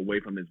life away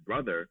from his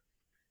brother.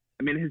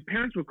 I mean, his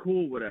parents were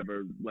cool,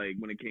 whatever, like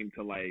when it came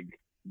to like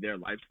their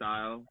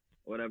lifestyle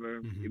or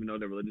whatever, even though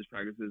their religious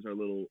practices are a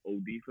little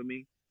OD for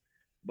me.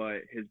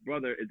 But his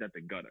brother is at the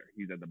gutter.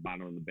 He's at the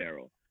bottom of the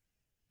barrel.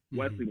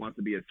 Wesley wants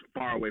to be as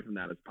far away from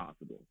that as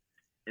possible.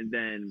 And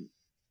then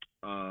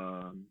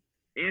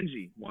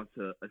Angie wants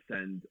to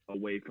ascend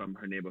away from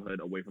her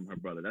neighborhood, away from her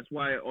brother. That's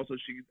why also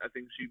I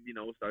think she,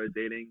 started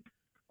dating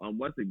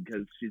Wesley,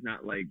 because she's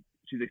not like,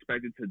 she's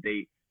expected to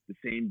date the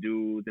same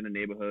dudes in the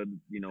neighborhood,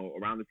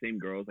 around the same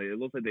girls. Like, it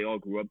looks like they all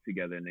grew up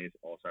together and they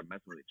all start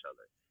messing with each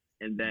other.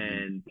 And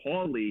then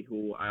Paulie,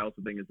 who I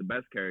also think is the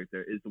best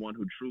character, is the one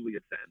who truly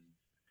ascends.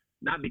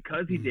 Not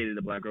because he dated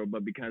a black girl,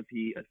 but because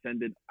he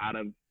ascended out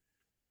of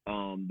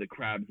the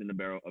crabs in the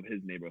barrel of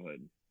his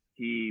neighborhood.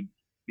 He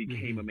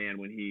became a man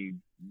when he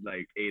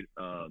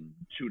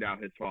chewed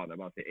out his father. I'm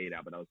about to say ate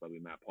out, but that was probably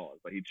Matt Paul's.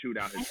 But he chewed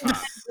out his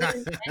father.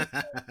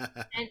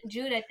 And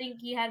Jude, I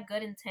think he had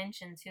good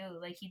intention too.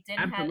 Like, he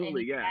didn't have any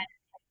bad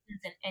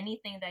intentions in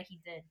anything that he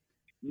did.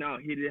 No,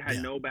 he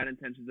had no bad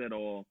intentions at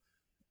all.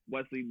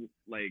 Wesley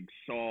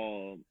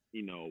saw,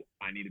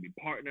 I need to be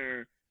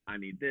partner. I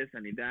need this.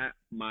 I need that.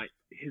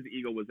 His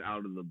ego was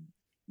out of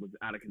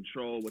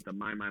control with the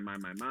mine.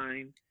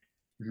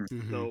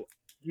 So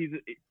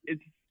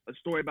it's a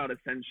story about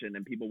ascension,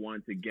 and people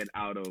wanted to get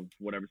out of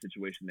whatever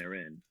situation they're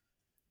in.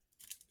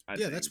 I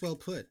think that's well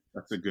put.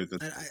 That's a good.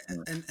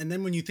 And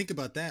then when you think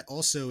about that,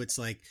 also it's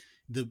like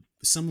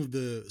some of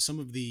the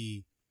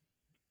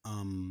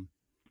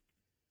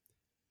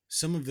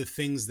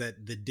things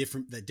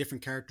that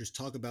different characters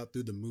talk about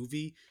through the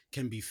movie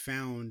can be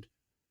found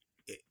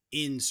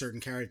in certain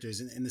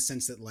characters, in the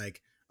sense that,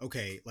 like,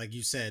 okay, like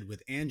you said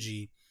with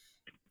Angie,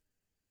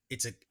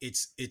 it's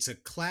a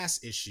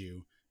class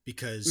issue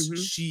because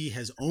she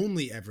has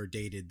only ever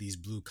dated these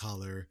blue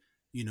collar,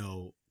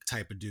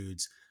 type of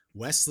dudes.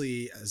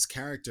 Wesley as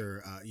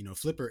character,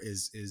 Flipper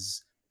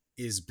is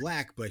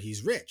black, but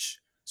he's rich,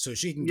 so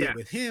she can get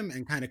with him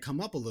and kind of come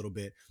up a little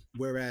bit.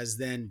 Whereas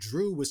then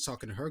Drew was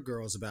talking to her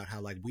girls about how,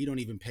 like, we don't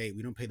pay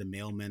the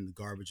mailmen, the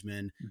garbage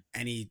men,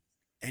 any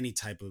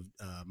type of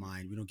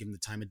mind. We don't give them the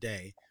time of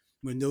day,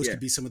 when those could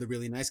be some of the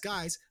really nice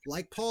guys,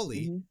 like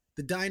Paulie,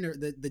 the diner,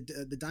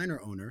 the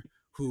diner owner,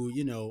 who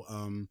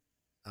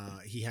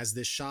he has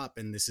this shop,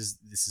 and this is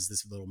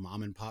this little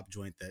mom and pop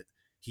joint that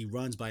he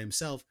runs by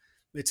himself.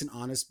 It's an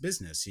honest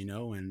business,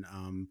 and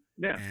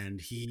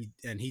he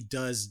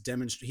does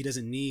demonstrate. He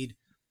doesn't need.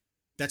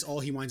 That's all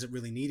he winds up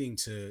really needing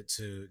to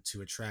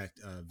attract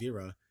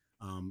Vera.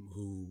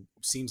 Who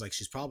seems like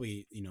she's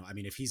probably,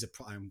 if he's a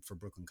prime for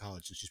Brooklyn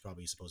College, and she's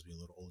probably supposed to be a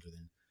little older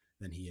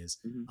than he is.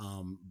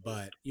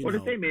 But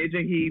the same age,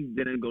 and he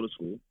didn't go to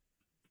school.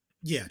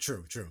 Yeah,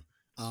 true.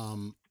 I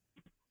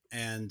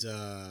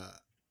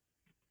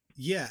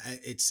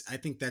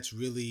think that's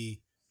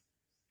really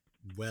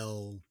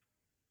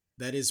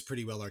that is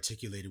pretty well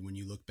articulated when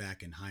you look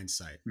back in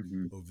hindsight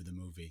over the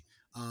movie.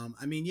 I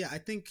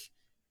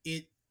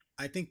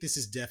think this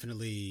is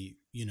definitely,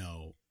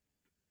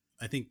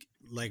 I think,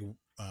 like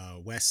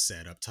Wes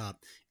said up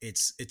top,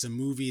 it's a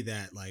movie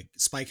that, like,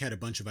 Spike had a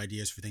bunch of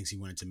ideas for things he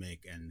wanted to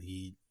make, and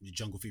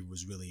Jungle Fever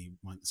was really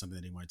something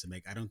that he wanted to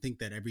make. I don't think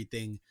that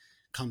everything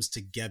comes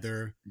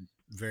together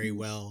very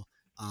well,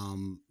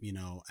 and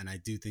I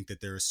do think that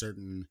there are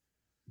certain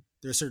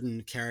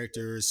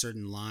characters,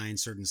 certain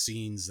lines, certain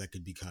scenes that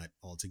could be cut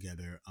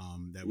altogether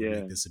that would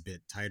make this a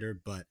bit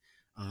tighter, but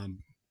I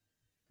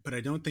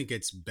don't think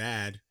it's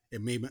bad.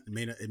 It may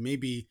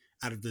be,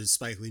 out of the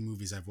Spike Lee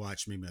movies I've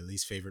watched, maybe my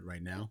least favorite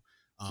right now.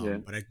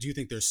 But I do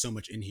think there's so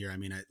much in here. I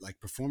mean,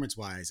 performance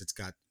wise, it's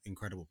got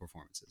incredible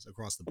performances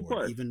across the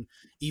board,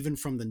 even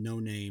from the no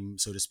name,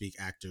 so to speak,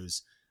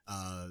 actors.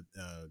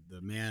 The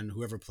man,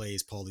 whoever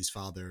plays Paulie's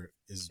father,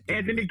 is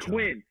Anthony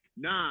Quinn.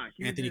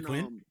 Anthony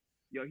Quinn.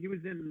 He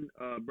was in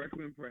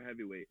Requiem for a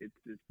Heavyweight. It's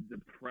this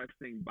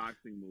depressing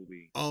boxing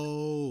movie.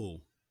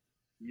 Oh.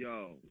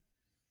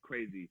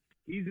 Crazy.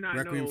 He's not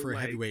Requiem for a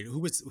Heavyweight. Who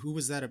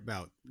was that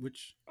about?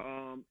 Which?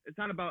 It's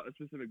not about a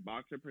specific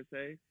boxer per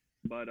se,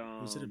 but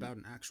was it about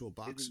an actual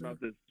boxer? It's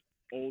about this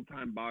old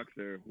time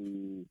boxer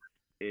who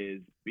is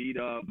beat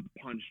up,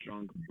 punch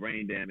drunk,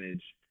 brain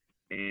damage,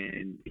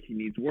 and he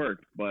needs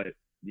work. But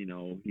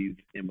he's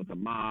in with a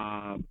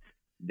mob.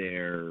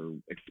 They're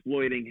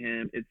exploiting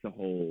him. It's a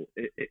whole.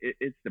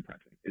 It's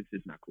depressing. It's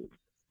just not cool.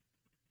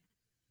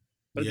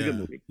 But it's a good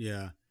movie.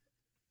 Yeah.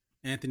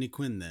 Anthony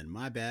Quinn, then.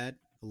 My bad.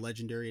 A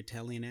legendary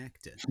Italian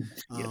actor.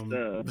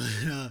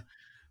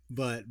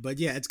 But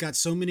yeah, it's got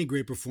so many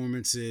great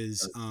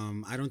performances.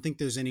 I don't think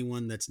there's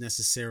anyone that's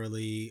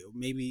necessarily,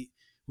 maybe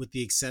with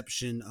the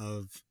exception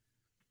of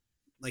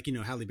like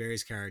Halle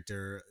Berry's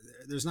character,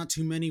 there's not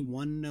too many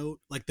one note,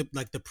 like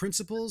the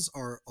principals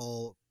are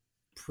all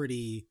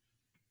pretty,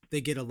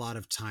 they get a lot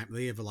of time,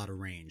 they have a lot of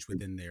range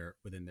within their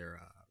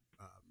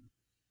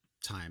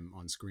time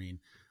on screen.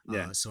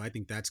 Yeah. So I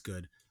think that's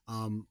good.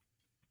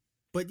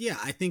 But yeah,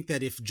 I think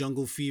that if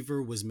Jungle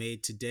Fever was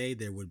made today,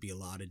 there would be a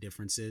lot of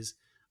differences.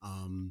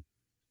 And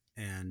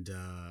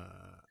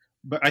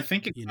But I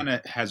think it You kind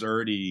of has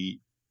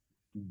already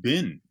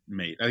been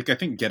made. Like, I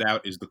think Get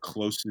Out is the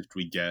closest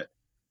we get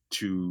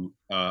to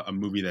a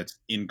movie that's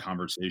in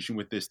conversation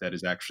with this, that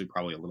is actually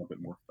probably a little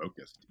bit more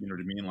focused. You know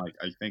what I mean? Like,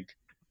 I think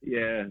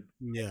Yeah.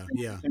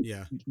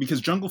 yeah.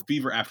 because Jungle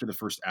Fever, after the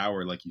first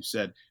hour, like you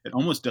said, it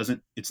almost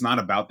doesn't. It's not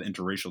about the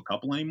interracial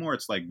couple anymore.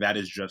 It's like that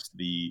is just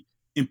the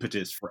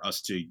impetus for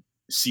us to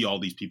see all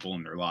these people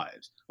in their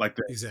lives. Like,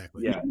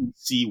 Exactly. Yeah.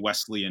 see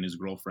Wesley and his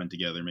girlfriend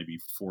together maybe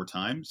 4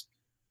 times.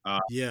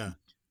 Yeah.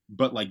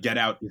 But like Get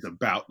Out is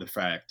about the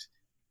fact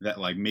that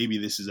like maybe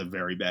this is a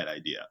very bad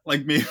idea.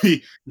 Like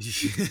maybe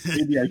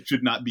I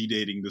should not be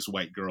dating this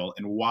white girl,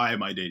 and why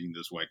am I dating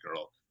this white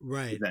girl? What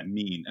Right. does that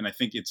mean? And I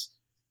think it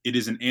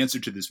is an answer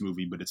to this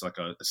movie, but it's like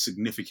a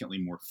significantly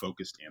more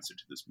focused answer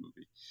to this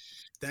movie.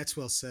 That's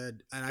well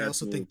said. And I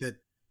also think that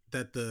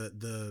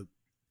the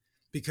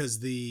because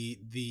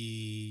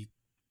the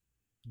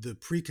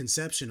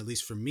preconception, at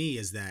least for me,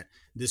 is that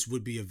this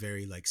would be a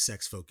very like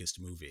sex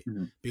focused movie,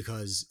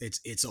 because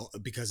it's all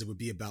because it would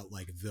be about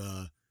like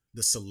the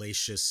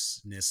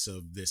salaciousness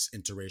of this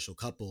interracial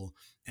couple,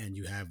 and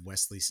you have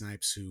Wesley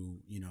Snipes,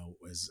 who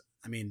was,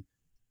 I mean,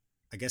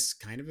 I guess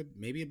kind of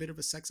maybe a bit of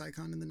a sex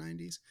icon in the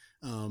 90s.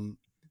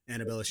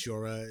 Annabella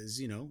Sciorra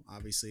is,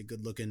 obviously a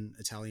good looking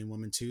Italian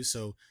woman too.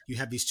 So you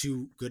have these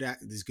two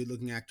these good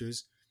looking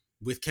actors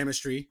with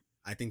chemistry.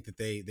 I think that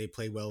they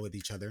play well with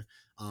each other.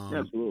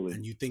 Absolutely.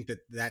 And you think that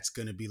that's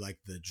going to be like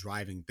the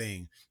driving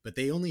thing, but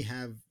they only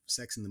have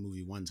sex in the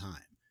movie one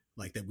time,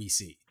 like that we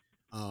see.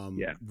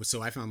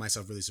 So I found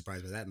myself really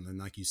surprised by that. And then,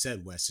 like you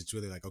said, Wes, it's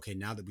really like, okay,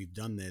 now that we've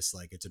done this,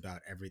 like it's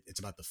about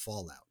the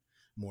fallout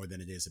more than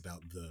it is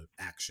about the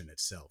action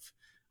itself.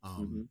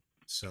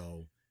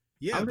 So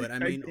yeah, I was but I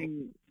mean,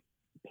 expecting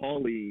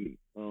Paulie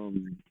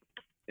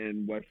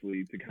and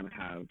Wesley to kind of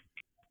have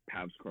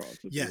paths cross.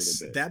 Just a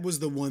yes, little bit. that was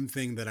the one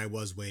thing that I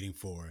was waiting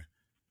for.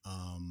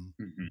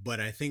 But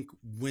I think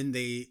when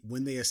they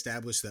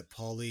established that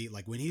Paulie,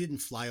 like when he didn't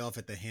fly off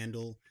at the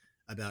handle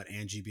about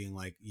Angie being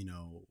like,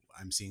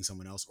 I'm seeing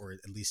someone else, or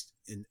at least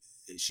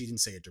she didn't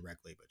say it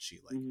directly, but she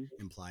like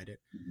implied it.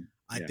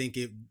 I think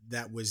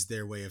that was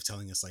their way of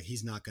telling us like,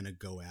 he's not going to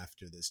go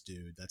after this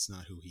dude. That's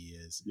not who he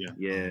is.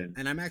 Yeah.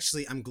 And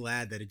I'm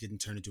glad that it didn't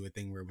turn into a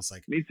thing where it was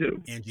like, Me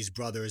too. Angie's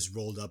brothers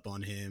rolled up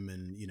on him,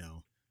 and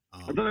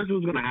I thought that's what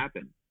was going to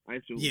happen. I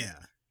assumed.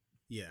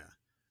 Yeah.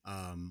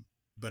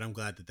 But I'm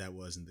glad that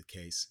wasn't the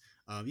case.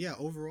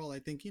 Overall, I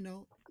think,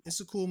 it's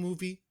a cool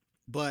movie,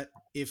 but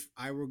if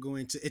I were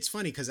going to, it's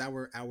funny because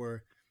our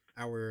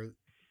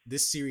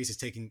this series is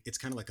it's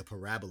kind of like a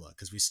parabola,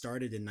 because we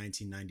started in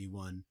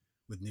 1991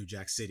 with New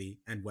Jack City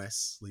and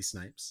Wesley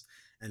Snipes,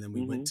 and then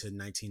we went to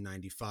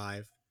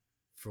 1995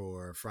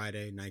 for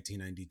Friday,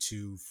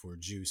 1992 for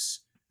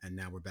Juice, and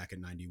now we're back at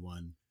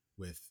 91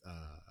 with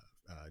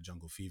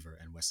Jungle Fever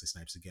and Wesley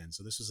Snipes again.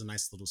 So this was a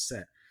nice little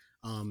set.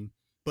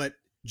 But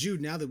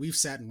Jude, now that we've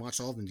sat and watched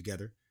all of them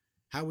together,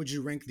 how would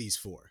you rank these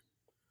 4?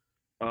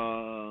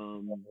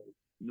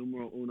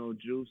 Numero uno,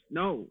 Juice.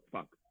 No,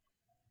 fuck.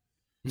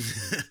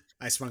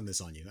 I sprung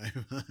this on you.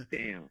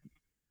 Damn.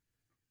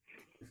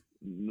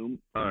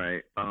 All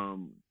right.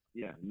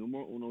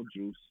 Numero uno,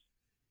 Juice.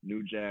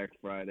 New Jack,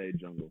 Friday,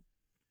 Jungle.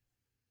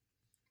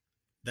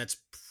 That's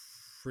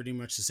pretty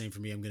much the same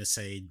for me. I'm going to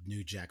say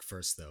New Jack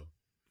first, though,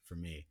 for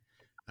me.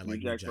 I like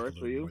New Jack first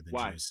for you?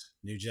 Why? Juice.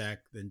 New Jack,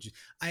 then Juice.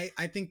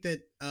 I think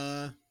that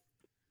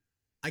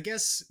I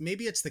guess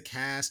maybe it's the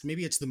cast,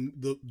 maybe it's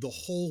the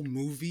whole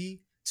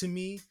movie to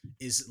me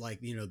is like,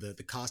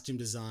 the costume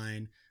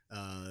design,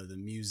 the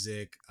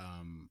music,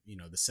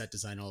 the set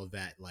design, all of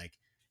that. Like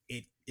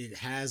it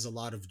has a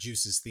lot of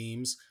Juice's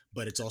themes,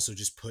 but it's also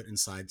just put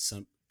inside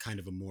some kind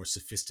of a more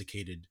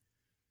sophisticated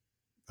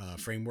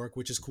framework,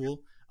 which is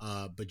cool.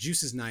 But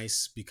Juice is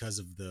nice because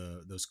of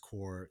those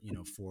core,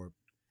 4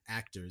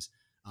 actors.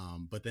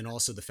 But then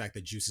also the fact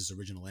that Juice's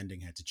original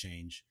ending had to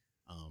change.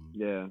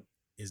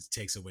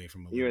 Takes away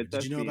from a little bit.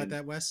 Did you know about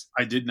that, Wes?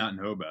 I did not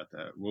know about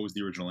that. What was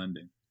the original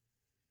ending?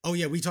 Oh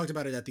yeah, we talked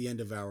about it at the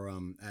end of our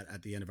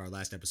at the end of our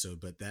last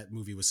episode. But that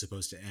movie was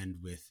supposed to end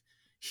with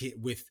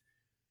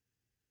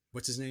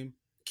what's his name?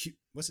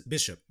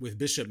 Bishop. With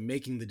Bishop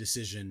making the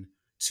decision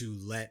to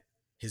let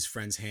his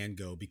friend's hand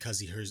go because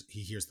he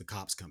hears the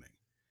cops coming.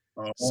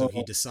 So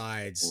he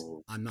decides,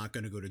 I'm not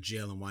going to go to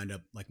jail and wind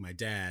up like my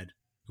dad,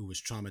 who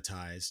was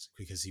traumatized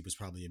because he was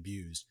probably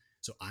abused.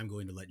 So I'm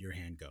going to let your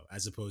hand go,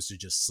 as opposed to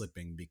just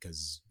slipping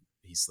because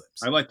he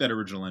slips. I like that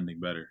original ending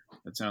better.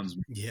 That sounds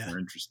more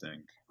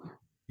interesting.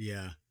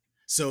 Yeah.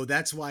 So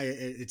that's why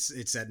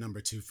it's at number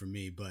 2 for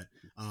me. But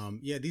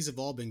these have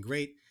all been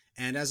great.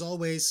 And as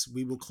always,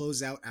 we will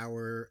close out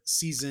our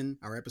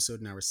episode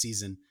and our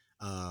season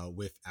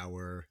with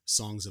our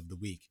songs of the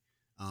week.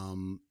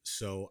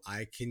 So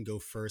I can go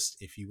first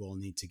if you all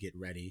need to get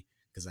ready,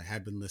 because I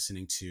have been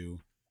listening to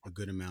a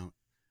good amount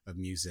of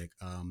music.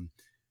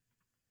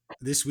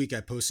 This week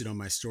I posted on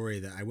my story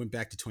that I went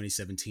back to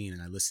 2017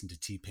 and I listened to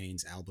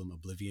T-Pain's album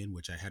Oblivion,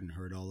 which I hadn't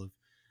heard all of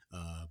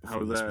before. How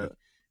was this that? week.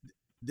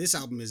 This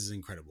album is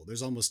incredible.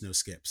 There's almost no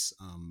skips.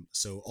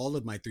 So all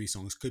of my 3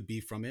 songs could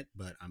be from it,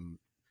 but I'm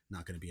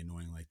not going to be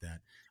annoying like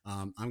that.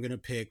 I'm going to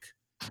pick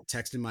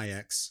Texting My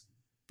Ex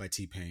by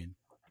T-Pain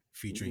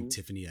featuring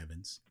Tiffany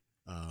Evans.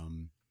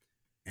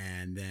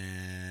 And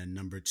then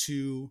number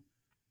 2,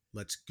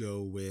 let's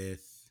go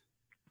with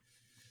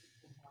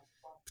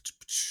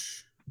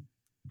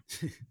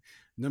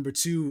number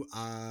 2.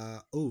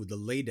 The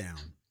Lay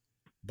Down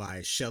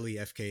by Shelly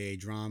FKA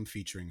Drum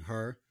featuring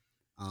her.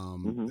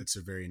 It's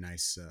a very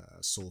nice,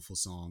 soulful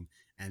song.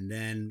 And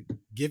then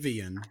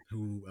Giveon,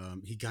 who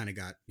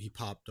he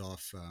popped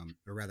off,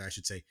 or rather I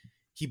should say,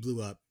 he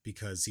blew up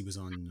because he was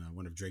on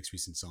one of Drake's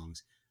recent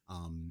songs.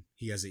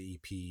 He has an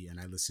EP, and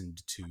I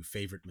listened to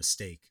Favorite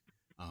Mistake,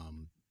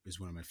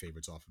 is one of my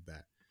favorites off of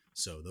that.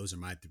 So those are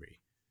my 3.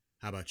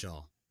 How about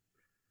y'all?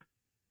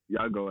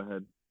 Y'all go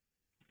ahead.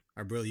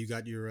 Arbril, you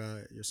got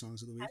your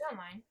songs of the week? I don't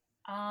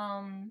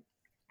mind.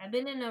 I've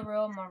been in a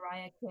real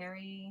Mariah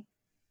Carey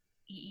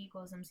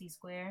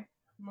E=MC²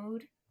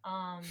 mood.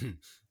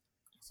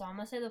 So I'm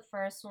gonna say the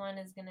first one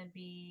is gonna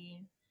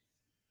be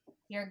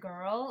Your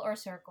Girl or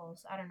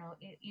Circles. I don't know.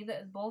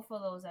 Either both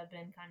of those I've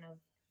been kind of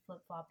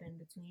flip flop in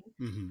between.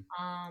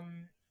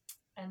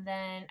 And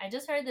then I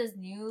just heard this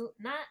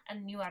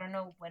I don't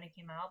know when it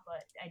came out,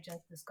 but I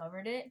just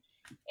discovered it.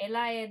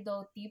 Ela es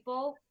do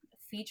tipo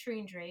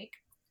featuring Drake,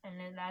 and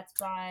then that's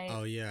by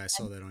Oh yeah, I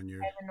saw that on your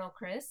Evan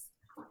O'Chris.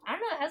 I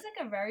don't know, it has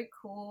like a very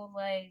cool,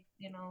 like,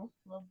 little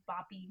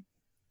boppy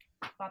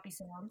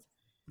sounds.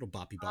 little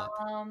boppy bop.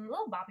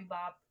 Little boppy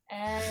bop.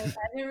 And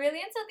I've been really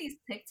into these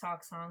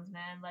TikTok songs,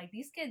 man. Like,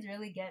 these kids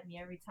really get me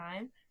every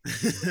time.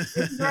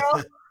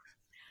 Girl,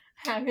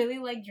 I really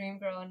like Dream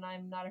Girl, and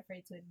I'm not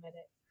afraid to admit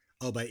it.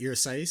 Oh, by Ear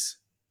Size?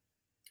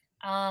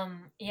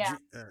 Yeah.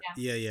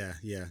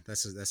 Yeah.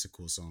 That's a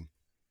cool song.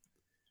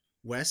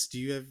 Wes, do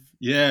you have?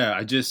 Yeah,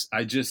 I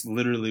just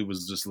literally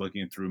was just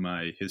looking through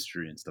my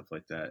history and stuff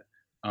like that.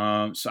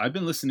 So I've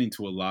been listening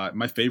to a lot.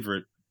 My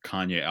favorite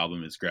Kanye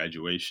album is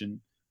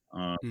Graduation.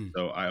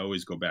 So I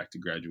always go back to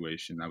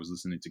Graduation. I was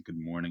listening to Good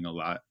Morning a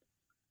lot.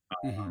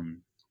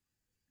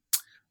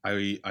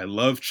 I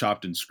love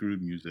Chopped and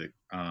Screwed music.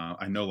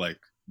 I know, like,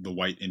 the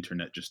white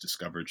internet just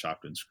discovered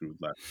Chopped and Screwed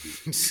last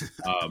week.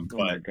 Oh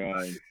my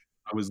God.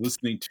 I was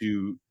listening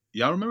to,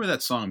 y'all remember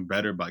that song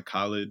Better by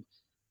Khalid?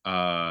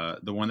 The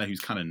one that he was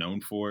kind of known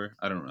for.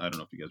 I don't know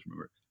if you guys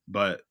remember,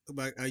 but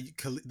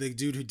the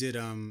dude who did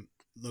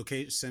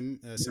Send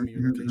Me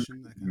Your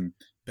Location, that kind of,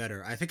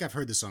 Better. I think I've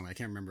heard the song. I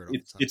can't remember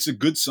it. It's a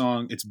good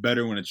song. It's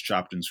better when it's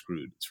chopped and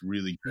screwed. It's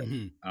really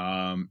good.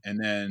 And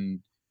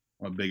then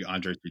I'm a big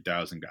Andre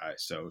 3000 guy,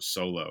 so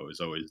Solo is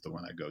always the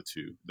one I go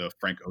to. The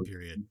Frank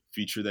Ocean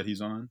feature that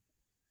he's on.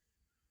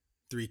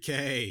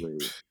 3K.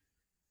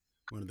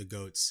 One of the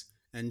goats.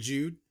 And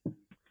Jude?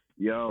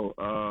 Yo,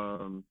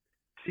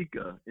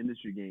 Chica,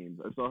 Industry Games.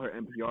 I saw her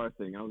NPR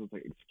thing. I was just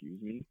like, excuse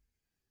me?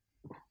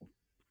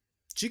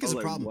 Chica's a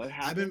problem.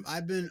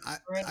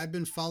 I've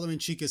been following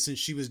Chica since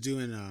she was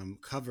doing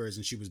covers,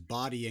 and she was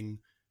bodying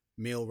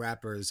male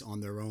rappers on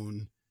their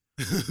own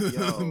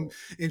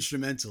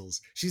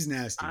instrumentals. She's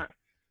nasty. I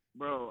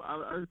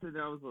was sitting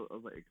there, I was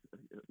like,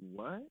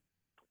 what?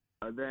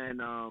 And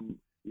then I'm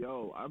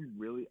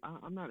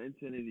not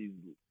into any of these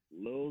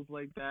Lils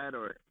like that,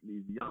 or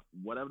these young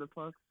whatever the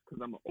fuck,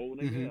 because I'm an old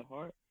nigga at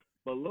heart.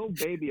 But Lil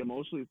Baby,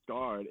 Emotionally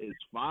Scarred, is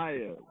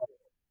fire.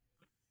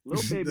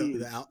 Lil Baby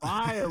is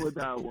fire with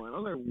that one. I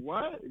was like,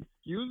 what?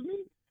 Excuse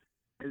me?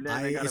 And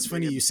then it's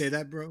funny you say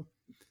that, bro.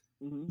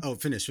 Oh,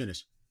 finish.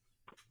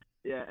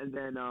 Yeah, and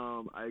then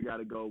I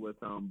gotta go with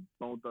Bone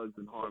Thugs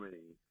and Harmony.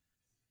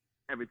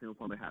 Every single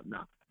song they have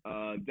now.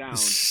 Down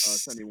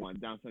 71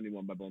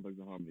 by Bone Thugs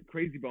and Harmony.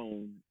 Crazy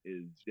Bone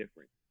is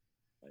different.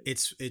 Like,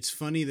 it's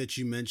funny that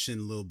you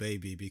mentioned Lil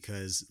Baby,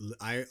 because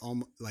I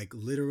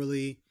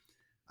literally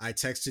I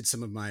texted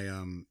some of my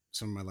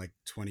like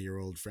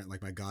 20-year-old friend,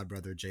 like my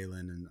godbrother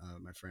Jalen and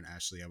my friend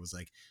Ashley. I was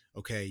like,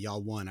 okay,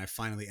 y'all won. I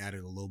finally added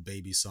a Lil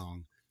Baby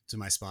song to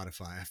my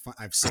Spotify.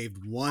 I've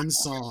saved one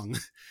song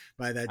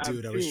by that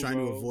dude. I was trying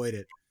to avoid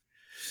it.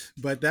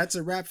 But that's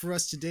a wrap for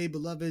us today,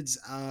 beloveds.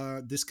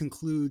 This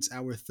concludes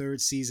our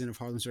 3rd season of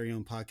Harlem's Very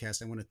Own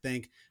Podcast. I want to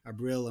thank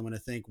Arbril. I want to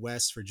thank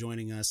Wes for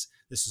joining us.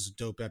 This is a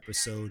dope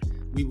episode.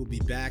 We will be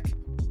back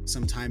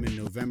sometime in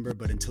November,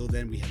 but until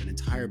then, we have an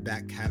entire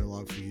back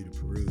catalog for you to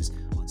peruse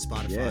on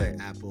Spotify,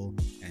 Apple,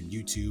 and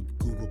YouTube,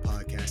 Google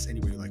Podcasts,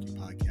 anywhere you like your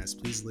podcasts.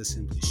 Please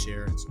listen, please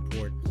share and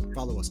support.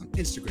 Follow us on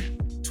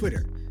Instagram,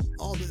 Twitter,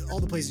 all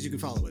the places you can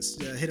follow us.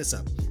 Hit us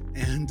up.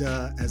 And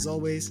as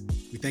always,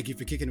 we thank you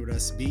for kicking with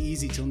us. Be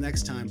easy till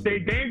next time. Stay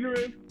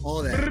dangerous.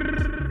 All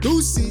that.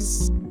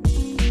 Deuces.